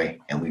that way.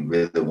 And we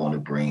really want to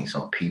bring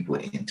some people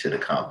into the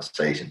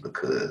conversation,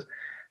 because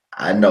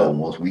I know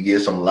once we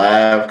get some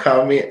live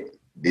comment,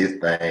 this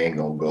thing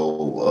gonna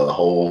go a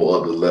whole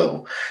other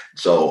level.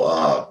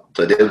 So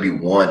there'll be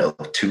one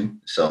of two.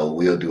 So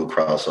we'll do a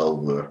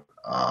crossover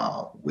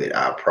with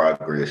our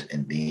progress,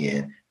 and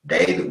then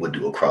David will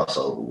do a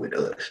crossover with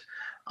us.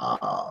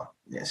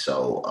 And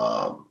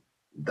so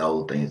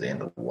those things are in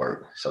the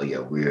work. So yeah,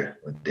 we're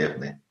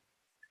definitely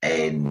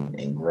adding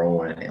and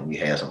growing, and we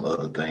have some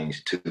other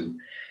things too.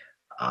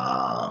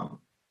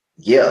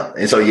 Yeah,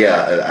 and so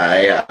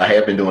yeah, I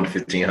have been doing the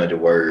 1,500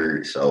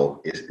 words.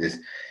 So it's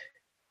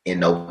in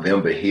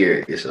November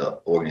here. It's an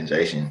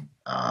organization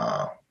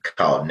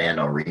called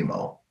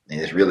NaNoWriMo, and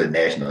it's really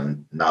National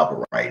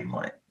Novel Writing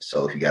Month.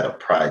 So if you got a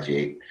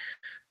project,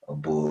 a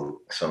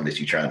book, something that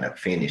you're trying to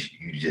finish,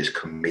 you just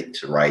commit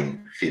to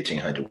writing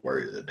 1,500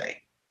 words a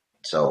day.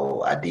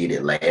 So I did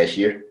it last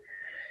year,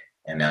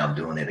 and now I'm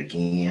doing it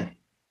again.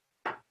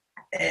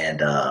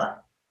 And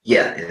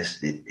yeah,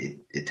 it's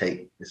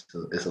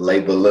a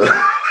labor look.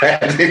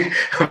 But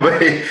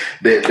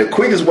the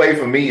quickest way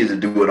for me is to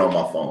do it on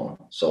my phone.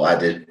 So I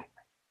just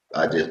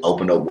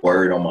open up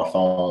Word on my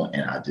phone,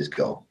 and I just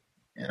go,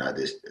 and I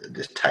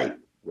just type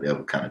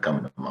whatever kind of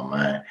coming to my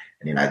mind,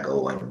 and then I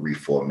go and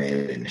reformat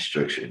it and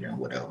structure it and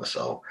whatever.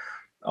 So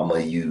I'm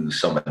gonna use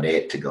some of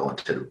that to go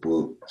into the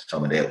book.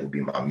 Some of that will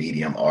be my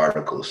Medium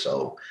article.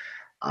 So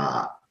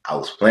I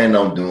was planning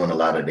on doing a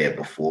lot of that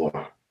before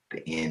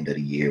the end of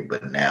the year,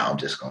 but now I'm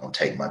just gonna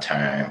take my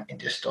time and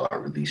just start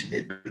releasing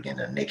it at the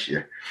beginning of next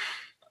year,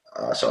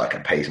 so I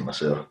can pace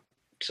myself.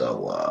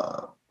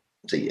 So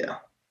yeah,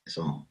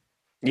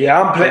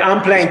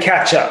 I'm playing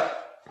catch up.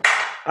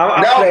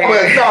 But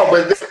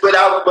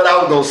I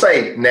was gonna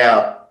say,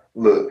 now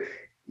look,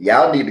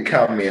 y'all need to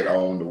comment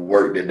on the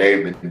work that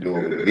they've been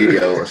doing with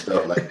video and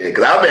stuff like that,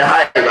 because I've been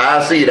hyped.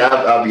 I see it,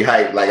 I'll be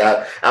hyped. Like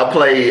I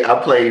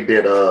played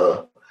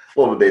that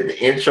what was that? The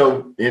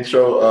intro, the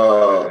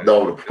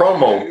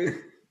promo,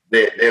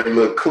 that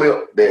little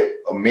clip, that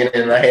a minute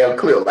and a half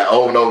clip, like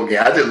over and over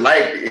again. I just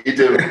liked it.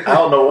 I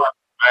don't know why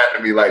it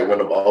reminded me like one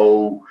of the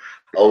old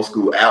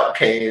school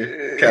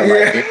Outkast, kind of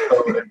like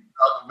intro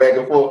back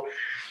and forth.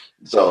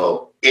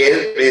 So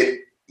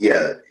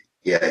yeah.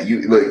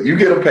 You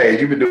get a page.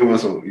 You've been doing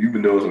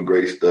some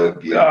great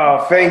stuff. Yeah.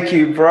 Oh, thank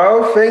you,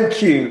 bro.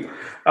 Thank you.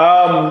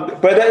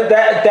 But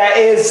that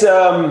is.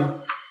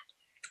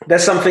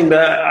 That's something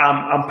that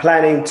I'm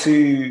planning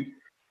to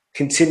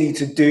continue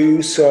to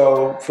do.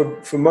 So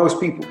for most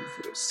people,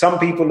 some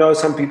people know,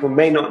 some people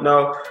may not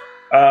know.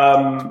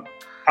 I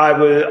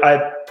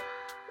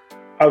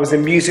was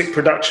in music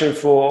production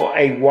for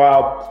a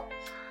while,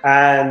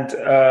 and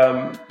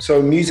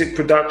so music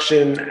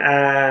production,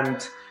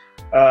 and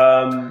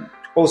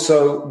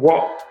also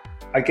what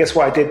I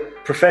did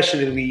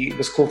professionally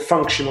was called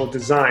functional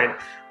design.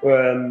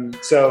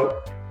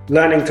 So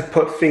learning to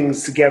put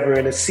things together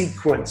in a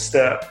sequence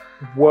that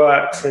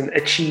works and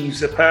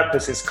achieves a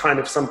purpose is kind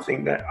of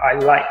something that I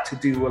like to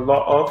do a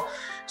lot of.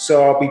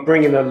 So I'll be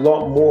bringing a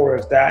lot more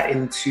of that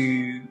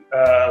into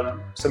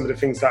some of the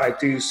things that I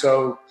do.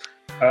 So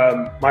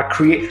my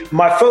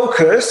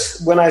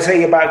focus, when I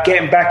say about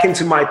getting back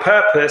into my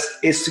purpose,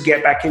 is to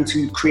get back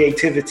into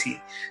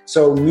creativity.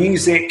 So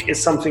music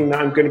is something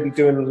that I'm going to be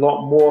doing a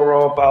lot more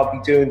of. I'll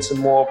be doing some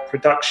more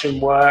production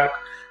work.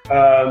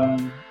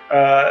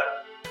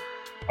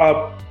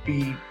 I'll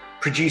be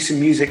producing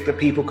music that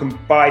people can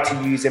buy to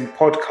use in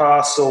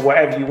podcasts or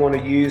whatever you want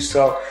to use.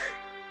 So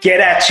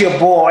get at your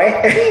boy.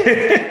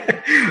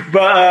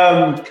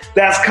 But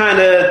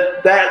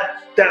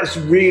that's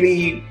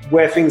really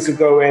where things are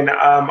going.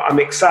 I'm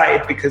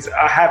excited because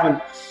I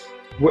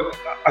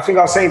think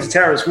I was saying to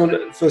Terrence, for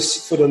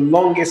the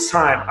longest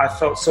time, I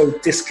felt so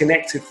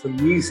disconnected from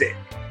music.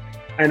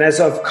 And as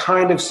I've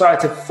kind of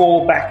started to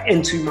fall back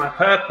into my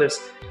purpose,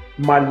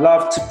 my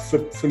love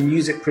for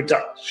music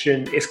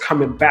production is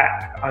coming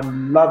back.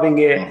 I'm loving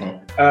it.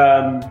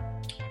 Mm-hmm.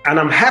 And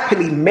I'm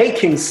happily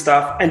making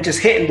stuff and just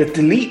hitting the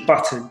delete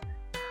button.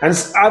 And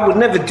I would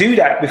never do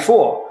that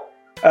before.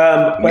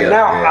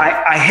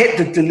 I hit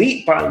the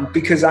delete button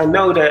because I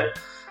know that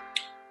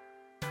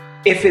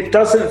if it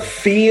doesn't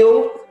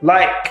feel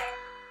like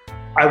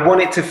I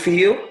want it to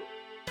feel,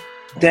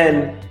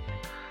 then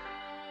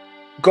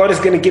God is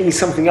going to give me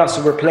something else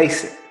to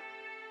replace it.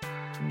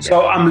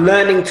 So I'm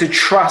learning to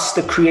trust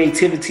the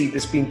creativity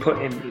that's been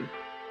put in me.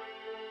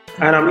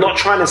 And I'm not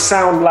trying to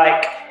sound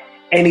like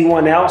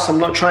anyone else. I'm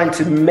not trying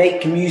to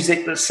make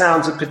music that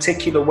sounds a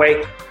particular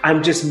way.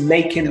 I'm just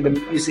making the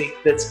music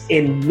that's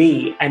in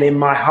me and in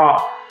my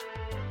heart.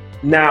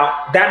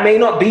 Now, that may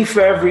not be for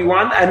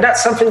everyone, and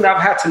that's something that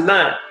I've had to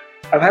learn.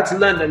 I've had to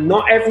learn that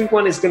not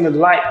everyone is going to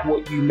like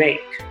what you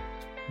make,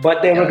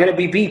 but there are going to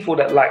be people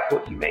that like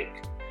what you make.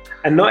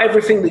 And not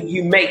everything that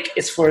you make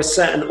is for a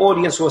certain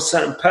audience or a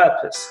certain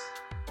purpose.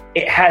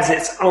 It has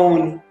its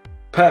own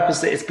purpose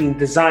that it's been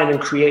designed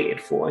and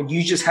created for. And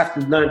you just have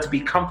to learn to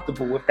be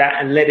comfortable with that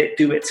and let it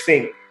do its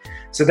thing.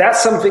 So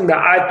that's something that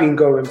I've been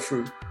going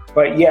through.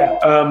 But yeah,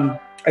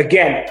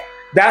 again,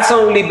 That's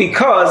only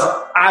because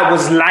I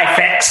was life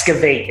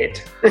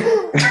excavated.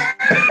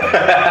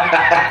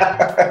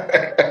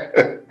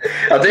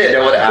 I did.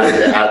 That's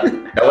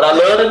what I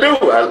love to do.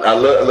 I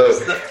love.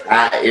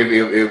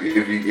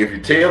 If you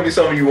tell me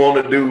something you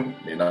want to do,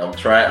 then I'm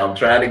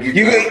trying to get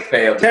you.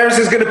 Terrence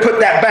is going to put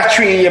that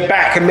battery in your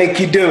back and make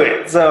you do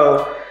it.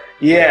 So,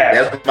 yeah.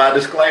 That's my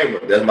disclaimer.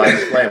 Don't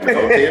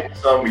tell me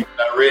something you're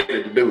not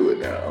ready to do it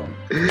now.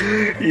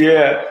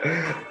 Yeah.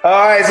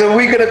 All right. So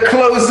we're going to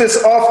close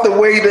this off the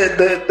way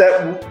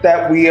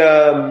that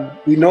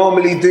we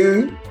normally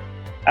do.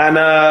 And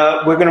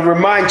we're going to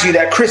remind you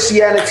that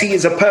Christianity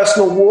is a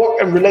personal walk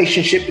and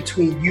relationship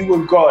between you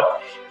and God.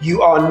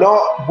 You are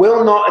not,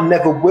 will not, and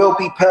never will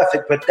be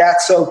perfect, but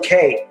that's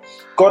okay.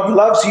 God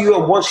loves you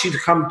and wants you to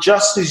come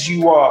just as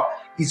you are.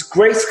 His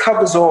grace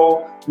covers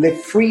all.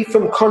 Live free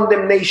from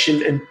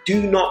condemnation and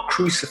do not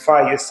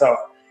crucify yourself.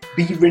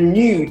 Be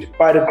renewed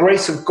by the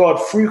grace of God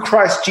through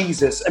Christ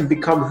Jesus and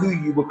become who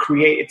you were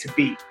created to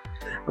be.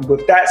 And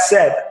with that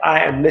said,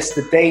 I am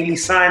Mr. Daly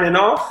signing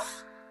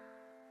off.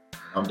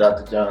 I'm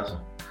Dr. Johnson.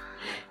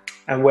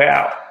 And we're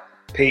out.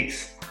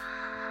 Peace.